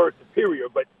use the word superior,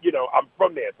 but I'm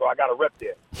from there, so I got a rep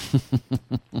there.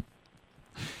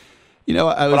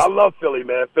 But I love Philly,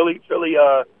 man. Philly.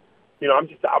 I'm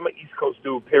an East Coast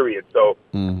dude. Period. So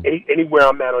anywhere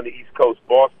I'm at on the East Coast,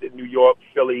 Boston, New York,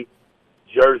 Philly,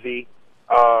 Jersey,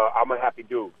 I'm a happy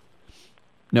dude.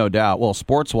 No doubt. Well,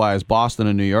 sports-wise, Boston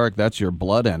and New York, that's your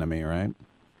blood enemy, right?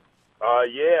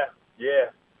 Yeah.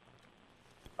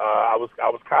 I was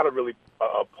kind of really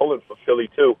pulling for Philly,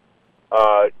 too.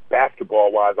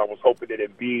 Basketball-wise, I was hoping that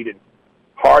Embiid and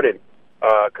Harden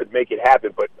could make it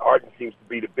happen, but Harden seems to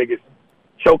be the biggest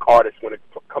choke artist when it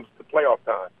comes to playoff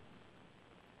time.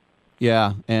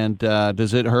 Yeah, and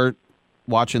does it hurt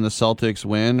watching the Celtics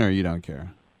win, or you don't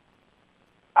care?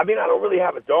 I mean, I don't really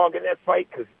have a dog in that fight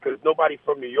because nobody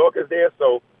from New York is there.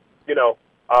 So,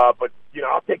 but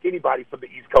I'll take anybody from the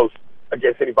East Coast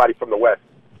against anybody from the West.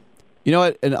 You know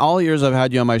what? In all the years I've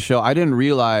had you on my show, I didn't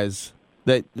realize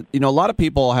that, a lot of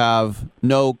people have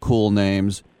no cool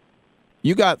names.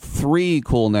 You got 3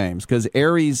 cool names because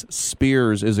Aries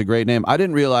Spears is a great name. I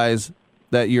didn't realize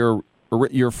that your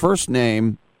first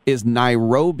name is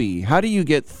Nairobi. How do you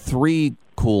get 3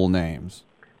 cool names?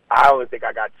 I only think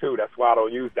I got 2. That's why I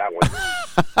don't use that one.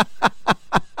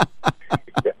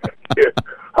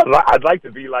 I'd like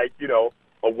to be like,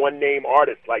 a one-name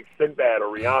artist like Sinbad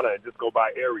or Rihanna and just go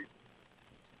by Aries.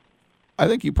 I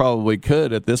think you probably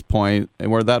could at this point, and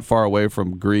we're that far away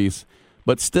from Greece.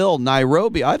 But still,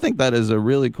 Nairobi, I think that is a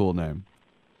really cool name.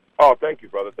 Oh, thank you,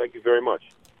 brother. Thank you very much.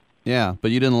 Yeah, but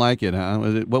you didn't like it,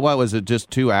 huh? What was it, just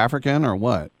too African or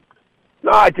what?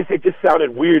 No, it just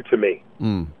sounded weird to me.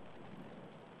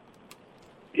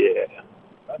 Yeah.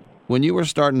 When you were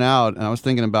starting out, and I was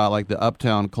thinking about like the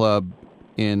Uptown Club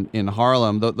in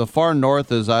Harlem, the far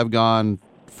north as I've gone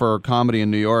for comedy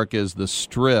in New York is the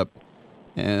Strip.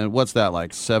 And what's that,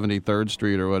 like 73rd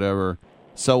Street or whatever?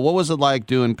 So what was it like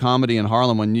doing comedy in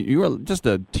Harlem when you were just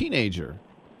a teenager?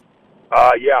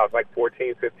 Yeah, I was like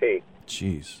 14, 15.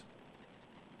 Jeez.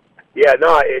 Yeah,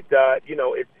 no, it's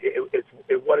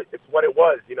what it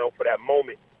was, for that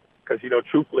moment. Because,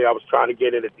 truthfully, I was trying to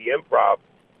get in at the Improv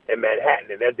in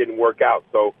Manhattan, and that didn't work out.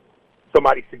 So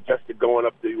somebody suggested going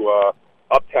up to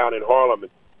Uptown in Harlem.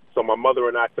 And so my mother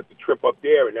and I took the trip up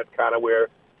there, and that's kind of where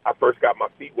I first got my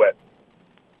feet wet.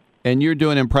 And you're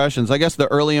doing impressions. I guess the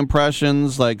early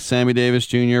impressions, like Sammy Davis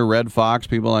Jr., Red Fox,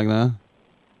 people like that?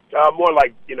 More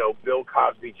like, Bill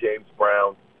Cosby, James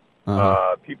Brown,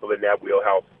 people in that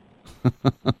wheelhouse.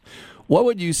 What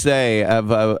would you say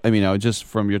of, just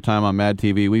from your time on Mad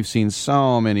TV, we've seen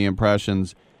so many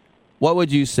impressions. What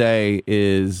would you say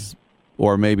is,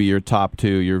 or maybe your top 2,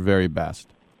 your very best?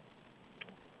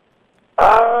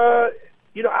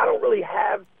 I don't really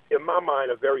have, in my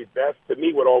mind, a very best. To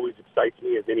me, what always excites me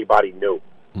is anybody new.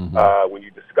 Mm-hmm. When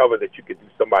you discover that you could do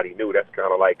somebody new, that's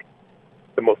kind of like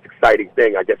the most exciting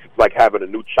thing. I guess it's like having a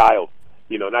new child.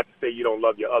 Not to say you don't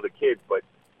love your other kids, but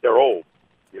they're old.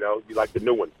 You like the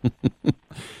new ones.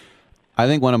 I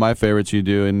think one of my favorites you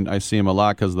do, and I see him a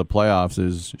lot because of the playoffs,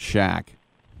 is Shaq.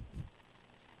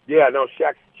 Yeah, no,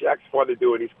 Shaq's fun to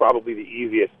do, and he's probably the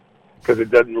easiest because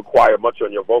it doesn't require much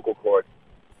on your vocal cords.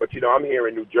 But, I'm here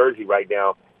in New Jersey right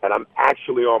now, and I'm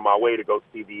actually on my way to go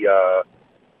see the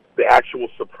actual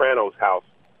Sopranos house.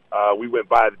 We went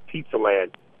by the Pizza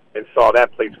Land and saw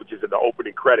that place, which is in the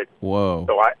opening credits. Whoa.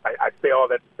 So I say all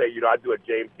that to say, I do a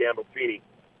James Gandolfini,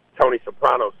 Tony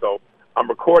Soprano. So I'm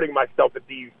recording myself at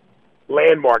these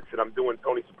landmarks, and I'm doing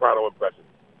Tony Soprano impressions.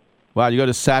 Wow, you go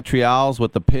to Satrial's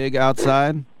with the pig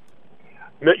outside?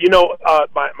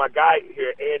 My guy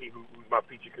here, Andy, who's my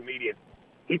featured comedian,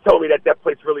 he told me that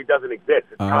place really doesn't exist.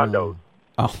 It's condos.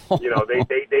 Oh.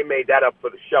 They made that up for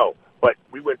the show. But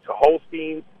we went to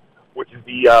Holstein's, which is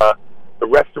the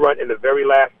restaurant in the very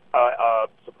last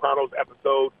Sopranos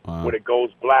episode when it goes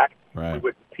black. Right. We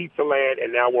went to Pizza Land,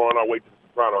 and now we're on our way to the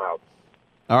Soprano House.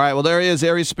 All right, well, there he is,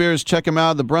 Aries Spears. Check him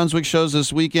out. The Brunswick shows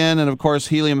this weekend, and, of course,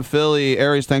 Helium Philly.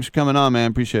 Aries, thanks for coming on, man.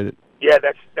 Appreciate it. Yeah,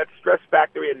 that's Stress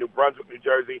Factory in New Brunswick, New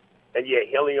Jersey, and, yeah,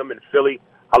 Helium in Philly.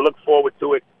 I look forward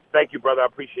to it. Thank you, brother. I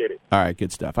appreciate it. All right,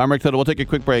 good stuff. I'm Rick Tittle. We'll take a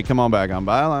quick break. Come on back on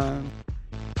Byline.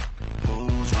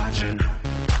 Who's watching?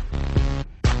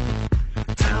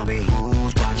 Tell me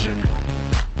who's watching?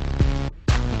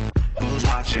 Who's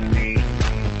watching me?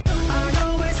 I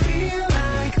always feel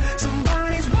like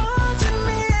somebody's watching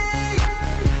me,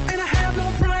 and I have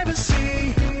no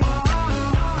privacy.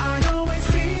 Oh, I always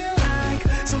feel like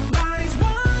somebody's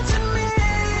watching me.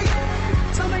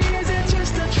 Tell me, is it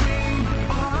just a dream?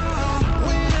 Oh,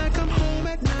 when I come home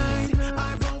at night,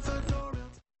 I roll the door.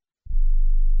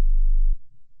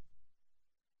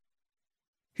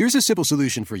 Here's a simple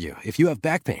solution for you. If you have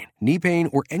back pain, knee pain,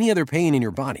 or any other pain in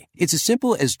your body, it's as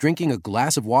simple as drinking a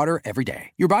glass of water every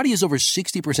day. Your body is over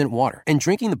 60% water, and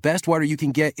drinking the best water you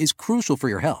can get is crucial for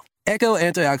your health. Echo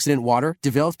Antioxidant Water,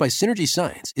 developed by Synergy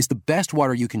Science, is the best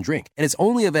water you can drink, and it's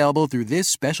only available through this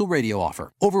special radio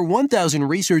offer. Over 1,000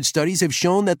 research studies have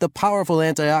shown that the powerful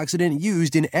antioxidant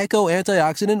used in Echo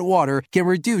Antioxidant Water can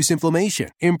reduce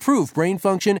inflammation, improve brain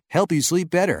function, help you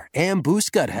sleep better, and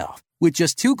boost gut health. With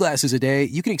just 2 glasses a day,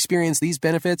 you can experience these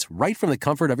benefits right from the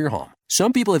comfort of your home.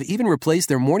 Some people have even replaced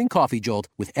their morning coffee jolt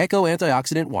with Echo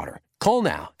Antioxidant Water. Call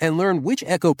now and learn which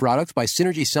Echo product by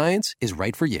Synergy Science is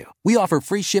right for you. We offer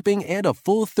free shipping and a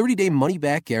full 30-day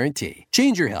money-back guarantee.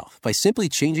 Change your health by simply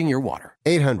changing your water.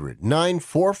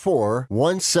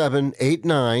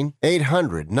 800-944-1789.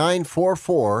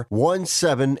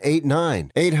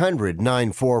 800-944-1789.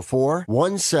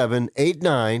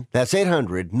 800-944-1789. That's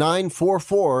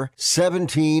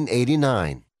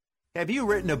 800-944-1789. Have you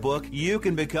written a book? You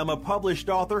can become a published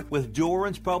author with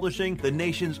Dorrance Publishing, the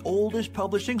nation's oldest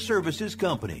publishing services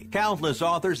company. Countless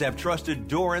authors have trusted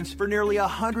Dorrance for nearly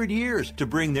 100 years to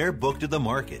bring their book to the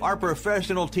market. Our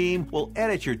professional team will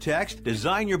edit your text,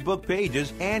 design your book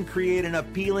pages, and create an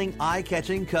appealing,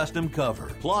 eye-catching custom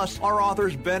cover. Plus, our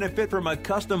authors benefit from a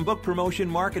custom book promotion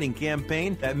marketing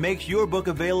campaign that makes your book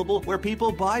available where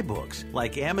people buy books,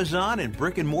 like Amazon and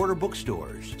brick-and-mortar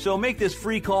bookstores. So make this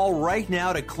free call right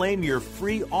now to claim your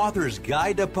free author's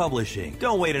guide to publishing.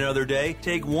 Don't wait another day.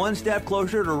 Take one step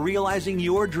closer to realizing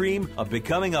your dream of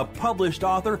becoming a published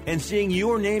author and seeing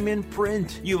your name in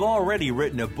print. You've already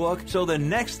written a book, so the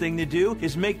next thing to do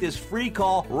is make this free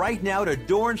call right now to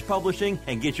Dorrance Publishing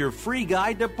and get your free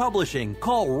guide to publishing.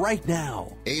 Call right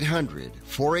now.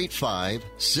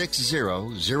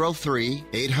 800-485-6003.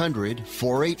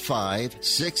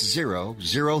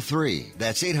 800-485-6003.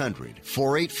 That's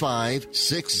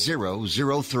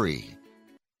 800-485-6003.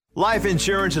 Life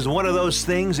insurance is one of those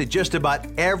things that just about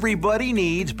everybody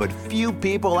needs, but few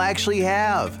people actually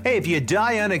have. Hey, if you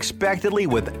die unexpectedly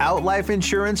without life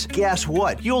insurance, guess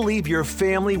what? You'll leave your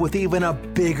family with even a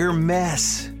bigger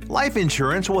mess. Life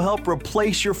insurance will help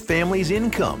replace your family's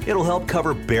income. It'll help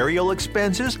cover burial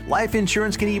expenses. Life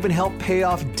insurance can even help pay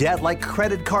off debt like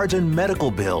credit cards and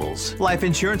medical bills. Life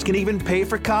insurance can even pay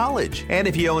for college. And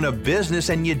if you own a business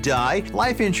and you die,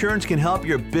 life insurance can help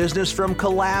your business from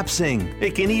collapsing.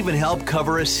 It can even help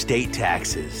cover estate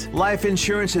taxes. Life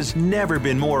insurance has never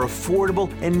been more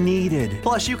affordable and needed.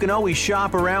 Plus, you can always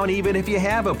shop around even if you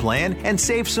have a plan and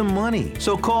save some money.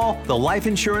 So call the Life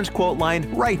Insurance Quote Line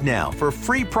right now for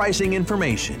free pricing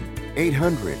information.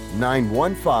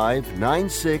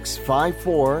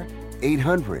 800-915-9654.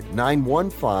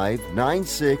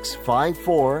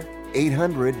 800-915-9654.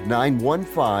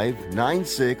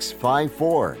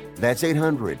 800-915-9654. That's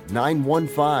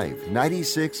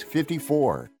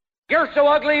 800-915-9654. You're so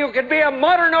ugly you could be a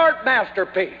modern art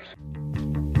masterpiece.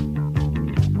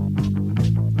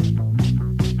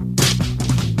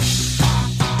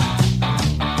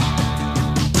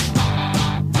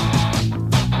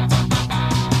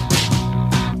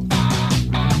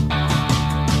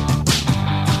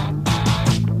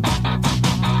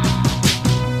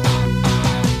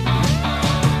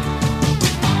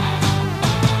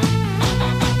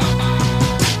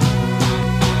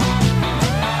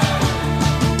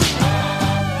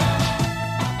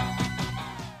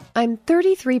 I'm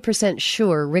 33%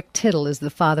 sure Rick Tittle is the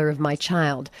father of my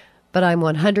child, but I'm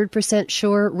 100%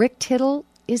 sure Rick Tittle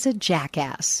is a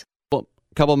jackass. Well,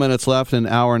 a couple minutes left in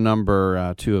hour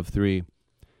number 2 of 3.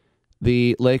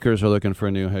 The Lakers are looking for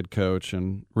a new head coach,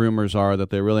 and rumors are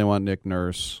that they really want Nick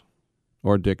Nurse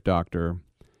or Dick Doctor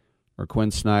or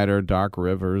Quinn Snyder, Doc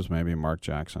Rivers, maybe Mark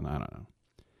Jackson. I don't know.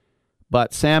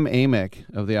 But Sam Amick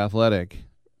of The Athletic,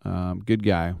 good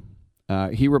guy,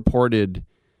 he reported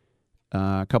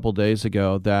a couple days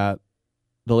ago that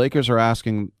the Lakers are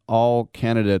asking all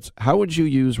candidates, how would you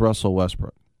use Russell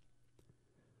Westbrook?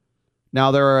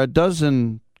 Now, there are a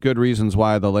dozen good reasons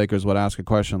why the Lakers would ask a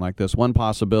question like this. One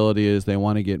possibility is they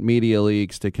want to get media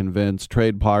leaks to convince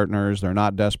trade partners they're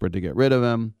not desperate to get rid of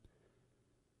him.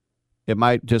 It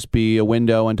might just be a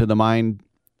window into the mind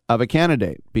of a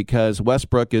candidate because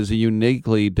Westbrook is a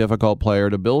uniquely difficult player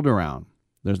to build around.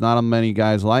 There's not many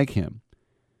guys like him.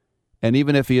 And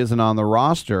even if he isn't on the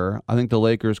roster, I think the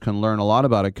Lakers can learn a lot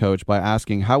about a coach by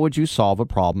asking, how would you solve a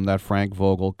problem that Frank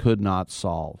Vogel could not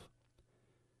solve?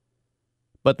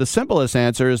 But the simplest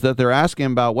answer is that they're asking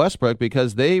about Westbrook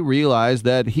because they realize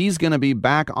that he's going to be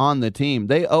back on the team.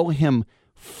 They owe him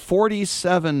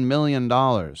 $47 million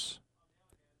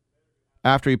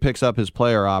after he picks up his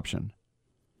player option.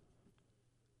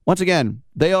 Once again,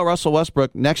 they owe Russell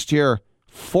Westbrook next year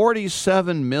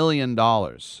 $47 million.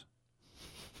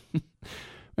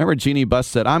 Remember Jeannie Buss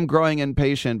said, I'm growing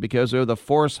impatient because they're the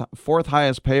fourth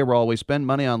highest payroll. We spend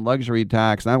money on luxury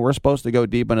tax. Now we're supposed to go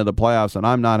deep into the playoffs, and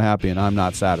I'm not happy and I'm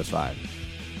not satisfied.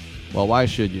 Well, why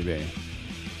should you be?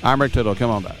 I'm Rick Tittle.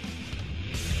 Come on back.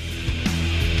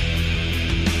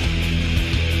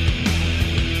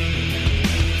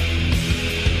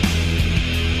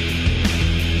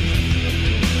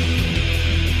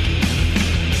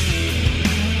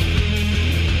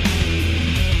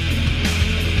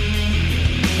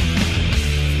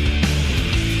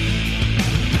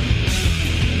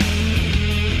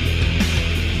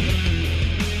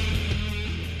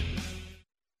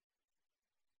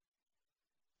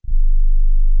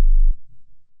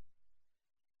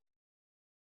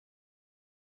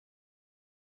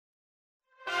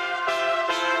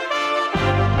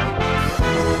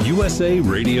 USA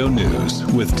Radio News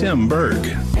with Tim Berg.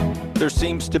 There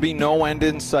seems to be no end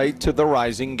in sight to the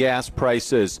rising gas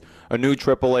prices. A new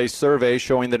AAA survey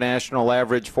showing the national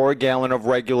average for a gallon of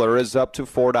regular is up to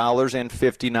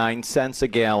 $4.59 a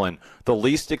gallon. The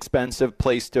least expensive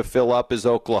place to fill up is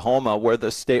Oklahoma, where the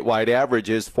statewide average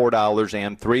is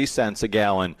 $4.03 a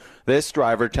gallon. This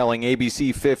driver telling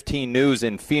ABC 15 News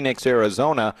in Phoenix,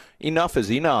 Arizona, enough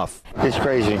is enough. It's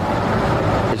crazy.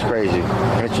 It's crazy.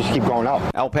 And it's just keep going up.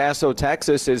 El Paso,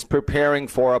 Texas is preparing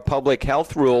for a public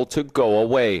health rule to go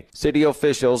away. City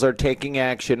officials are taking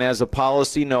action as a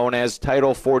policy known as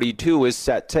Title 42 is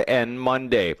set to end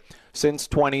Monday. Since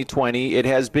 2020, it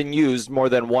has been used more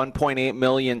than 1.8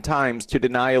 million times to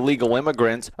deny illegal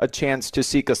immigrants a chance to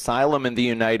seek asylum in the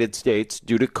United States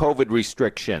due to COVID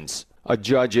restrictions. A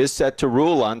judge is set to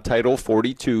rule on Title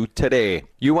 42 today.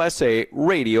 USA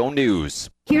Radio News.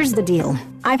 Here's the deal.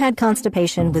 I've had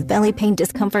constipation with belly pain,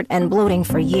 discomfort, and bloating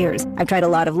for years. I've tried a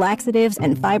lot of laxatives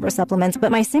and fiber supplements,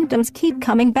 but my symptoms keep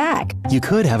coming back. You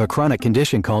could have a chronic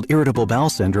condition called irritable bowel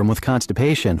syndrome with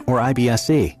constipation, or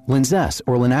IBS-C. Linzess,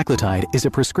 or linaclotide, is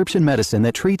a prescription medicine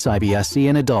that treats IBS-C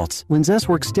in adults. Linzess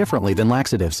works differently than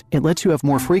laxatives. It lets you have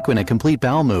more frequent and complete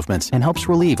bowel movements and helps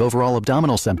relieve overall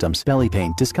abdominal symptoms, belly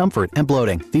pain, discomfort, and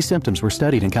bloating. These symptoms were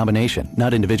studied in combination,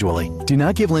 not individually. Do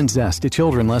not give Linzess to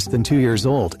children less than 2 years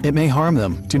old. It may harm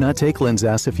them. Do not take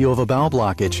Linzess if you have a bowel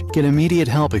blockage. Get immediate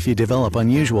help if you develop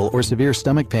unusual or severe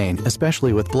stomach pain,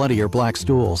 especially with bloody or black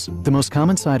stools. The most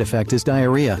common side effect is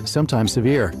diarrhea, sometimes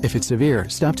severe. If it's severe,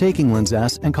 stop taking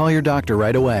Linzess and call your doctor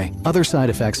right away. Other side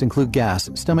effects include gas,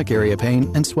 stomach area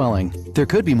pain, and swelling. There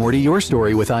could be more to your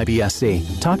story with IBS-C.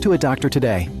 Talk to a doctor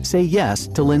today. Say yes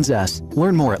to Linzess.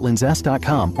 Learn more at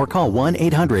linzess.com or call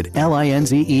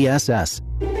 1-800-LINZESS.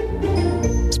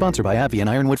 Sponsored by AbbVie and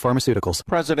Ironwood Pharmaceuticals.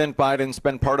 President Biden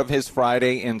spent part of his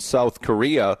Friday in South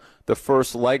Korea, the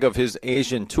first leg of his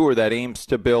Asian tour that aims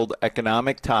to build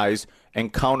economic ties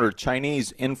and counter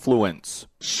Chinese influence.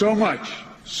 So much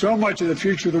of the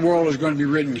future of the world is going to be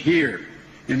written here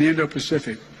in the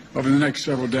Indo-Pacific over the next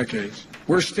several decades.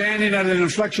 We're standing at an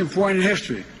inflection point in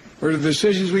history where the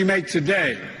decisions we make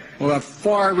today will have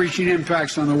far-reaching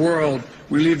impacts on the world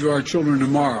we leave to our children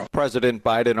tomorrow. President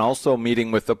Biden also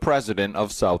meeting with the president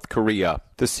of South Korea.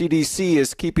 The CDC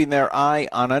is keeping their eye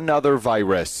on another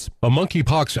virus. A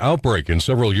monkeypox outbreak in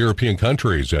several European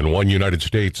countries and one United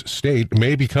States state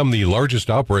may become the largest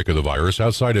outbreak of the virus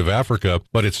outside of Africa,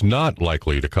 but it's not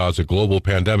likely to cause a global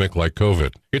pandemic like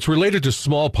COVID. It's related to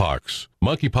smallpox.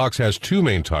 Monkeypox has two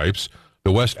main types.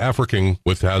 The West African,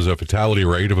 which has a fatality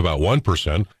rate of about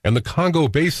 1%, and the Congo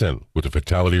Basin, with a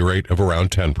fatality rate of around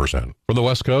 10%. From the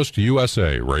West Coast to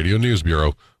USA Radio News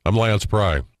Bureau, I'm Lance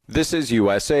Pry. This is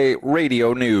USA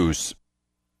Radio News.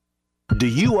 Do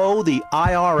you owe the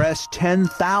IRS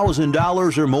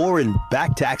 $10,000 or more in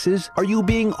back taxes? Are you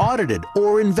being audited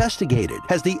or investigated?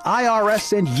 Has the IRS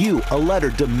sent you a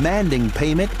letter demanding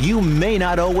payment? You may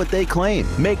not owe what they claim.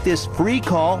 Make this free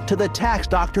call to the tax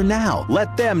doctor now.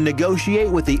 Let them negotiate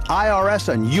with the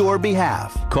IRS on your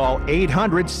behalf. Call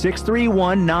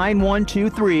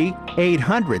 800-631-9123.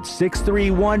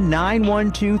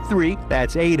 800-631-9123.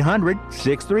 That's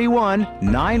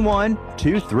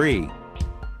 800-631-9123.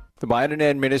 The Biden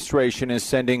administration is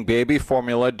sending baby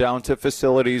formula down to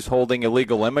facilities holding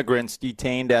illegal immigrants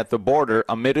detained at the border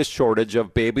amid a shortage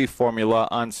of baby formula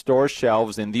on store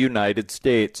shelves in the United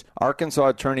States. Arkansas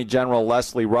Attorney General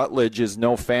Leslie Rutledge is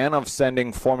no fan of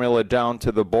sending formula down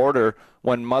to the border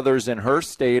when mothers in her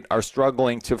state are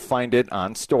struggling to find it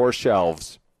on store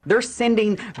shelves. They're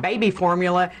sending baby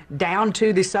formula down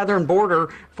to the southern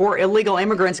border for illegal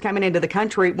immigrants coming into the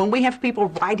country when we have people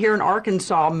right here in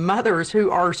Arkansas, mothers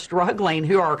who are struggling,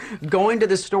 who are going to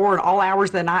the store at all hours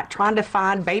of the night trying to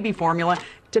find baby formula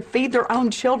to feed their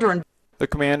own children. The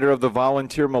commander of the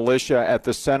volunteer militia at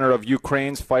the center of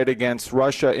Ukraine's fight against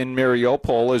Russia in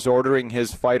Mariupol is ordering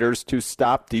his fighters to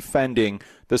stop defending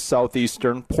the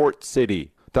southeastern port city.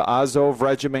 The Azov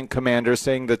Regiment commander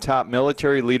saying the top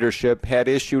military leadership had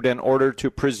issued an order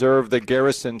to preserve the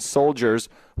garrison soldiers'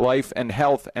 life and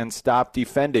health and stop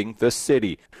defending the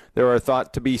city. There are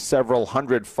thought to be several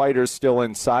hundred fighters still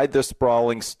inside the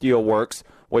sprawling steelworks,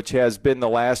 which has been the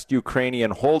last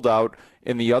Ukrainian holdout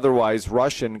in the otherwise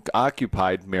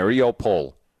Russian-occupied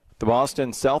Mariupol. The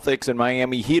Boston Celtics and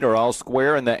Miami Heat are all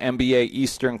square in the NBA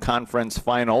Eastern Conference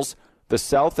Finals. The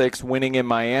Celtics winning in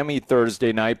Miami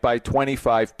Thursday night by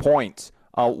 25 points.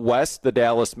 Out west, the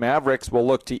Dallas Mavericks will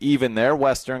look to even their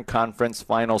Western Conference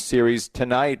Final Series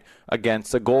tonight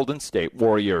against the Golden State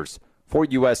Warriors. For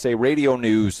USA Radio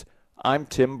News, I'm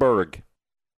Tim Berg.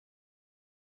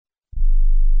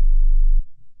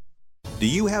 Do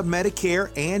you have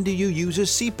Medicare and do you use a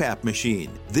CPAP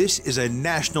machine? This is a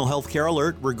national healthcare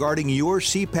alert regarding your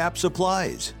CPAP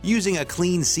supplies. Using a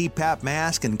clean CPAP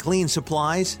mask and clean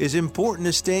supplies is important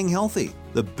to staying healthy.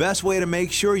 The best way to make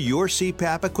sure your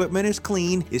CPAP equipment is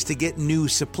clean is to get new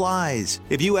supplies.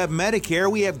 If you have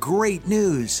Medicare, we have great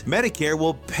news. Medicare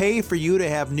will pay for you to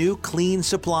have new clean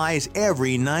supplies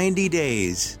every 90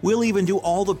 days. We'll even do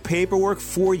all the paperwork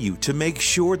for you to make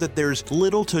sure that there's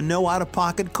little to no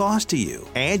out-of-pocket cost to you.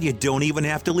 And you don't even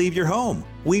have to leave your home.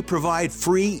 We provide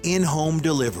free in-home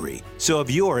delivery. So if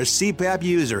you're a CPAP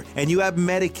user and you have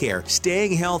Medicare,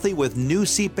 staying healthy with new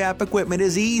CPAP equipment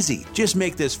is easy. Just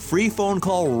make this free phone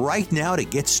call right now to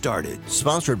get started.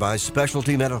 Sponsored by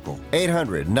Specialty Medical.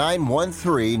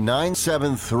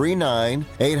 800-913-9739.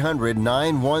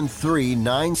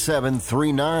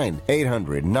 800-913-9739.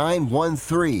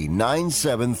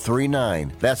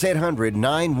 800-913-9739. That's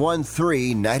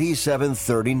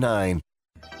 800-913-9739.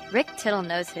 Rick Tittle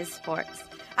knows his sports.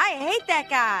 I hate that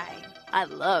guy. I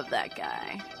love that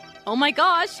guy. Oh my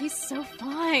gosh, he's so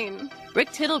fine.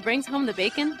 Rick Tittle brings home the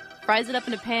bacon, fries it up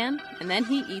in a pan, and then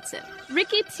he eats it.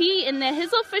 Ricky T in the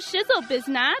hizzle for shizzle,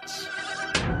 biznatch.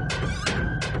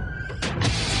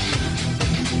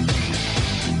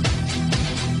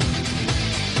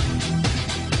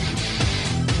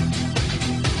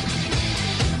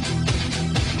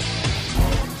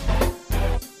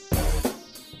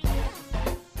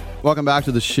 Welcome back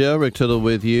to the show. Rick Tittle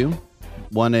with you.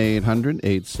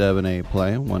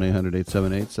 1-800-878-PLAY.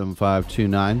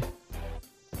 1-800-878-7529.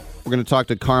 We're going to talk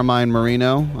to Carmine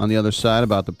Marino on the other side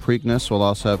about the Preakness. We'll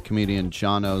also have comedian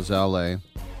John Ozelle.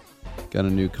 Got a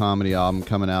new comedy album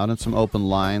coming out and some open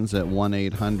lines at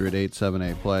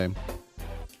 1-800-878-PLAY.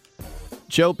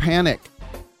 Joe Panic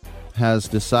has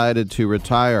decided to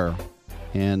retire.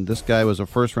 And this guy was a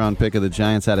first-round pick of the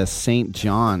Giants out of St.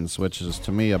 John's, which is,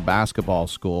 to me, a basketball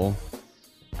school.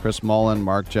 Chris Mullen,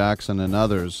 Mark Jackson, and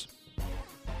others.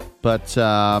 But, he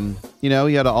had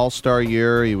an all-star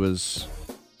year. He was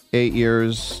 8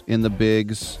 years in the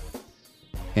bigs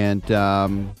and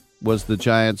was the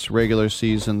Giants' regular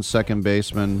season second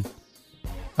baseman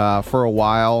for a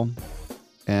while.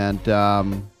 And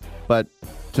but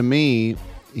to me,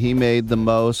 he made the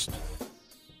most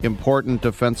important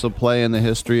defensive play in the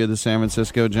history of the San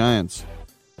Francisco Giants.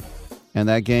 And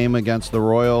that game against the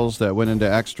Royals that went into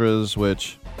extras,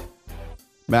 which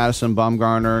Madison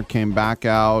Bumgarner came back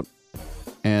out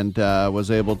and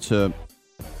was able to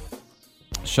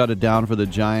shut it down for the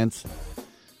Giants.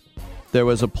 There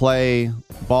was a play,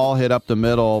 ball hit up the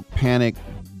middle, Panic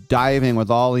diving with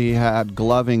all he had,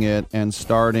 gloving it, and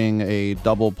starting a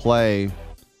double play.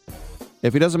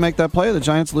 If he doesn't make that play, the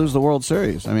Giants lose the World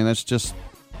Series. I mean, that's just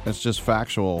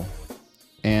factual.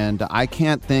 And I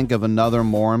can't think of another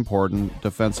more important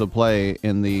defensive play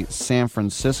in the San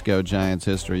Francisco Giants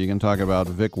history. You can talk about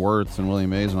Vic Wirtz and Willie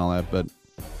Mays and all that, but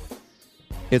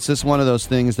it's just one of those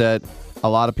things that a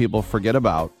lot of people forget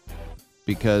about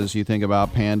because you think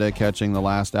about Panda catching the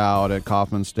last out at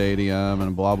Kauffman Stadium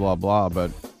and blah, blah, blah, but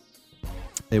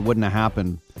it wouldn't have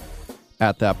happened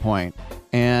at that point.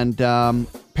 And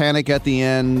panic at the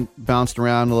end, bounced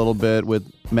around a little bit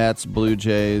with Mets, Blue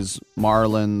Jays,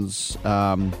 Marlins.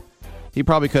 He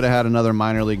probably could have had another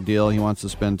minor league deal. He wants to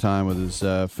spend time with his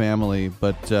family.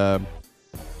 But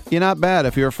you're not bad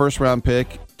if you're a first-round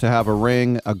pick to have a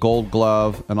ring, a gold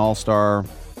glove, an all-star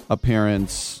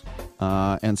appearance,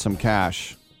 and some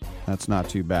cash. That's not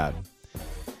too bad.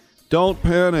 Don't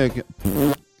panic.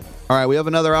 All right, we have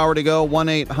another hour to go.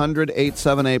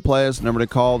 1-800-878-PLAY is the number to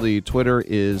call. The Twitter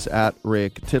is at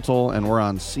Rick Tittle, and we're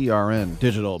on CRN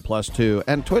Digital +2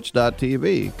 and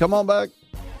Twitch.tv. Come on back.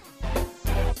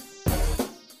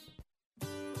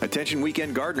 Attention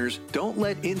weekend gardeners, don't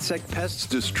let insect pests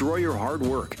destroy your hard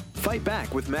work. Fight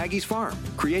back with Maggie's Farm.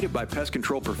 Created by pest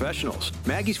control professionals,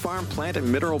 Maggie's Farm plant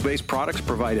and mineral-based products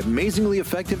provide amazingly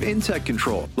effective insect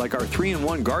control, like our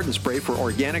 3-in-1 garden spray for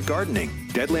organic gardening.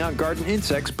 Deadly on garden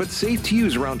insects, but safe to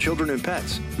use around children and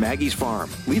pets. Maggie's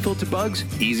Farm. Lethal to bugs,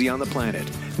 easy on the planet.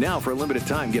 Now, for a limited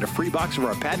time, get a free box of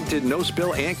our patented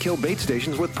no-spill ant kill bait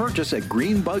stations with purchase at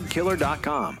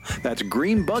greenbugkiller.com. That's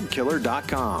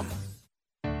greenbugkiller.com.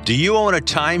 Do you own a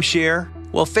timeshare?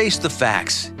 Well, face the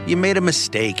facts. You made a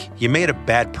mistake. You made a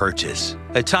bad purchase.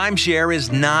 A timeshare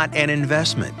is not an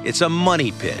investment. It's a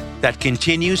money pit that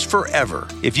continues forever.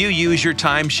 If you use your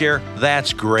timeshare,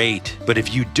 that's great. But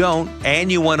if you don't,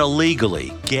 and you want to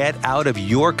legally get out of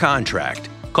your contract,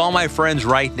 call my friends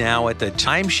right now at the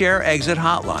Timeshare Exit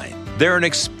Hotline. They're an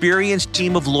experienced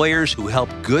team of lawyers who help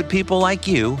good people like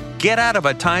you get out of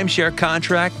a timeshare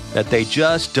contract that they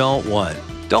just don't want.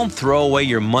 Don't throw away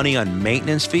your money on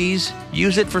maintenance fees.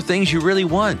 Use it for things you really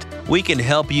want. We can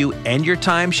help you end your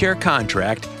timeshare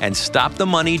contract and stop the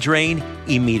money drain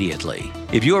immediately.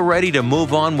 If you're ready to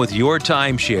move on with your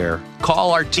timeshare,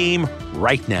 call our team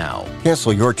right now.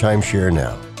 Cancel your timeshare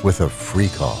now with a free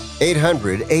call.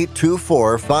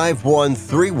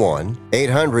 800-824-5131.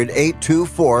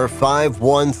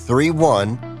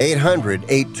 800-824-5131.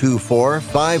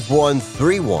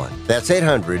 800-824-5131. That's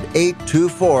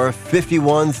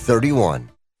 800-824-5131.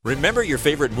 Remember your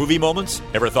favorite movie moments?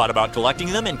 Ever thought about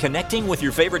collecting them and connecting with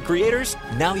your favorite creators?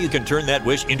 Now you can turn that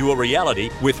wish into a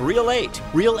reality with Reel 8.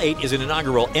 Reel 8 is an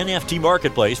inaugural NFT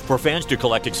marketplace for fans to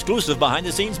collect exclusive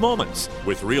behind-the-scenes moments.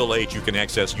 With Reel 8, you can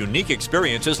access unique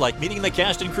experiences like meeting the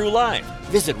cast and crew live.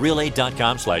 Visit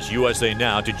Reel8.com/USA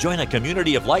now to join a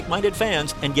community of like-minded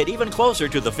fans and get even closer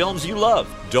to the films you love.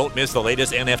 Don't miss the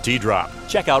latest NFT drop.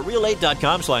 Check out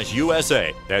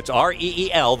Reel8.com/USA. That's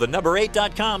REEL, the number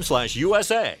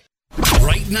 8.com/USA.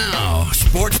 Right now,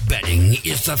 sports betting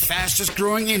is the fastest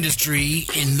growing industry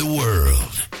in the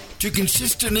world. To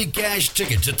consistently cash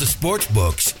tickets at the sports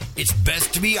books, it's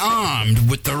best to be armed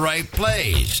with the right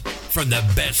plays from the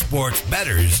best sports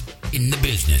bettors in the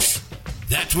business.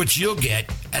 That's what you'll get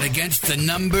at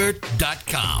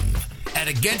AgainstTheNumber.com. At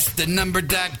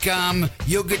AgainstTheNumber.com,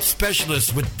 you'll get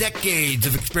specialists with decades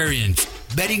of experience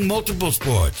betting multiple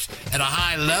sports at a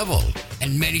high level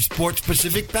and many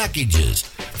sports-specific packages,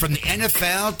 from the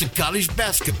NFL to college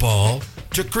basketball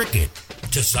to cricket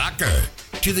to soccer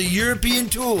to the European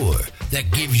Tour,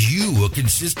 that gives you a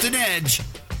consistent edge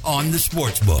on the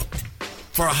sportsbook.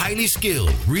 For a highly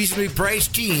skilled, reasonably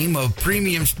priced team of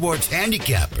premium sports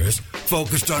handicappers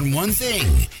focused on one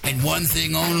thing and one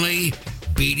thing only,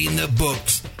 beating the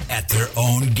books at their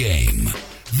own game.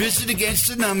 Visit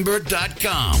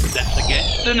AgainstTheNumber.com. That's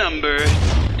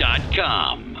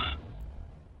AgainstTheNumber.com.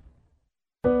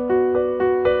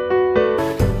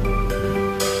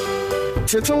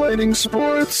 Titillating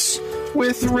Sports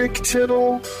with Rick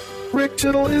Tittle. Rick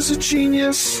Tittle is a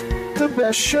genius, the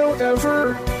best show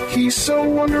ever. He's so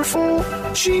wonderful,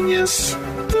 genius,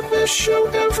 the best show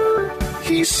ever.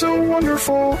 He's so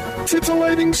wonderful.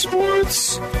 Titillating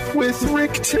Sports with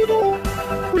Rick Tittle.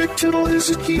 Rick Tittle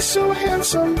he's so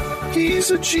handsome,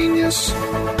 he's a genius.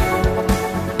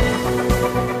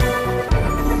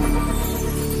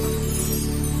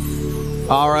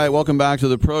 All right, welcome back to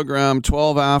the program.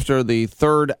 12 after the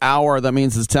third hour. That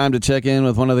means it's time to check in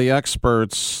with one of the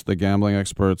experts, the gambling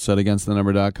experts at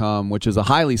AgainstTheNumber.com, which is a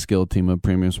highly skilled team of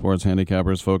premium sports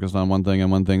handicappers focused on one thing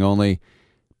and one thing only,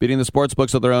 beating the sports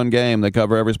books at their own game. They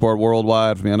cover every sport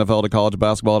worldwide, from the NFL to college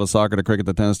basketball to soccer to cricket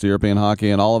to tennis to European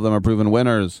hockey, and all of them are proven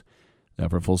winners.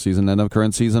 For full season and of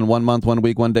current season, 1 month, 1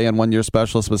 week, 1 day, and 1 year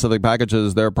special specific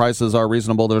packages. Their prices are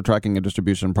reasonable. Their tracking and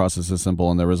distribution process is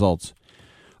simple, and their results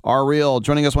are real.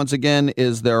 Joining us once again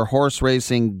is their horse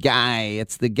racing guy.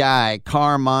 It's the guy,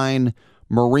 Carmine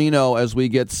Marino, as we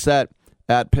get set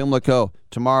at Pimlico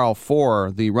tomorrow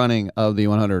for the running of the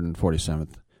 148th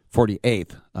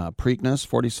Preakness,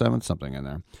 47th, something in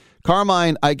there.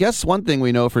 Carmine, I guess one thing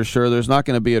we know for sure, there's not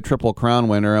going to be a Triple Crown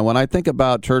winner. And when I think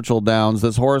about Churchill Downs,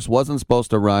 this horse wasn't supposed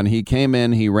to run. He came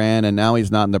in, he ran, and now he's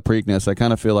not in the Preakness. I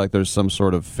kind of feel like there's some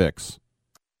sort of fix.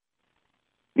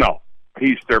 No,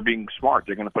 they're being smart.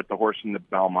 They're going to put the horse in the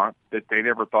Belmont. They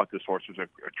never thought this horse was a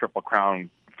Triple Crown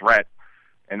threat.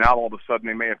 And now all of a sudden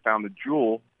they may have found the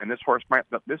jewel, and this horse might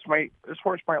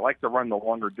like to run the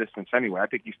longer distance anyway. I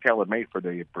think he's tailor made for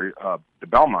the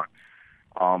Belmont.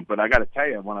 But I got to tell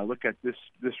you, when I look at this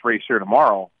race here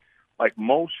tomorrow, like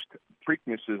most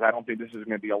Preaknesses, I don't think this is going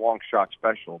to be a long shot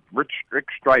special. Rick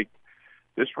Strike,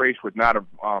 this race would not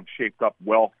have shaped up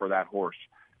well for that horse,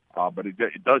 but it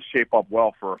does shape up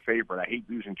well for a favorite. I hate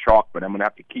using chalk, but I'm going to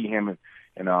have to key him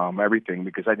and everything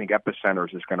because I think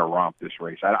Epicenters is going to romp this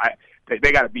race.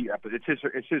 They got to beat Epicenters.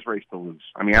 It's his race to lose.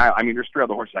 I mean, there's 3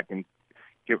 other horses I can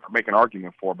make an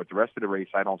argument for, but the rest of the race,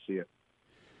 I don't see it.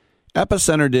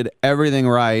 Epicenter did everything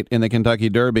right in the Kentucky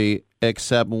Derby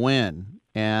except win,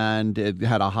 and it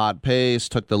had a hot pace,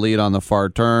 took the lead on the far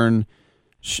turn,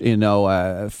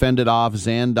 fended off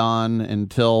Zandon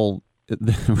until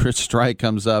Rich Strike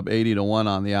comes up 80-1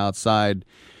 on the outside.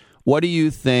 What do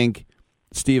you think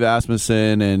Steve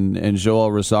Asmussen and Joel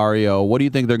Rosario, what do you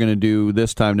think they're going to do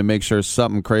this time to make sure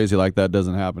something crazy like that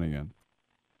doesn't happen again?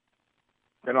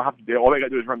 They don't have to do. All they got to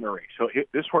do is run their race. So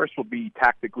this horse will be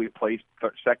tactically placed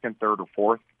second, third, or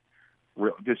fourth.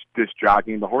 This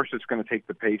jogging, the horse that's going to take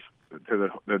the pace to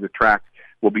the track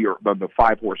will be the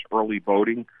 5-horse Early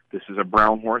Boating. This is a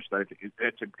brown horse.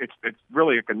 It's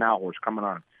really a canal horse coming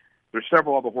on. There's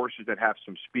several other horses that have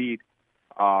some speed.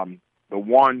 The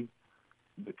 1,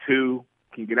 the 2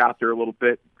 can get out there a little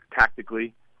bit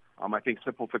tactically. I think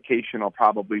Simplification will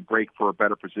probably break for a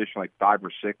better position, like 5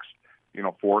 or 6.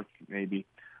 4th maybe.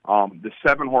 The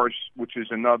 7-horse, which is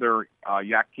another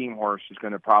Yakim horse, is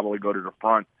going to probably go to the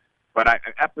front. But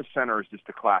Epicenter is just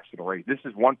the class of the race. This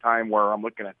is one time where I'm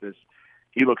looking at this.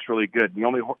 He looks really good. You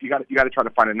got to try to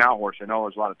find a now horse. I know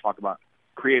there's a lot of talk about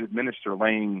Creative Minister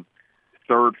laying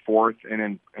 3rd, 4th,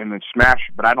 and then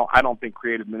smash. But I don't think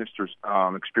Creative Minister's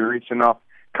experienced enough.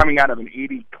 Coming out of an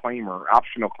 80 claimer,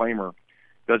 optional claimer,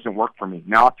 doesn't work for me.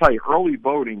 Now I'll tell you, Early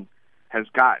Voting has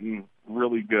gotten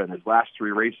really good. In his last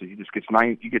 3 races, he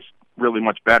gets really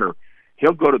much better.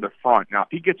 He'll go to the front. Now, if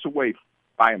he gets away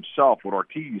by himself with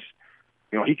Ortiz,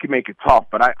 he can make it tough,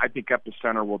 but I think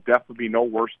Epicenter will definitely be no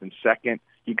worse than second.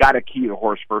 You got to key the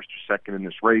horse first or second in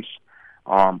this race.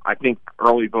 I think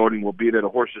Early Voting will be there. The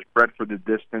horse is bred for the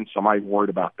distance, so I'm not even worried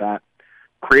about that.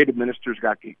 Creative Minister's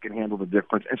can handle the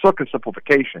difference, and so can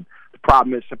Simplification. The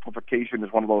problem is Simplification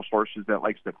is one of those horses that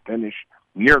likes to finish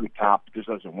near the top, but just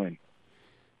doesn't win.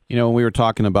 When we were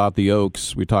talking about the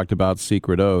Oaks, we talked about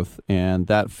Secret Oath, and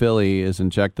that filly has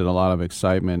injected a lot of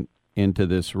excitement into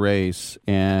this race.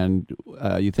 And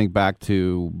you think back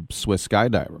to Swiss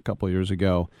Skydiver a couple of years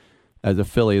ago as a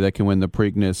filly that can win the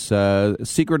Preakness.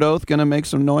 Secret Oath going to make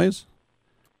some noise?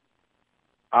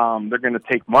 They're going to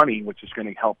take money, which is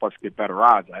going to help us get better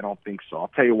odds. I don't think so. I'll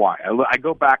tell you why. I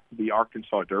go back to the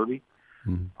Arkansas Derby.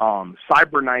 Mm-hmm.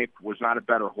 Cyberknife was not a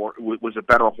better horse. Was a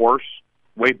better horse.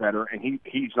 Way better, and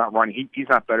he's not running. He's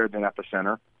not better than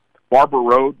Epicenter. Barbara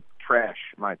Road, trash,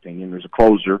 in my opinion. There's a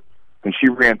closer, and she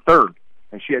ran 3rd,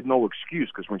 and she had no excuse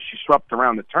because when she swept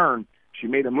around the turn, she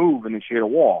made a move, and then she hit a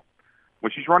wall.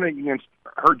 When she's running against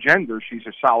her gender, she's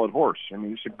a solid horse. I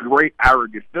mean, it's a great,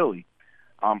 arrogant filly.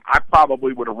 I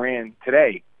probably would have ran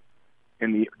today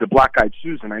in the Black-Eyed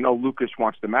Susan. I know Lucas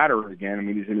wants to matter her again. I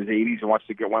mean, he's in his 80s and wants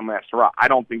to get one last hurrah. I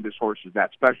don't think this horse is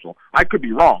that special. I could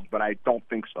be wrong, but I don't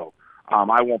think so.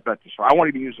 I won't bet this horse. I won't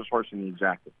even use this horse in the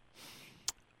exacta.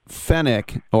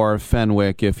 Fenwick, or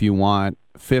Fenwick if you want,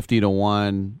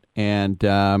 50-1, and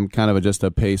kind of just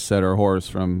a pace setter horse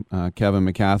from Kevin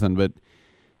McCathan. But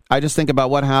I just think about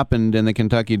what happened in the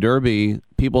Kentucky Derby.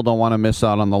 People don't want to miss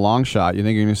out on the long shot. You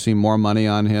think you're going to see more money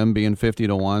on him being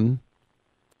 50-1?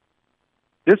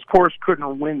 This horse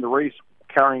couldn't win the race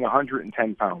carrying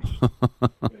 110 pounds.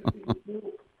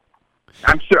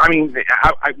 I'm sure. I mean,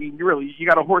 you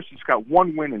got a horse that's got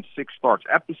 1 win in 6 starts.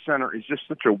 Epicenter is just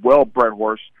such a well-bred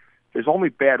horse. His only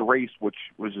bad race, which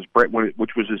was his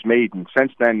maiden.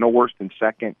 Since then, no worse than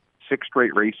second. 6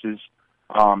 straight races.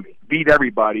 Beat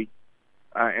everybody.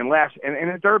 And in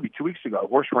a Derby 2 weeks ago, the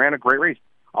horse ran a great race.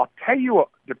 I'll tell you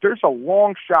that there's a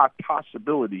long shot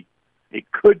possibility it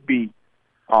could be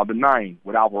the 9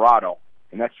 with Alvarado,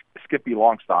 and that's Skippy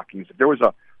Longstockings. If there was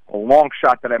a long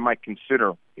shot that I might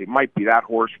consider, it might be that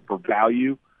horse for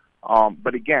value.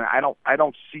 But again, I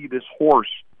don't see this horse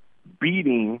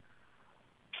beating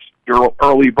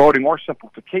early voting or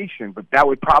simplification, but that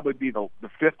would probably be the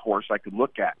 5th horse I could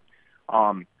look at.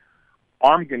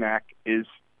 Armagnac is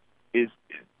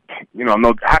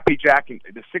no Happy Jack, and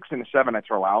the 6 and the 7 I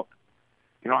throw out.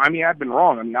 I've been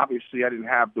wrong. Obviously I didn't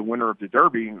have the winner of the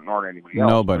Derby, nor anybody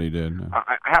else. Nobody did. No.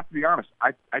 I have to be honest.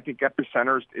 I think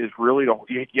Epicenter is really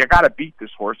you got to beat this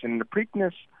horse. And in the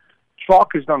Preakness,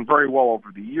 Chalk has done very well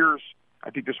over the years. I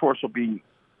think this horse will be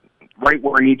right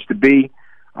where it needs to be.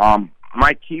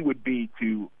 My key would be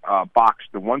to box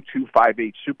the 1, 2, 5,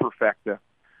 8 Superfecta.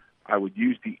 I would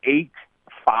use the 8,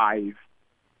 5,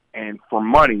 and for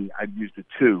money, I'd use the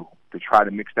 2 to try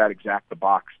to mix that exacta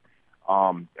box.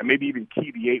 And maybe even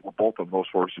key the 8 with both of those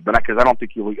horses, but because I don't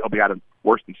think he'll be out of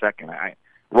worse than second.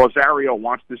 Rosario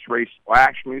wants this race.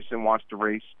 Ashmussen wants to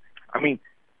race.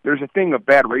 There's a thing of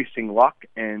bad racing luck,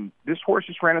 and this horse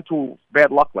just ran into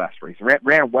bad luck last race. It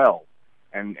ran well,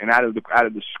 and out of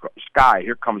the sky,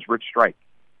 here comes Rich Strike.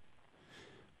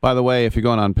 By the way, if you're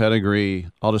going on pedigree,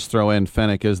 I'll just throw in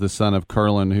Fennec is the son of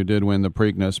Curlin, who did win the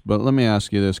Preakness. But let me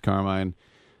ask you this, Carmine: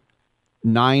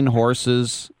 9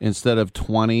 horses instead of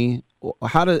 20.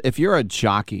 If you're a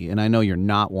jockey, and I know you're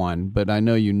not one, but I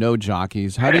know you know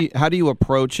jockeys, how do you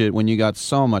approach it when you got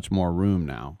so much more room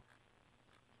now?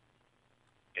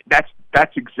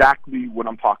 That's exactly what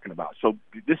I'm talking about. So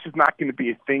this is not going to be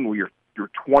a thing where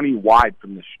you're 20 wide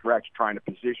from the stretch trying to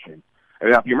position.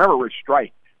 And if you remember Rich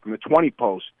Strike from the 20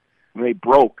 post, when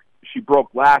she broke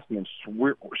last and then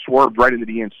swerved right into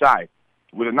the inside.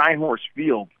 With a 9-horse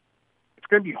field, it's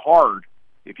going to be hard.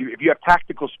 If you have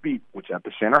tactical speed, which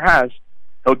Epicenter has,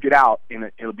 he'll get out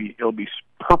and it'll be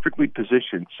perfectly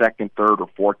positioned second, third, or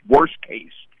fourth, worst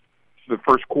case, for the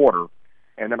first quarter,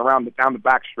 and then down the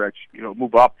backstretch,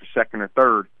 move up to second or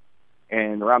third,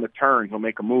 and around the turn he'll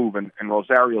make a move, and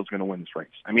Rosario's going to win this race.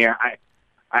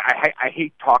 I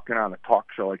hate talking on a talk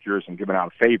show like yours and giving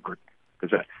out a favorite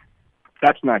because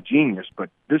that's not genius.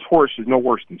 But this horse is no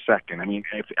worse than second.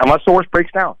 Unless the horse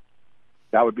breaks down,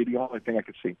 that would be the only thing I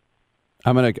could see.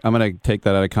 I'm gonna take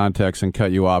that out of context and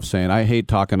cut you off, saying I hate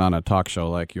talking on a talk show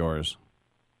like yours.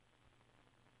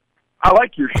 I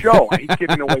like your show. I hate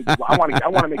giving away. I want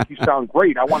to make you sound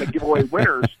great. I want to give away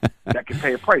winners that can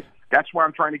pay a price. That's why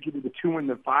I'm trying to give you the 2 and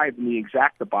the 5 in the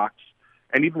exacta box,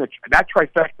 and even that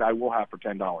trifecta I will have for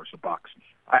 $10 a box.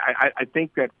 I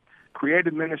think that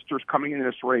creative ministers coming into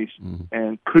this race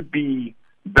and could be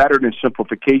better than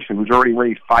Simplification, who's already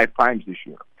raced 5 times this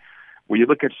year. When you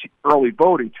look at early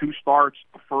voting, 2 starts,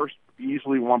 the first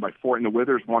easily won by 4, and the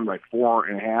Withers won by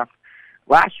 4.5.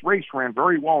 Last race ran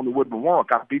very well in the Wood Memorial,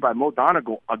 got beat by Mo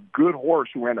Donegal, a good horse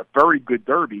who ran a very good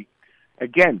Derby.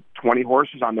 Again, 20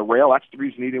 horses on the rail. That's the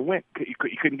reason he didn't win. He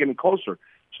couldn't get any closer.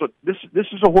 So this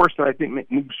is a horse that I think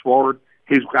moves forward.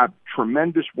 He's got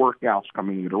tremendous workouts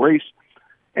coming into the race.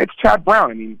 And it's Chad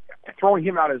Brown. Throwing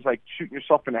him out is like shooting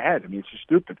yourself in the head. It's just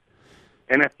stupid.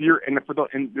 And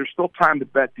there's still time to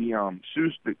bet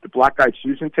the Black-Eyed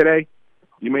Susan today.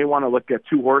 You may want to look at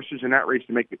 2 horses in that race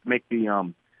to make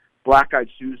the Black-Eyed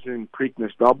Susan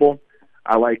Preakness double.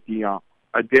 I like the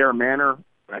Adair Manor.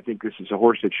 I think this is a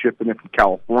horse that's shipping in from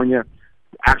California.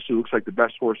 Actually looks like the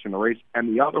best horse in the race.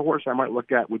 And the other horse I might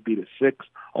look at would be the 6,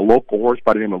 a local horse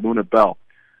by the name of Luna Bell.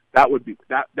 That would be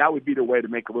the way to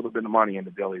make a little bit of money in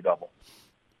the daily double.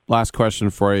 Last question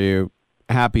for you.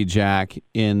 Happy Jack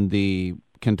in the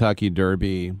Kentucky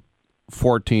Derby,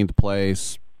 14th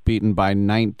place, beaten by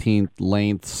 19th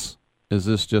lengths. Is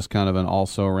this just kind of an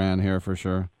also-ran here for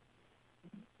sure?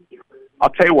 I'll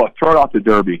tell you what, throw it out the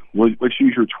Derby. Let's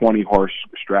use your 20-horse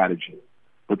strategy.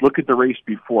 But look at the race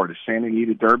before, the Santa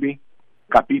Anita Derby.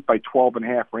 Got beat by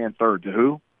 12.5, ran third. To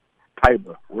who?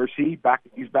 Kaiba. Where's he?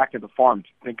 He's back at the farm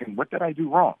thinking, what did I do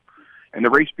wrong? And the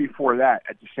race before that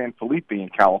at the San Felipe in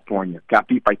California got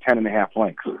beat by 10.5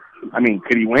 lengths.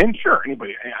 Could he win? Sure.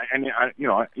 Anybody,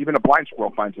 even a blind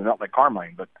squirrel finds a nut like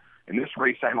Carmine. But in this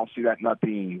race, I don't see that nut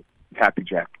being Happy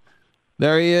Jack.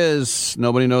 There he is.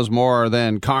 Nobody knows more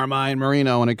than Carmine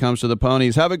Marino when it comes to the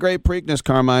ponies. Have a great Preakness,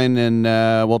 Carmine, and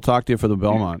we'll talk to you for the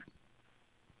Belmont.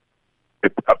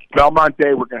 Belmont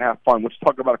Day, we're going to have fun. Let's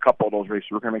talk about a couple of those races.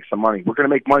 We're going to make some money. We're going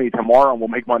to make money tomorrow, and we'll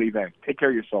make money then. Take care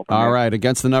of yourself. All right,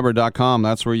 againstthenumber.com.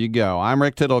 That's where you go. I'm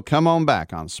Rick Tittle. Come on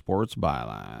back on Sports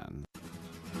Byline.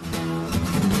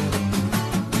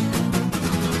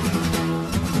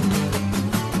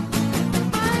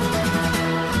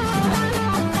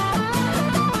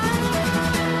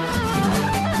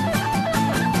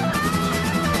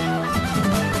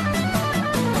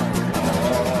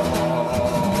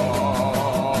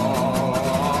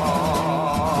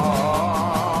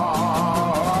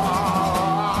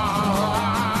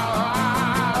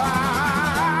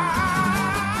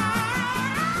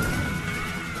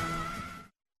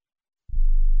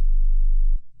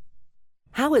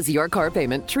 How is your car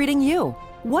payment treating you?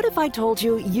 What if I told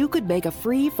you you could make a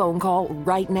free phone call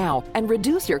right now and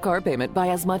reduce your car payment by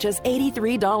as much as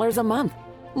 $83 a month?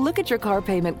 Look at your car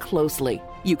payment closely.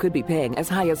 You could be paying as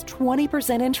high as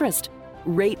 20% interest.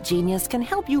 Rate Genius can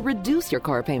help you reduce your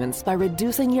car payments by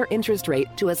reducing your interest rate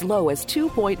to as low as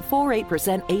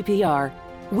 2.48% APR.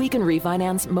 We can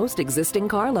refinance most existing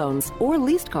car loans or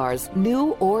leased cars, new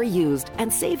or used,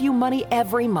 and save you money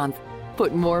every month.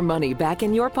 Put more money back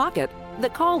in your pocket. The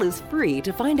call is free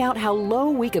to find out how low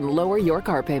we can lower your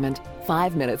car payment.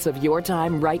 5 minutes of your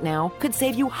time right now could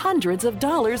save you hundreds of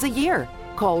dollars a year.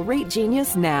 Call Rate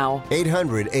Genius now.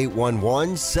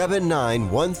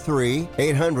 800-811-7913.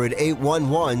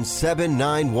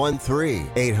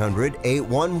 800-811-7913.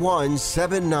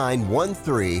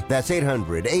 800-811-7913. That's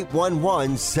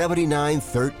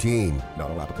 800-811-7913. Not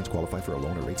all applicants qualify for a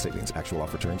loan or rate savings. Actual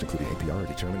offer terms, including APR, are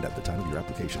determined at the time of your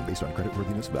application based on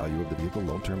creditworthiness, value of the vehicle,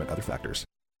 loan term, and other factors.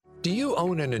 Do you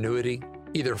own an annuity,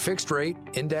 either fixed rate,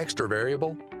 indexed, or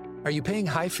variable? Are you paying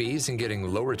high fees and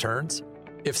getting low returns?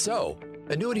 If so,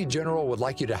 Annuity General would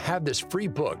like you to have this free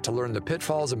book to learn the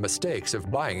pitfalls and mistakes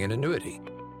of buying an annuity.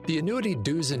 The Annuity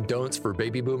Do's and Don'ts for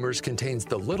Baby Boomers contains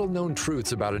the little-known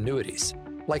truths about annuities,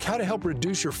 like how to help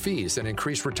reduce your fees and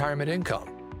increase retirement income.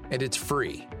 And it's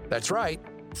free. That's right,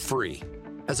 free.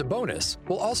 As a bonus,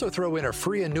 we'll also throw in a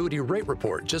free annuity rate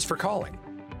report just for calling.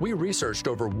 We researched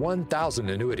over 1,000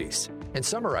 annuities and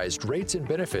summarized rates and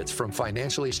benefits from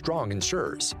financially strong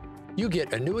insurers. You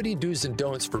get Annuity Do's and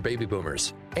Don'ts for Baby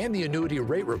Boomers and the Annuity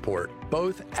Rate Report,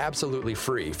 both absolutely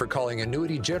free for calling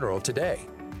Annuity General today.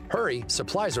 Hurry,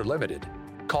 supplies are limited.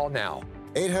 Call now.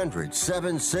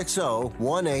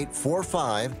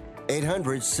 800-760-1845.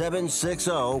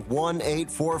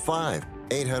 800-760-1845.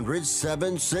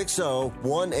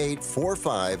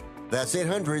 800-760-1845. That's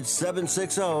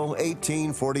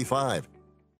 800-760-1845.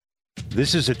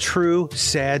 This is a true,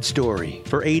 sad story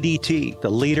for ADT, the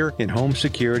leader in home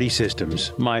security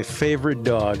systems. My favorite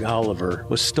dog, Oliver,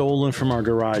 was stolen from our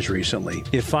garage recently.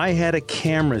 If I had a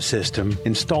camera system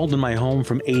installed in my home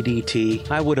from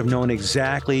ADT, I would have known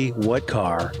exactly what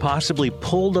car possibly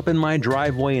pulled up in my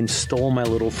driveway and stole my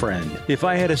little friend. If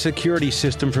I had a security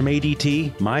system from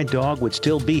ADT, my dog would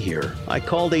still be here. I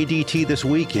called ADT this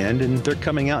weekend, and they're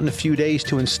coming out in a few days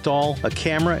to install a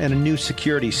camera and a new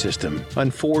security system.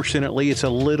 Unfortunately, it's a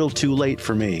little too late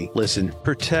for me. Listen,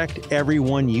 protect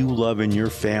everyone you love in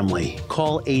your family.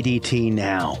 Call ADT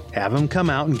now. Have them come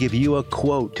out and give you a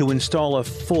quote to install a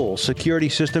full security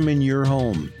system in your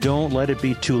home. Don't let it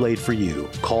be too late for you.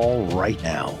 Call right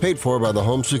now. Paid for by the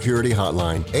Home Security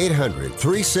Hotline.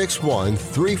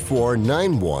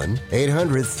 800-361-3491.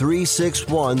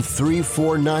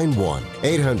 800-361-3491.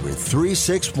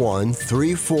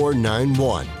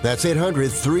 800-361-3491. That's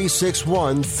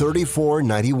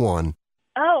 800-361-3491.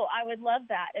 Oh, I would love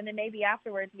that. And then maybe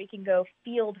afterwards we can go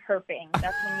field herping.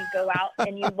 That's when you go out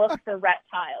and you look for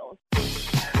reptiles.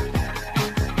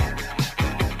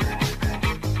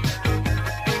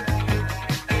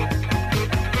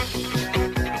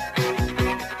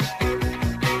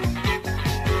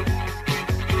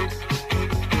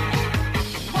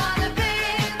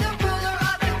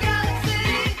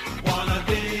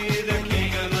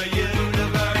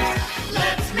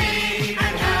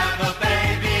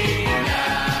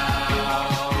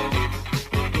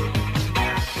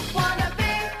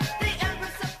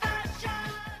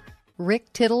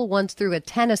 Rick Tittle once threw a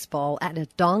tennis ball at a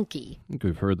donkey. I think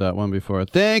we've heard that one before.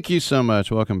 Thank you so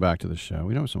much. Welcome back to the show.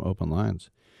 We know some open lines.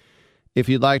 If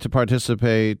you'd like to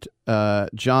participate,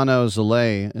 Jono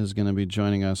Zalay is going to be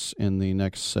joining us in the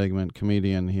next segment.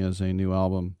 Comedian. He has a new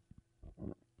album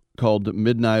called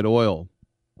Midnight Oil.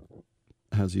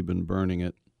 Has he been burning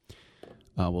it?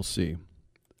 We'll see.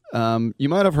 You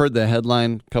might have heard the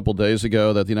headline a couple days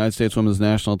ago that the United States women's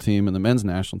national team and the men's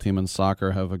national team in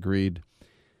soccer have agreed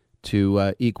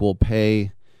to equal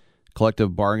pay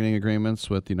collective bargaining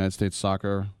agreements with the United States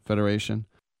Soccer Federation.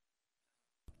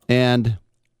 And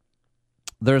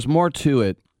there's more to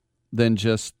it than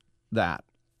just that.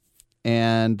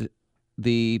 And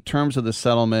the terms of the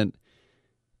settlement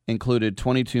included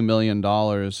 $22 million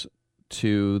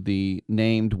to the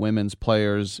named women's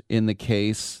players in the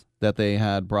case that they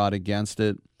had brought against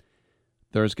it.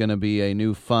 There's going to be a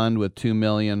new fund with $2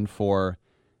 million for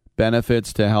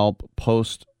benefits to help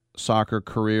post-soccer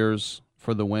careers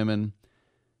for the women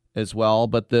as well.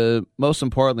 But most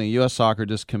importantly, U.S. Soccer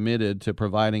just committed to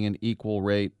providing an equal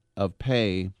rate of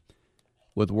pay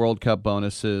with World Cup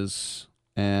bonuses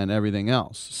and everything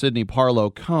else. Sydney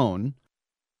Parlow Cone,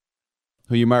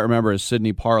 who you might remember as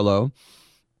Sydney Parlow,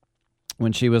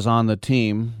 when she was on the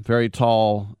team. Very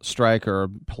tall striker,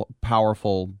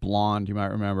 powerful blonde, you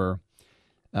might remember.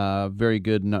 Very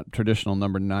good traditional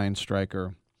number 9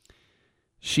 striker.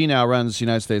 She now runs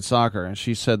United States Soccer, and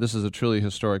she said this is a truly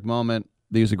historic moment.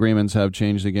 These agreements have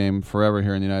changed the game forever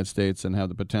here in the United States and have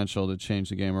the potential to change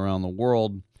the game around the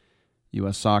world.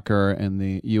 U.S. Soccer and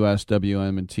the U.S.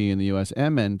 WMNT and the U.S.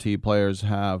 MNT players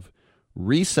have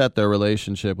reset their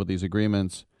relationship with these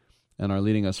agreements and are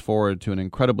leading us forward to an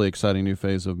incredibly exciting new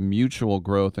phase of mutual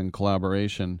growth and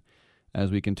collaboration as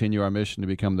we continue our mission to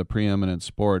become the preeminent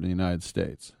sport in the United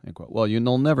States. Well,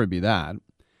 you'll never be that.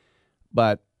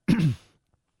 But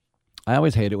I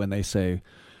always hate it when they say,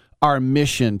 our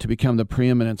mission to become the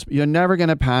preeminent. You're never going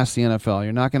to pass the NFL.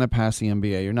 You're not going to pass the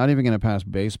NBA. You're not even going to pass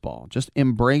baseball. Just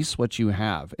embrace what you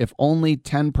have. If only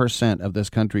 10% of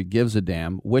this country gives a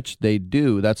damn, which they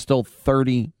do, that's still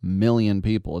 30 million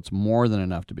people. It's more than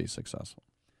enough to be successful.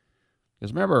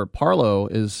 Because remember, Parlo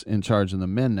is in charge of the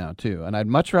men now, too. And I'd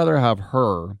much rather have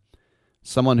her,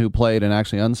 someone who played and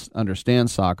actually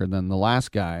understands soccer, than the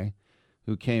last guy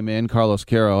who came in, Carlos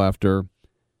Quero, after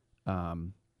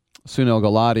Sunil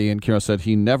Gulati, and Quero said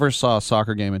he never saw a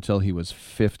soccer game until he was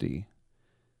 50.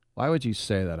 Why would you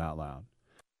say that out loud?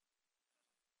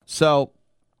 So,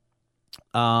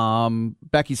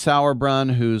 Becky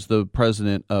Sauerbrunn, who's the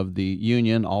president of the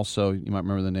union, also, you might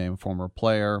remember the name, former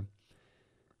player.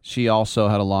 She also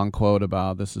had a long quote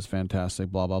about this is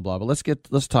fantastic, blah, blah, blah. But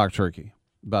let's talk Turkey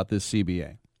about this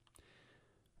CBA.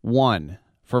 1,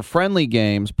 for friendly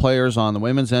games, players on the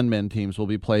women's and men teams will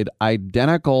be paid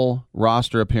identical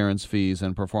roster appearance fees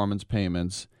and performance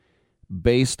payments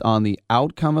based on the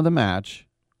outcome of the match.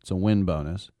 It's a win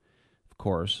bonus, of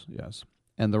course, yes.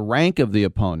 And the rank of the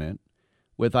opponent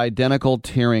with identical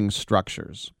tiering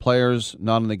structures. Players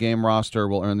not on the game roster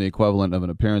will earn the equivalent of an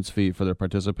appearance fee for their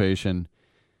participation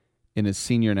in a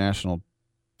senior national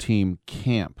team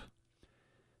camp.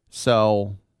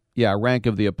 So, yeah, rank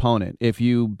of the opponent. If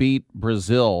you beat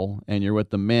Brazil and you're with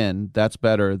the men, that's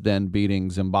better than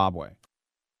beating Zimbabwe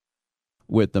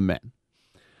with the men.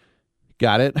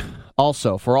 Got it?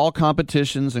 Also, for all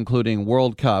competitions, including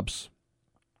World Cups,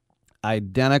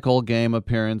 identical game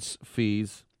appearance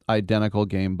fees, identical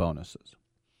game bonuses.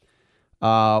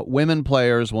 Women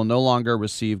players will no longer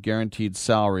receive guaranteed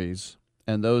salaries,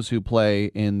 and those who play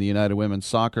in the United Women's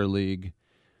Soccer League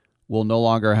will no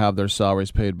longer have their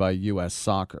salaries paid by U.S.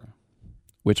 Soccer,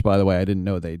 which, by the way, I didn't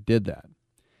know they did that.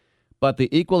 But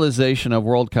the equalization of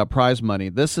World Cup prize money,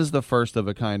 this is the first of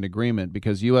a kind agreement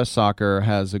because U.S. Soccer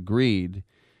has agreed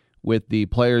with the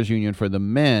Players Union for the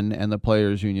men and the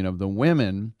Players Union of the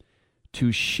women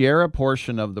to share a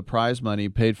portion of the prize money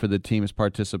paid for the team's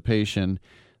participation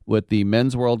with the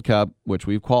Men's World Cup, which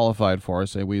we've qualified for,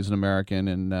 say we as an American,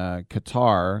 in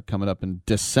Qatar, coming up in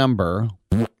December,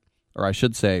 or I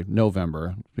should say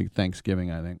November,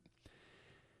 Thanksgiving, I think.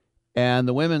 And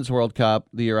the Women's World Cup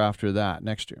the year after that,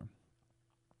 next year.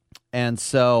 And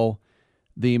so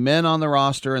the men on the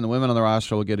roster and the women on the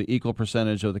roster will get an equal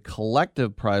percentage of the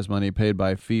collective prize money paid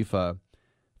by FIFA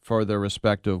for their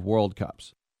respective World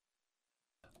Cups.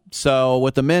 So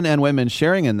with the men and women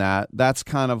sharing in that, that's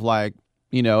kind of like,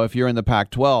 you know, if you're in the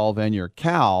Pac-12 and you're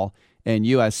Cal and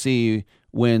USC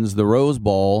wins the Rose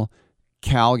Bowl,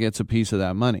 Cal gets a piece of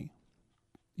that money.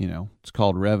 You know, it's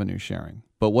called revenue sharing.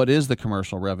 But what is the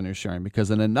commercial revenue sharing?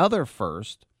 Because in another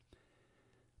first,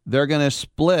 they're going to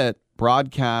split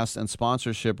broadcast and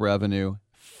sponsorship revenue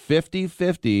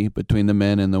 50-50 between the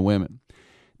men and the women.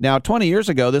 Now, 20 years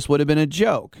ago, this would have been a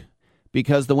joke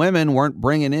because the women weren't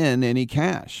bringing in any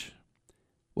cash.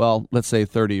 Well, let's say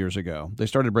 30 years ago. They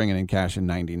started bringing in cash in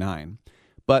 99.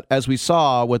 But as we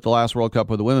saw with the last World Cup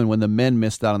with the women, when the men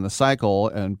missed out on the cycle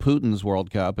and Putin's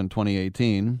World Cup in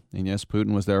 2018, and yes,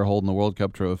 Putin was there holding the World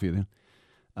Cup trophy.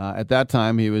 At that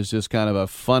time, he was just kind of a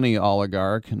funny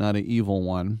oligarch, not an evil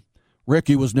one.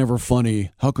 Ricky was never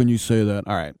funny. How can you say that?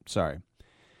 All right, sorry.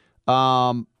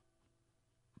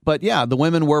 But yeah, the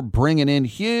women were bringing in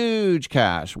huge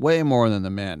cash, way more than the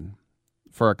men,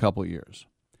 for a couple years.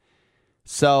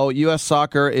 So U.S.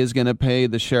 Soccer is going to pay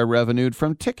the share revenue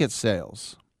from ticket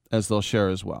sales, as they'll share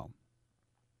as well.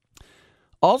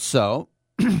 Also,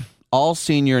 all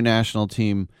senior national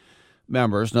team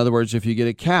members, in other words, if you get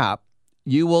a cap,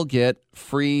 you will get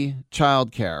free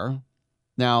childcare.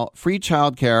 Now, free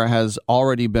childcare has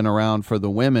already been around for the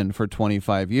women for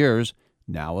 25 years.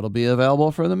 Now it'll be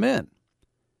available for the men.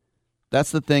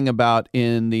 That's the thing about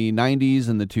in the 90s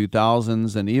and the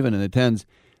 2000s and even in the 10s,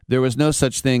 there was no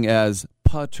such thing as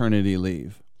paternity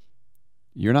leave.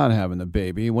 You're not having the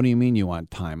baby. What do you mean you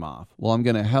want time off? Well, I'm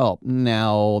going to help.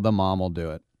 No, the mom will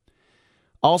do it.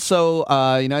 Also,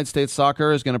 United States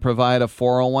Soccer is going to provide a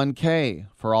 401k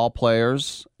for all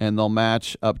players, and they'll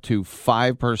match up to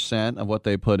 5% of what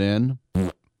they put in.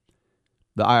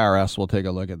 The IRS will take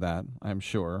a look at that, I'm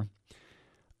sure.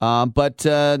 But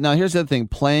now here's the other thing,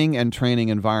 playing and training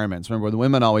environments. Remember, the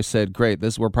women always said, great,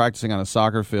 we're practicing on a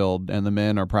soccer field, and the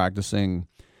men are practicing,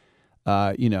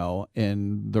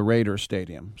 in the Raiders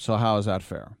Stadium. So how is that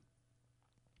fair?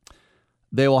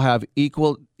 They will have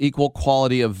equal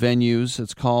quality of venues,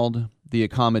 it's called. The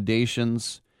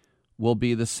accommodations will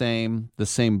be the same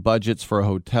budgets for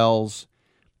hotels.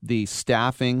 The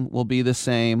staffing will be the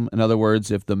same. In other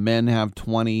words, if the men have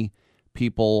 20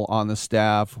 people on the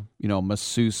staff,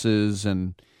 masseuses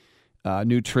and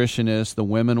nutritionists, the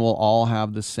women will all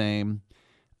have the same.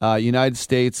 United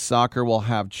States Soccer will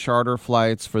have charter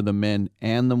flights for the men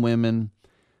and the women.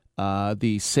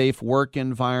 The safe work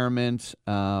environment,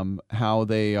 how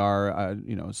they are,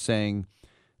 saying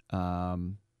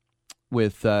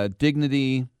with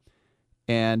dignity.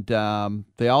 And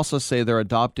they also say they're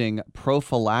adopting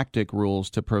prophylactic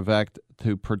rules to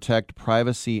protect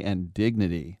privacy and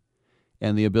dignity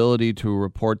and the ability to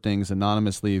report things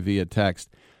anonymously via text.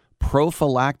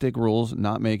 Prophylactic rules,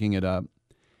 not making it up.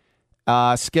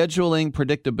 Scheduling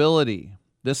predictability.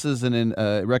 This is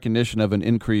a recognition of an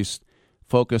increased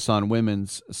focus on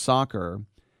women's soccer,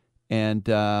 and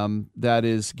that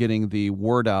is getting the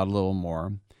word out a little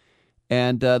more.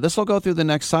 And this will go through the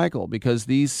next cycle because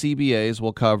these CBAs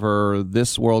will cover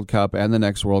this World Cup and the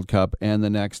next World Cup and the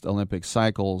next Olympic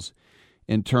cycles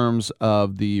in terms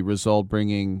of the result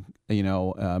bringing,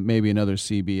 maybe another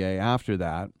CBA after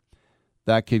that.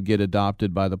 That could get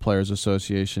adopted by the Players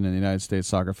Association and the United States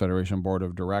Soccer Federation Board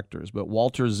of Directors. But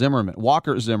Walker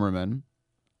Zimmerman,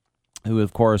 who,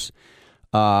 of course,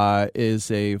 is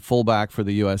a fullback for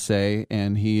the USA,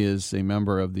 and he is a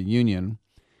member of the union.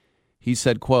 He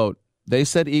said, quote, "They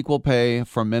said equal pay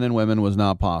for men and women was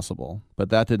not possible, but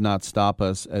that did not stop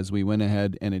us as we went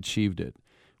ahead and achieved it.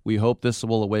 We hope this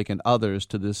will awaken others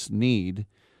to this need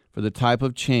for the type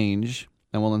of change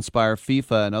and will inspire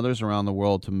FIFA and others around the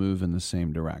world to move in the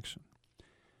same direction."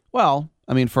 Well,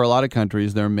 for a lot of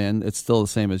countries, their men, it's still the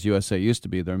same as USA used to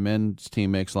be. Their men's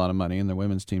team makes a lot of money and their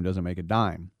women's team doesn't make a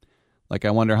dime. Like,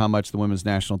 I wonder how much the women's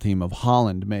national team of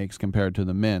Holland makes compared to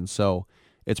the men. So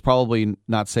it's probably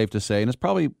not safe to say, and it's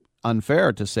probably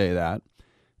unfair to say that.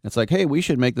 It's like, hey, we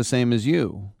should make the same as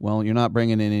you. Well, you're not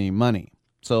bringing in any money.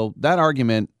 So that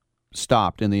argument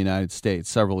stopped in the United States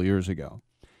several years ago.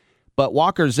 But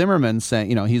Walker Zimmerman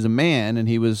saying, he's a man and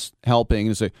he was helping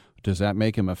to say, does that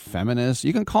make him a feminist?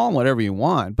 You can call him whatever you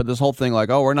want. But this whole thing like,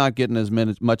 we're not getting as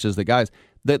much as the guys.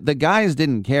 The guys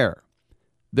didn't care.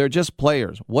 They're just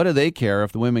players. What do they care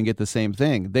if the women get the same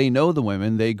thing? They know the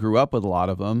women. They grew up with a lot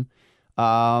of them.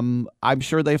 I'm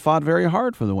sure they fought very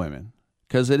hard for the women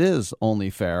because it is only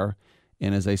fair.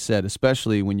 And as I said,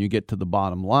 especially when you get to the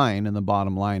bottom line, and the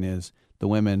bottom line is the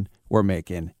women were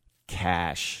making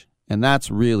cash. And that's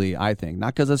really, I think,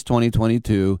 not because it's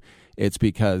 2022, it's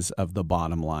because of the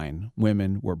bottom line.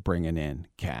 Women were bringing in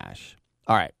cash.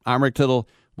 All right, I'm Rick Tittle.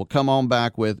 We'll come on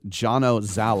back with Jono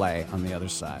Zale on the other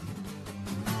side.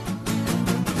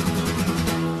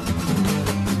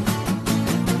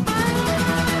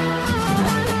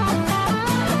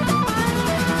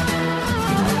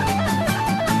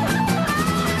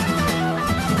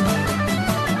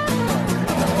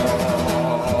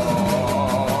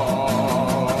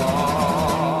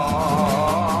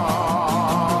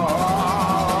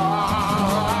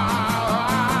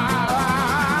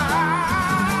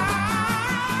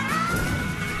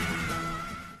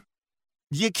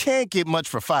 You can't get much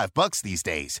for $5 these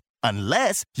days,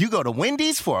 unless you go to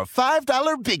Wendy's for a $5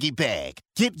 Biggie Bag.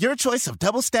 Get your choice of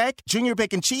double stack, junior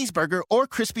bacon cheeseburger, or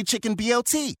crispy chicken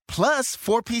BLT, plus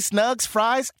 4-piece nugs,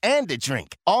 fries, and a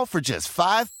drink, all for just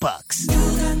 $5.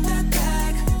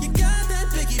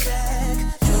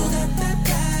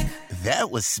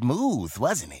 That was smooth,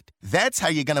 wasn't it? That's how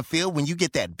you're going to feel when you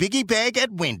get that Biggie Bag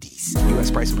at Wendy's. U.S.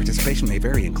 price and participation may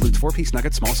vary. Includes 4-piece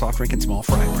nuggets, small soft drink, and small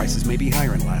fry. Prices may be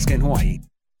higher in Alaska and Hawaii.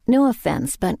 No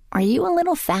offense, but are you a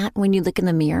little fat when you look in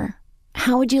the mirror?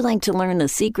 How would you like to learn the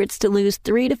secrets to lose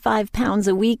 3 to 5 pounds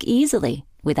a week easily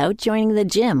without joining the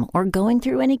gym or going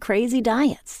through any crazy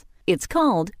diets? It's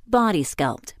called Body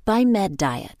Sculpt by Med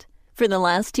Diet. For the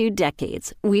last 2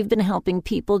 decades, we've been helping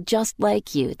people just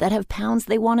like you that have pounds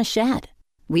they want to shed.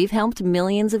 We've helped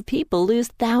millions of people lose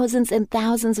thousands and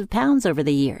thousands of pounds over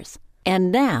the years.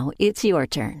 And now it's your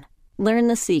turn. Learn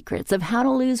the secrets of how to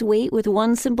lose weight with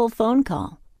one simple phone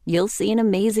call. You'll see an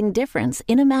amazing difference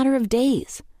in a matter of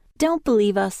days. Don't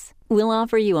believe us? We'll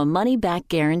offer you a money-back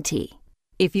guarantee.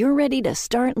 If you're ready to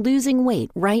start losing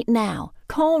weight right now,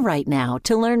 call right now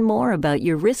to learn more about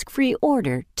your risk-free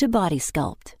order to Body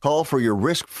Sculpt. Call for your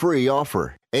risk-free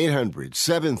offer.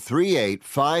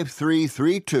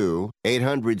 800-738-5332.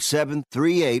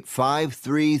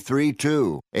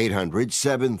 800-738-5332.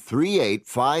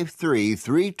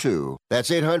 800-738-5332.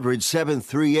 That's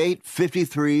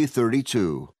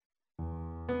 800-738-5332.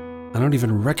 I don't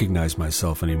even recognize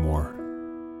myself anymore.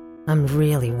 I'm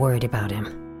really worried about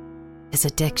him. His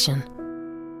addiction.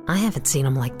 I haven't seen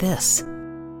him like this.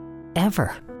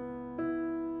 Ever.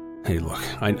 Hey, look,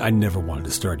 I never wanted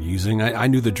to start using. I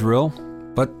knew the drill,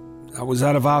 but I was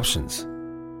out of options.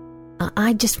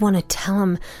 I just want to tell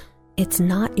him it's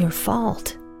not your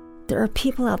fault. There are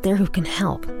people out there who can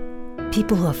help.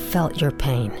 People who have felt your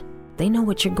pain. They know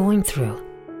what you're going through.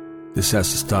 This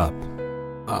has to stop.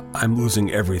 I'm losing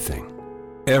everything.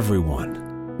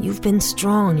 Everyone. You've been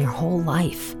strong your whole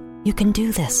life. You can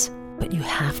do this, but you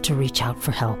have to reach out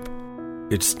for help.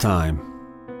 It's time.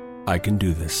 I can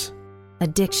do this.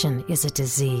 Addiction is a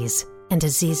disease, and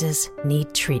diseases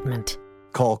need treatment.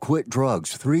 Call Quit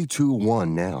Drugs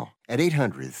 321 now at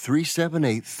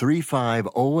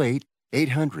 800-378-3508.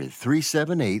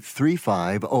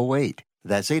 800-378-3508.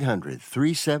 That's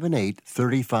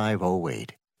 800-378-3508.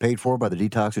 Paid for by the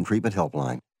Detox and Treatment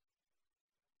Helpline.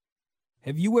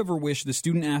 Have you ever wished the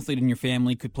student athlete in your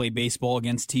family could play baseball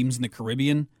against teams in the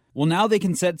Caribbean? Well, now they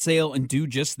can set sail and do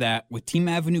just that with Team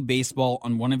Avenue Baseball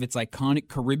on one of its iconic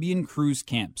Caribbean cruise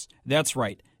camps. That's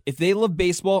right. If they love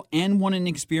baseball and want an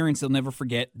experience they'll never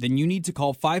forget, then you need to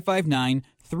call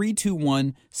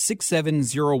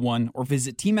 559-321-6701 or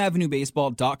visit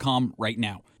teamavenuebaseball.com right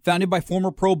now. Founded by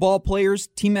former pro ball players,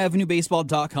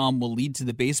 teamavenuebaseball.com will lead to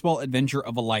the baseball adventure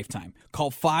of a lifetime. Call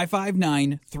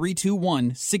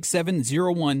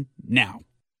 559-321-6701 now.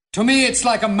 To me, it's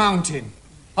like a mountain,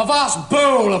 a vast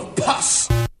bowl of pus.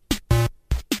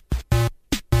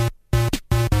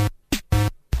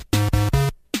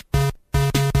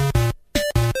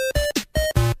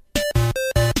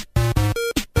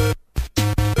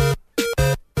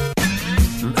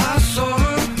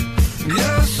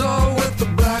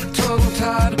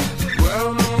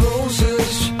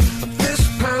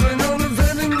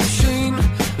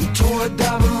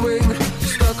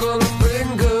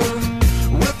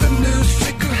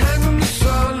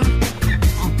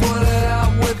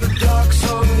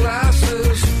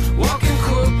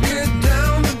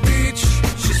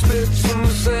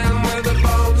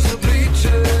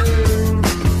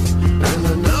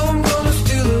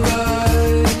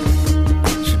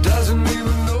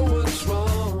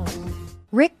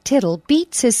 Rick Tittle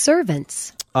beats his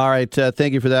servants. All right,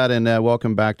 thank you for that, and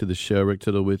welcome back to the show. Rick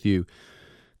Tittle with you,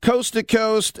 coast to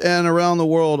coast and around the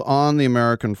world on the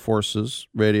American Forces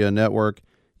Radio Network.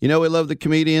 You know, we love the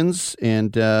comedians,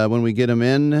 and when we get them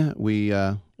in, we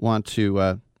want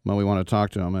to talk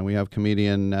to them. And we have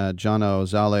comedian Jono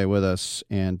Zale with us,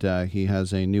 and he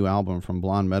has a new album from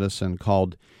Blonde Medicine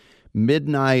called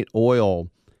Midnight Oil.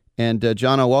 And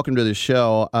Jono, welcome to the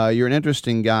show. You're an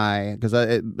interesting guy, because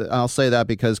I'll say that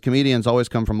because comedians always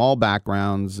come from all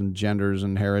backgrounds and genders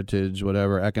and heritage,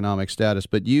 whatever, economic status.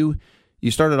 But you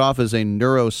started off as a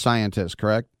neuroscientist,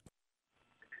 correct?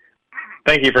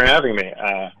 Thank you for having me.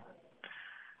 I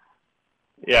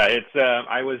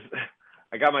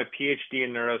got my PhD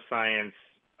in neuroscience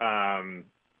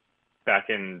back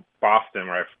in Boston,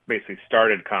 where I basically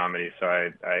started comedy. So I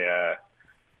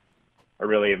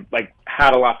really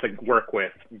had a lot to work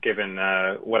with, given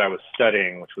what I was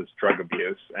studying, which was drug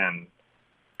abuse, and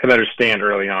could understand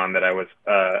early on that I was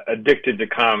addicted to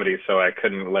comedy, so I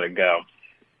couldn't let it go.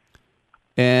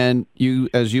 And you,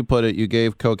 as you put it, you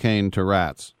gave cocaine to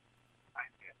rats.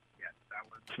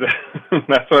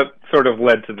 That's what sort of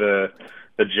led to the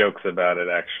jokes about it.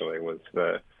 Actually, was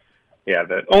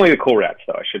only the cool rats,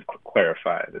 though. I should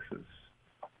clarify.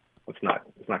 Let's not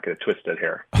get it twisted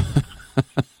here.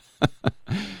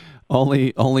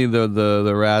 Only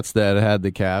the rats that had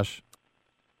the cash.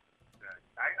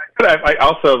 I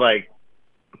also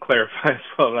clarify as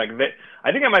well. I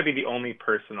think I might be the only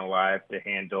person alive to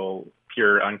handle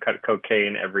pure uncut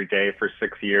cocaine every day for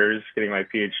 6 years, getting my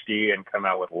PhD, and come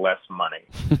out with less money.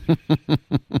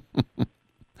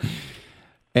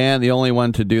 And the only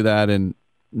one to do that and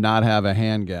not have a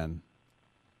handgun.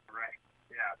 Right.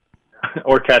 Yeah.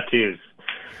 Or tattoos.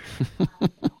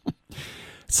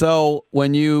 So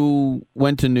when you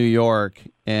went to New York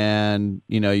and,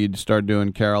 you'd start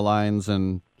doing Carolines,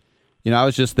 and, I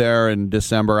was just there in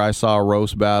December. I saw a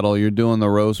roast battle. You're doing the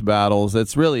roast battles.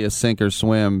 It's really a sink or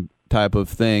swim type of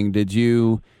thing. Did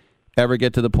you ever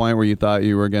get to the point where you thought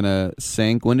you were going to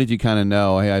sink? When did you kind of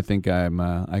know, hey, I think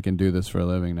I can do this for a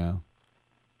living now?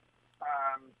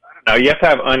 You have to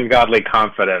have ungodly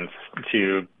confidence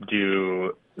to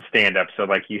do stand-up. So,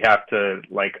 like, you have to,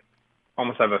 like,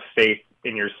 almost have a faith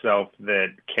in yourself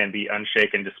that can be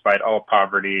unshaken despite all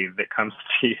poverty that comes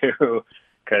to you,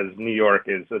 because New York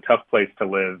is a tough place to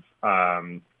live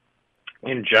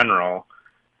in general.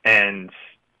 And,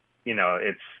 you know,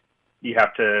 you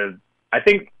have to, I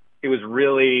think it was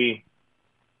really,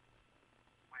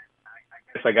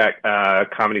 I got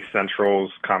Comedy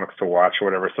Central's Comics to Watch or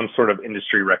whatever, some sort of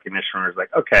industry recognition where it's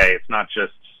like, okay, it's not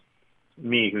just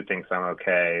me who thinks I'm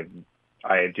okay.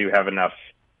 I do have enough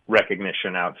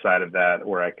recognition outside of that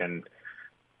where I can,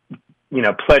 you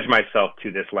know, pledge myself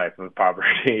to this life of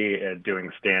poverty and doing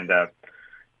stand-up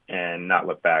and not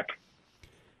look back.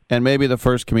 And maybe the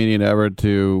first comedian ever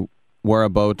to wear a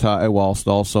bow tie whilst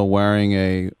also wearing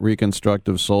a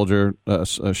reconstructive soldier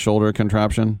a shoulder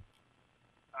contraption.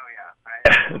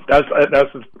 That's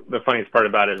the funniest part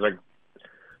about it. Is like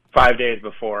 5 days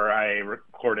before I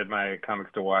recorded my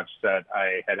Comics to Watch set,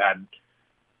 I had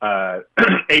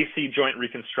AC joint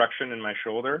reconstruction in my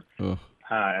shoulder.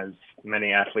 As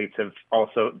many athletes have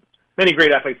also, many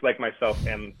great athletes like myself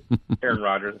and Aaron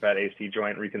Rodgers have had AC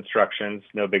joint reconstructions.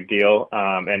 No big deal.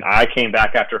 And I came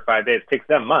back after 5 days. It takes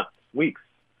them months, weeks.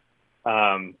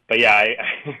 But yeah,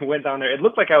 I went down there. It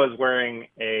looked like I was wearing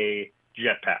a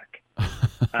jetpack.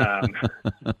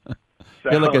 So,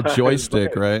 like a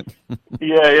joystick, right?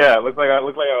 Yeah. It looked like I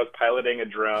was piloting a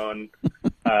drone,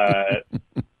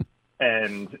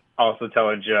 and also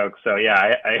telling jokes. So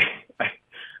yeah, I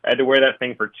had to wear that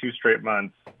thing for 2 straight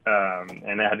months,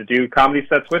 and I had to do comedy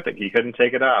sets with it. He couldn't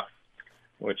take it off,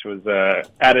 which was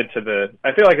added to the.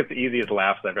 I feel like it's the easiest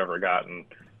laughs I've ever gotten.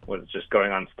 Was just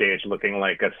going on stage looking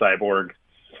like a cyborg.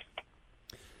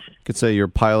 Could say you're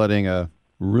piloting a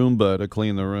Roomba to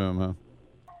clean the room, huh?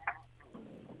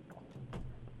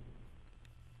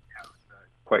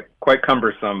 Quite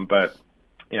cumbersome, but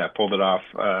yeah, pulled it off.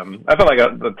 I felt like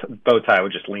the bow tie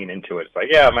would just lean into it. It's like,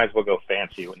 yeah, I might as well go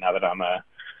fancy now that I'm a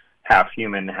half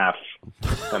human, half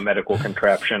a medical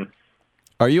contraption.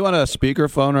 Are you on a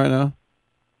speakerphone right now?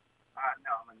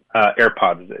 No,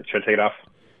 AirPods. Should I take it off?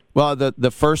 Well,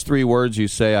 the first 3 words you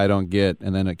say I don't get,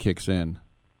 and then it kicks in.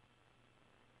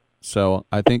 So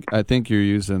I think you're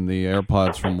using the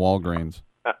AirPods from Walgreens.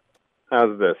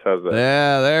 How's this?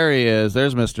 Yeah, there he is.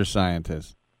 There's Mr.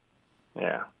 Scientist.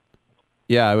 Yeah.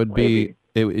 Yeah, it would be.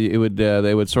 It would.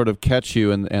 They would sort of catch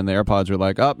you, and the AirPods were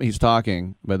like, "Oh, he's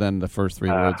talking," but then the first 3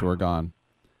 words were gone.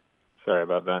 Sorry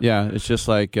about that. Yeah, it's just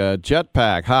like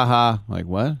jetpack. Ha ha. Like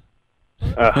what?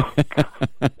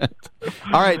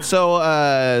 All right.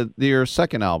 So your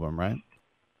second album, right?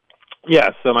 Yeah.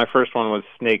 So my first one was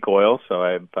Snake Oil. So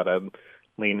I thought I'd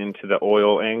lean into the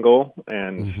oil angle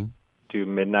and do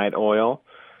Midnight Oil.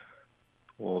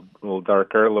 A little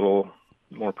darker, a little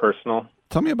more personal.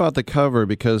 Tell me about the cover,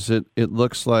 because it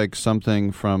looks like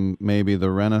something from maybe the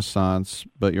Renaissance,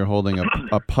 but you're holding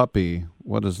a puppy.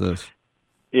 What is this?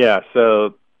 Yeah,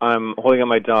 so I'm holding up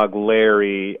my dog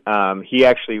Larry. He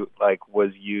actually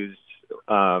was used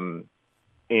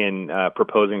in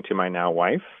proposing to my now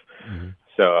wife. Mm-hmm.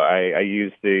 So I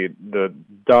used the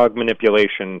dog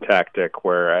manipulation tactic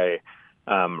where I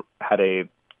had a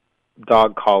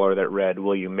dog collar that read,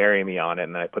 "Will you marry me?" on it,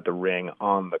 and then I put the ring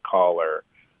on the collar.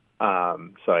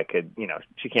 So I could,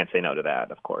 she can't say no to that,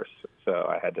 of course. So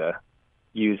I had to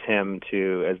use him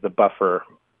as the buffer,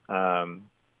 to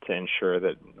ensure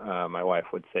that, my wife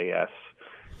would say yes.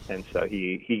 And so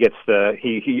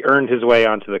he earned his way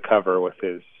onto the cover with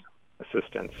his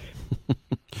assistance.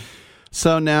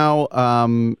 So now,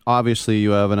 obviously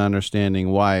you have an understanding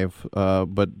wife,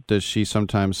 but does she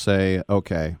sometimes say,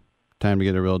 okay, time to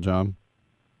get a real job?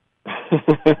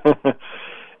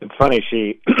 It's funny.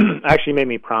 She actually made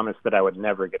me promise that I would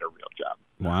never get a real job.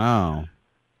 Wow.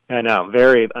 I know.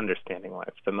 Very understanding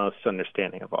wife. The most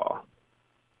understanding of all.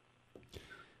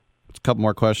 A couple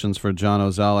more questions for John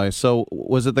Ozale. So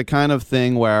was it the kind of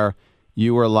thing where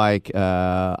you were like,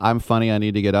 I'm funny, I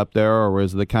need to get up there? Or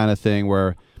was it the kind of thing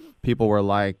where people were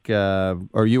like,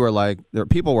 or you were like,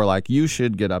 people were like, you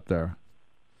should get up there?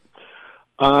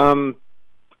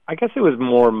 I guess it was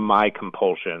more my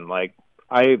compulsion. Like,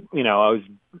 I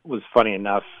was funny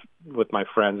enough with my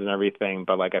friends and everything,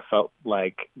 but I felt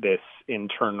like this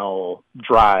internal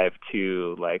drive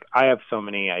to I have so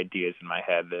many ideas in my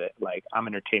head that I'm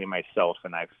entertaining myself,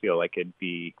 and I feel like it'd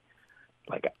be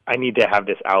I need to have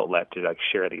this outlet to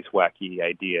share these wacky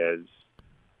ideas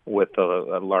with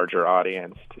a larger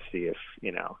audience to see if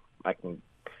I can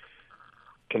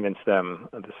convince them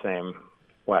of the same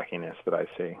wackiness that I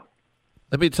see.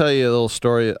 Let me tell you a little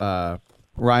story.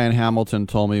 Ryan Hamilton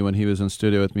told me when he was in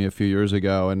studio with me a few years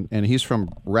ago, and he's from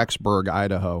Rexburg,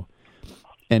 Idaho.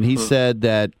 And he said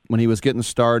that when he was getting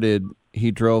started,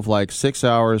 he drove like 6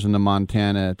 hours into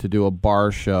Montana to do a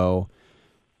bar show.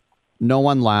 No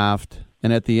one laughed.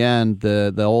 And at the end,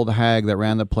 the old hag that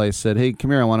ran the place said, "Hey,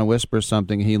 come here, I want to whisper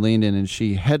something." He leaned in and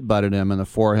she headbutted him in the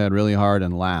forehead really hard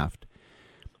and laughed.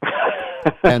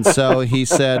 And so he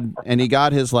said, and he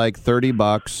got his like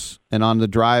 $30. And on the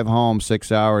drive home,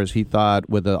 6 hours, he thought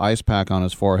with an ice pack on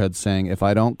his forehead saying, "If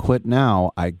I don't quit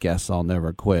now, I guess I'll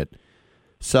never quit."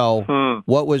 So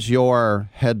what was your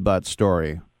headbutt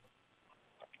story?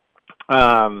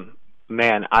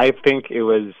 Man, I think it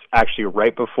was actually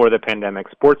right before the pandemic,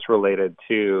 sports related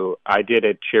too. I did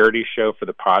a charity show for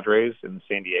the Padres in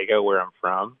San Diego, where I'm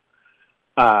from.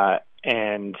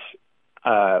 And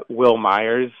Will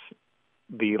Myers,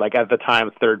 the at the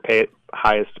time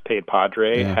highest paid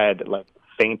Padre, had like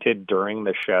fainted during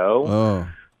the show. Oh.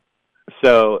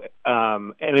 So,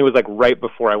 and it was like right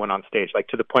before I went on stage, like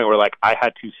to the point where like I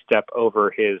had to step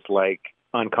over his like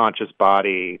unconscious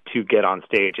body to get on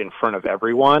stage in front of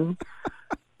everyone.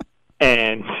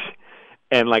 and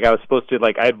like I was supposed to,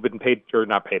 like I had been paid, or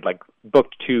not paid, like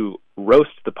booked to roast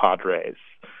the Padres.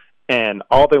 And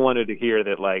all they wanted to hear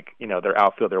that, like, you know, their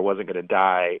outfielder wasn't going to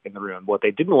die in the room. What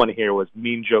they didn't want to hear was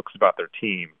mean jokes about their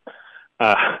team.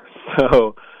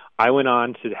 So I went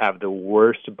on to have the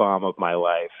worst bomb of my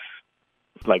life.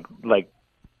 Like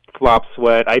flop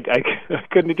sweat. I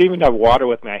couldn't even have water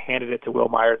with me. I handed it to Will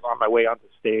Myers on my way onto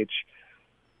stage.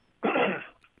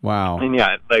 Wow. And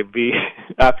yeah, like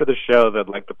after the show, that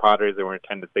like the Padres that were in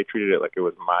attendance, they treated it like it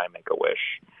was my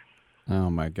Make-A-Wish. Oh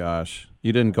my gosh!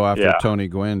 You didn't go after Tony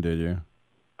Gwynn, did you?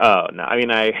 Oh no! I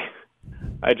mean,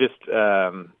 I just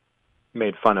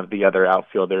made fun of the other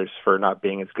outfielders for not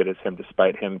being as good as him,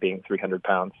 despite him being 300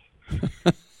 pounds.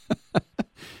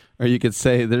 Or you could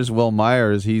say, there's Will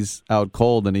Myers. He's out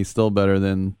cold, and he's still better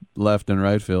than left and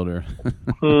right fielder.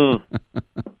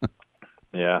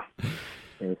 Yeah.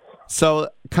 So,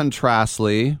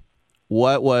 contrastly,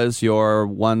 what was your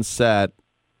one set?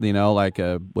 You know,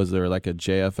 was there like a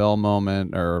JFL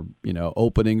moment, or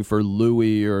opening for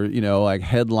Louis, or like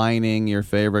headlining your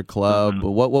favorite club? Mm-hmm.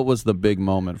 What was the big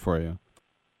moment for you?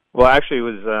 Well, actually,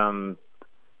 it was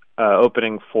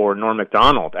opening for Norm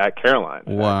Macdonald at Caroline's.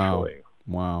 Wow. Actually.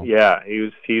 Wow. Yeah,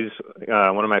 he's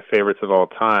one of my favorites of all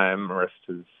time, rest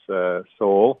his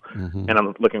soul. Mm-hmm. And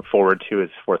I'm looking forward to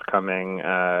his forthcoming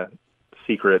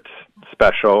secret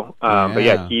special. But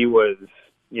yeah, he was,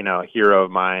 a hero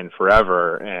of mine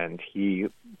forever, and he,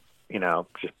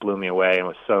 just blew me away and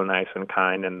was so nice and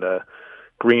kind in the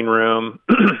green room.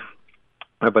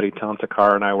 My buddy Tom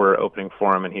Takar and I were opening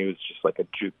for him, and he was just like a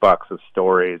jukebox of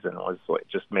stories, and it was like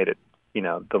just made it,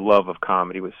 the love of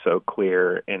comedy was so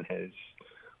clear in his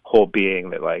whole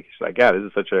being that like, he's like, yeah, this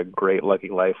is such a great, lucky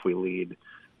life we lead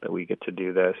that we get to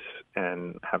do this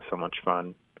and have so much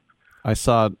fun. I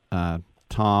saw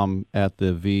Tom at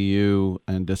the VU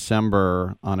in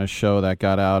December on a show that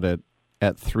got out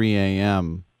at 3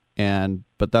 a.m.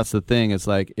 But that's the thing. It's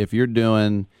like, if you're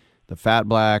doing the Fat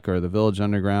Black or the Village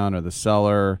Underground or the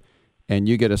Cellar and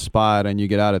you get a spot and you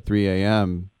get out at 3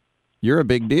 a.m., you're a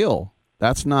big deal.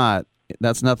 That's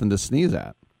nothing to sneeze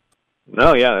at.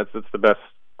 No, yeah, it's the best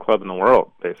club in the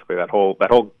world, basically. That whole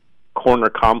corner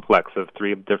complex of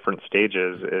 3 different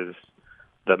stages is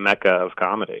the mecca of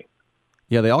comedy.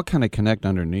 Yeah, they all kind of connect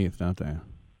underneath, don't they?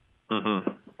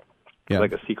 Mm-hmm. Yeah. It's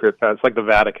like a secret. It's like the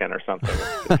Vatican or something.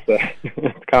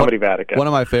 It's Comedy Vatican. One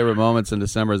of my favorite moments in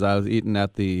December is I was eating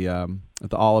at the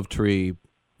Olive Tree,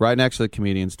 right next to the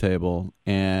comedian's table,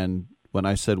 and when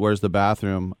I said, "Where's the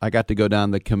bathroom?" I got to go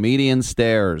down the comedian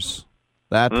stairs.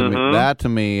 That to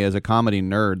me, as a comedy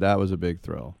nerd, that was a big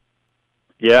thrill.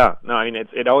 Yeah, no, I mean,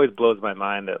 it always blows my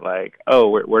mind that like, oh,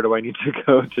 where do I need to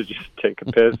go to just take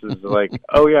a piss? Is like,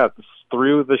 oh yeah,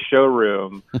 through the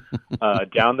showroom,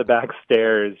 down the back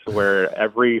stairs where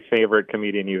every favorite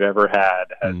comedian you've ever had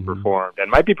has performed,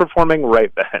 and might be performing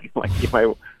right then. Like you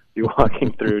might be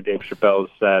walking through Dave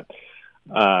Chappelle's set,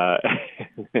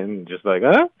 and just like,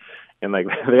 huh? And like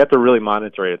they have to really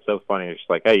monitor it. It's so funny. It's just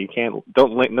like, hey, you can't, no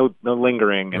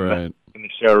lingering in the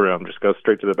showroom. Just go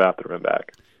straight to the bathroom and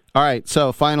back. All right,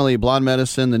 so finally, Blonde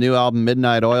Medicine, the new album,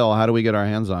 Midnight Oil. How do we get our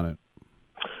hands on it?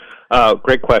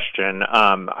 Great question.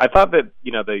 I thought that,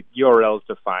 the URLs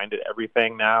defined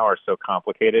everything now are so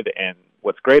complicated, and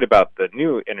what's great about the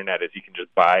new internet is you can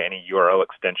just buy any URL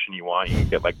extension you want. You can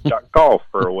get like .golf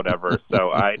or whatever.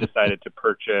 So I decided to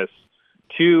purchase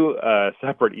 2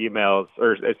 separate emails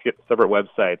or separate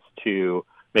websites to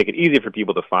make it easy for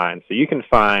people to find. So you can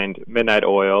find Midnight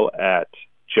Oil at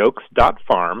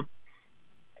jokes.farm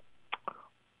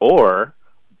or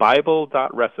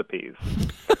bible.recipes.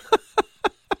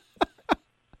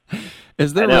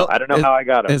 Is there I don't know how I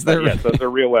got them. But yes, those are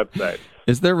real websites.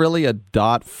 Is there really a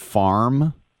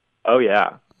 .farm? Oh,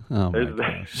 yeah. Oh, my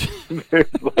gosh. There's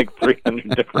like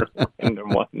 300 different random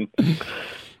ones.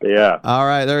 Yeah. All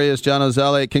right, there he is, John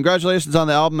Ozelli. Congratulations on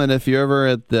the album, and if you're ever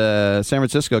at the San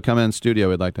Francisco, come in studio.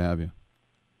 We'd like to have you.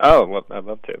 Oh, well, I'd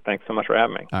love to. Thanks so much for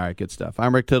having me. All right, good stuff.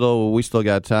 I'm Rick Tittle. We still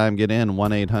got time. Get in,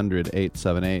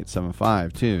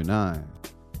 1-800-878-7529.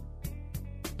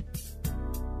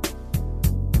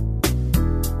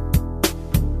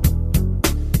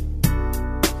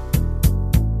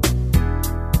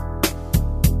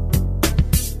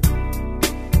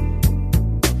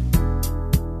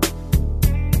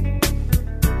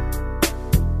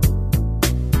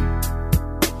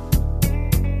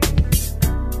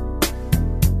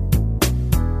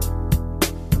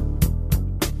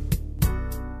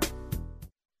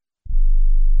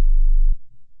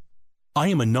 I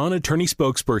am a non-attorney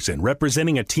spokesperson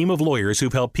representing a team of lawyers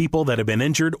who've helped people that have been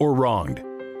injured or wronged.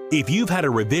 If you've had a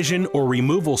revision or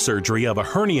removal surgery of a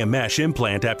hernia mesh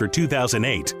implant after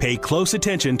 2008, pay close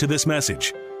attention to this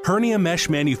message. Hernia mesh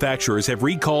manufacturers have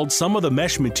recalled some of the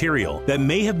mesh material that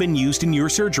may have been used in your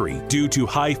surgery due to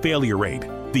high failure rate.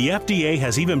 The FDA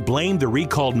has even blamed the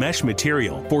recalled mesh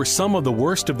material for some of the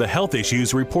worst of the health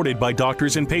issues reported by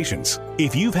doctors and patients.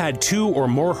 If you've had 2 or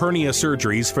more hernia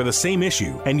surgeries for the same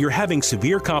issue and you're having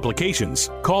severe complications,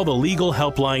 call the Legal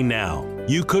Helpline now.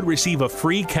 You could receive a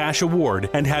free cash award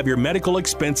and have your medical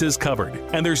expenses covered.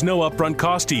 And there's no upfront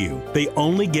cost to you. They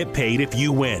only get paid if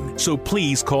you win. So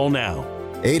please call now.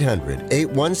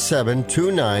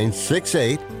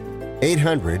 800-817-2968.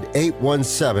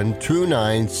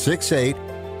 800-817-2968.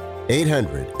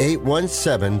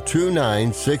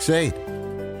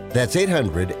 800-817-2968. That's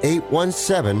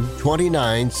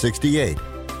 800-817-2968.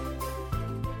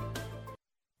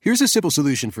 Here's a simple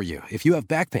solution for you. If you have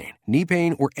back pain, knee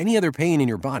pain, or any other pain in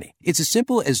your body, it's as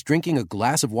simple as drinking a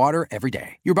glass of water every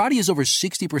day. Your body is over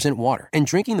 60% water, and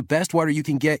drinking the best water you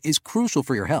can get is crucial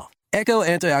for your health. Echo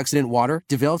Antioxidant Water,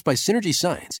 developed by Synergy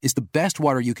Science, is the best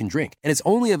water you can drink, and it's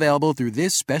only available through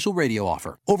this special radio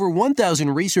offer. Over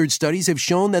 1,000 research studies have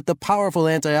shown that the powerful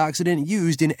antioxidant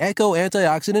used in Echo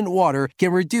Antioxidant Water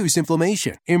can reduce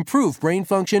inflammation, improve brain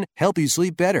function, help you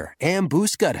sleep better, and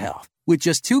boost gut health. With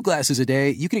just 2 glasses a day,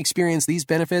 you can experience these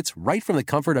benefits right from the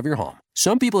comfort of your home.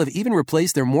 Some people have even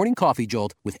replaced their morning coffee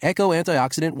jolt with Echo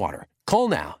Antioxidant Water. Call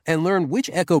now and learn which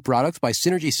Echo product by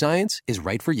Synergy Science is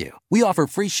right for you. We offer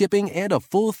free shipping and a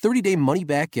full 30-day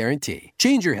money-back guarantee.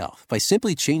 Change your health by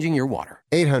simply changing your water.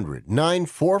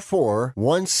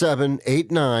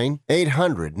 800-944-1789.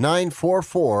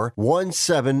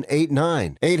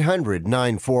 800-944-1789.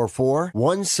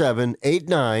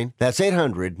 800-944-1789. That's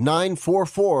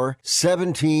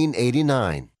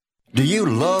 800-944-1789. Do you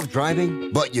love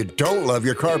driving, but you don't love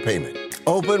your car payment?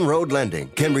 Open Road Lending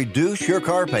can reduce your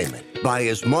car payment by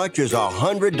as much as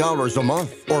 $100 a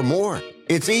month or more.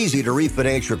 It's easy to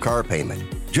refinance your car payment.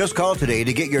 Just call today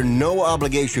to get your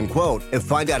no-obligation quote and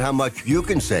find out how much you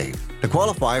can save. To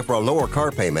qualify for a lower car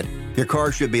payment, your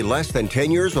car should be less than 10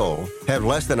 years old, have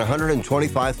less than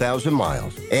 125,000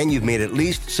 miles, and you've made at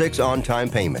least 6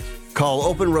 on-time payments. Call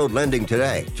Open Road Lending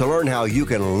today to learn how you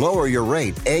can lower your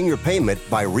rate and your payment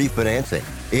by refinancing.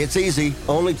 It's easy,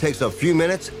 only takes a few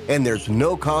minutes, and there's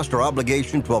no cost or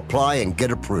obligation to apply and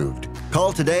get approved.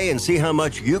 Call today and see how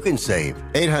much you can save.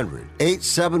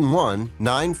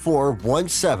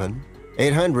 800-871-9417.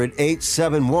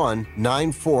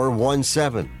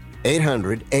 800-871-9417.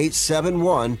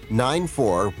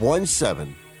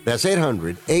 800-871-9417. That's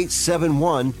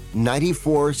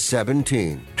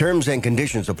 800-871-9417. Terms and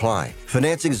conditions apply.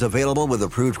 Financing is available with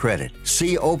approved credit.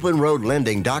 See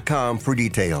openroadlending.com for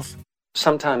details.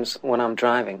 Sometimes when I'm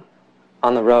driving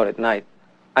on the road at night,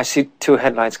 I see 2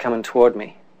 headlights coming toward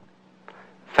me.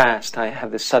 Fast, I have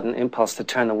this sudden impulse to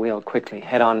turn the wheel quickly,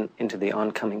 head on into the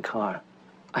oncoming car.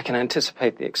 I can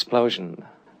anticipate the explosion,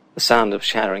 the sound of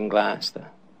shattering glass, the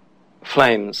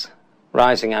flames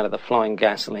rising out of the flowing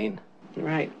gasoline.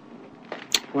 Right.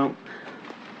 Well,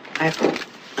 I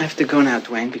have to go now,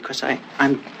 Dwayne, because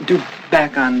I'm due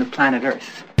back on the planet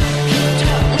Earth.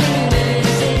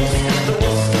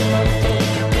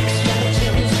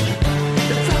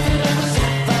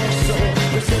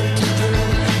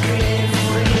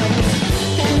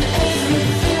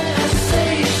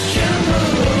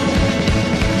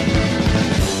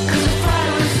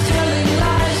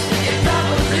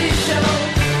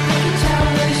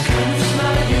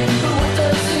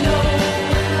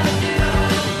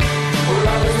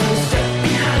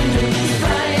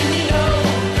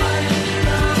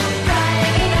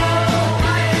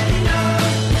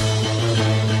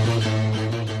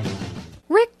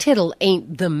 Tittle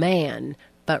ain't the man,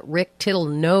 but Rick Tittle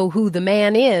know who the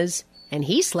man is, and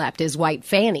he slapped his white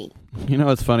fanny. You know,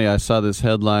 it's funny. I saw this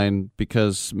headline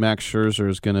because Max Scherzer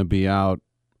is going to be out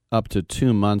up to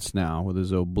 2 months now with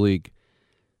his oblique.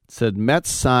 It said,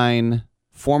 Mets sign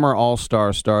former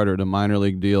All-Star starter to minor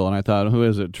league deal. And I thought, who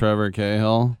is it, Trevor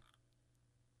Cahill?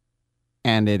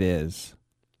 And it is.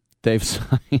 They've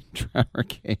signed Trevor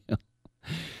Cahill.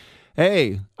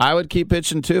 Hey, I would keep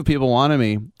pitching too if people wanted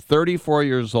me. 34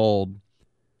 years old.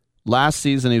 Last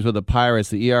season he was with the Pirates.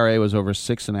 The ERA was over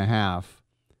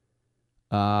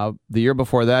 6.5. The year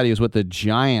before that, he was with the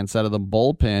Giants out of the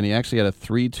bullpen. He actually had a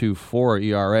 3.24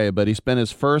 ERA, but he spent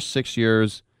his first 6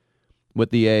 years with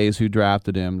the A's, who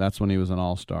drafted him. That's when he was an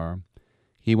all-star.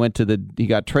 He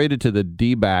got traded to the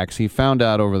D-backs. He found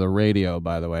out over the radio,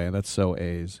 by the way. That's so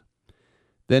A's.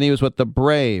 Then he was with the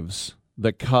Braves,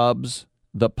 the Cubs,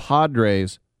 the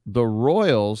Padres, the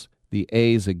Royals, the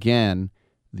A's again,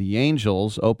 the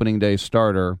Angels, opening day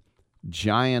starter,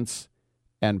 Giants,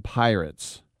 and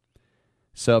Pirates.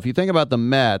 So if you think about the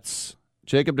Mets,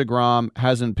 Jacob deGrom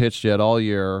hasn't pitched yet all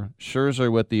year. Scherzer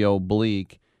with the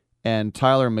oblique, and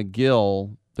Tyler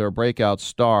McGill, their breakout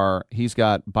star, he's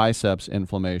got biceps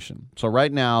inflammation. So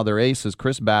right now their ace is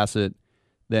Chris Bassett,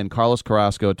 then Carlos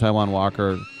Carrasco, Taijuan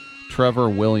Walker, Trevor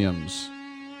Williams.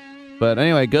 But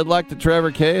anyway, good luck to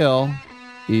Trevor Cahill.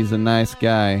 He's a nice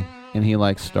guy, and he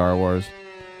likes Star Wars.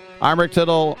 I'm Rick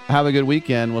Tittle. Have a good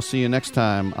weekend. We'll see you next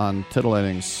time on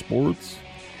Titillating Sports.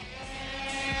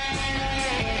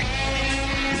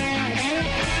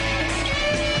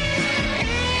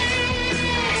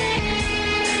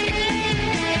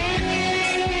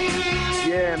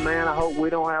 Yeah, man, I hope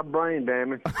we don't have brain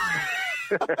damage.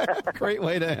 Great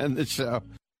way to end the show.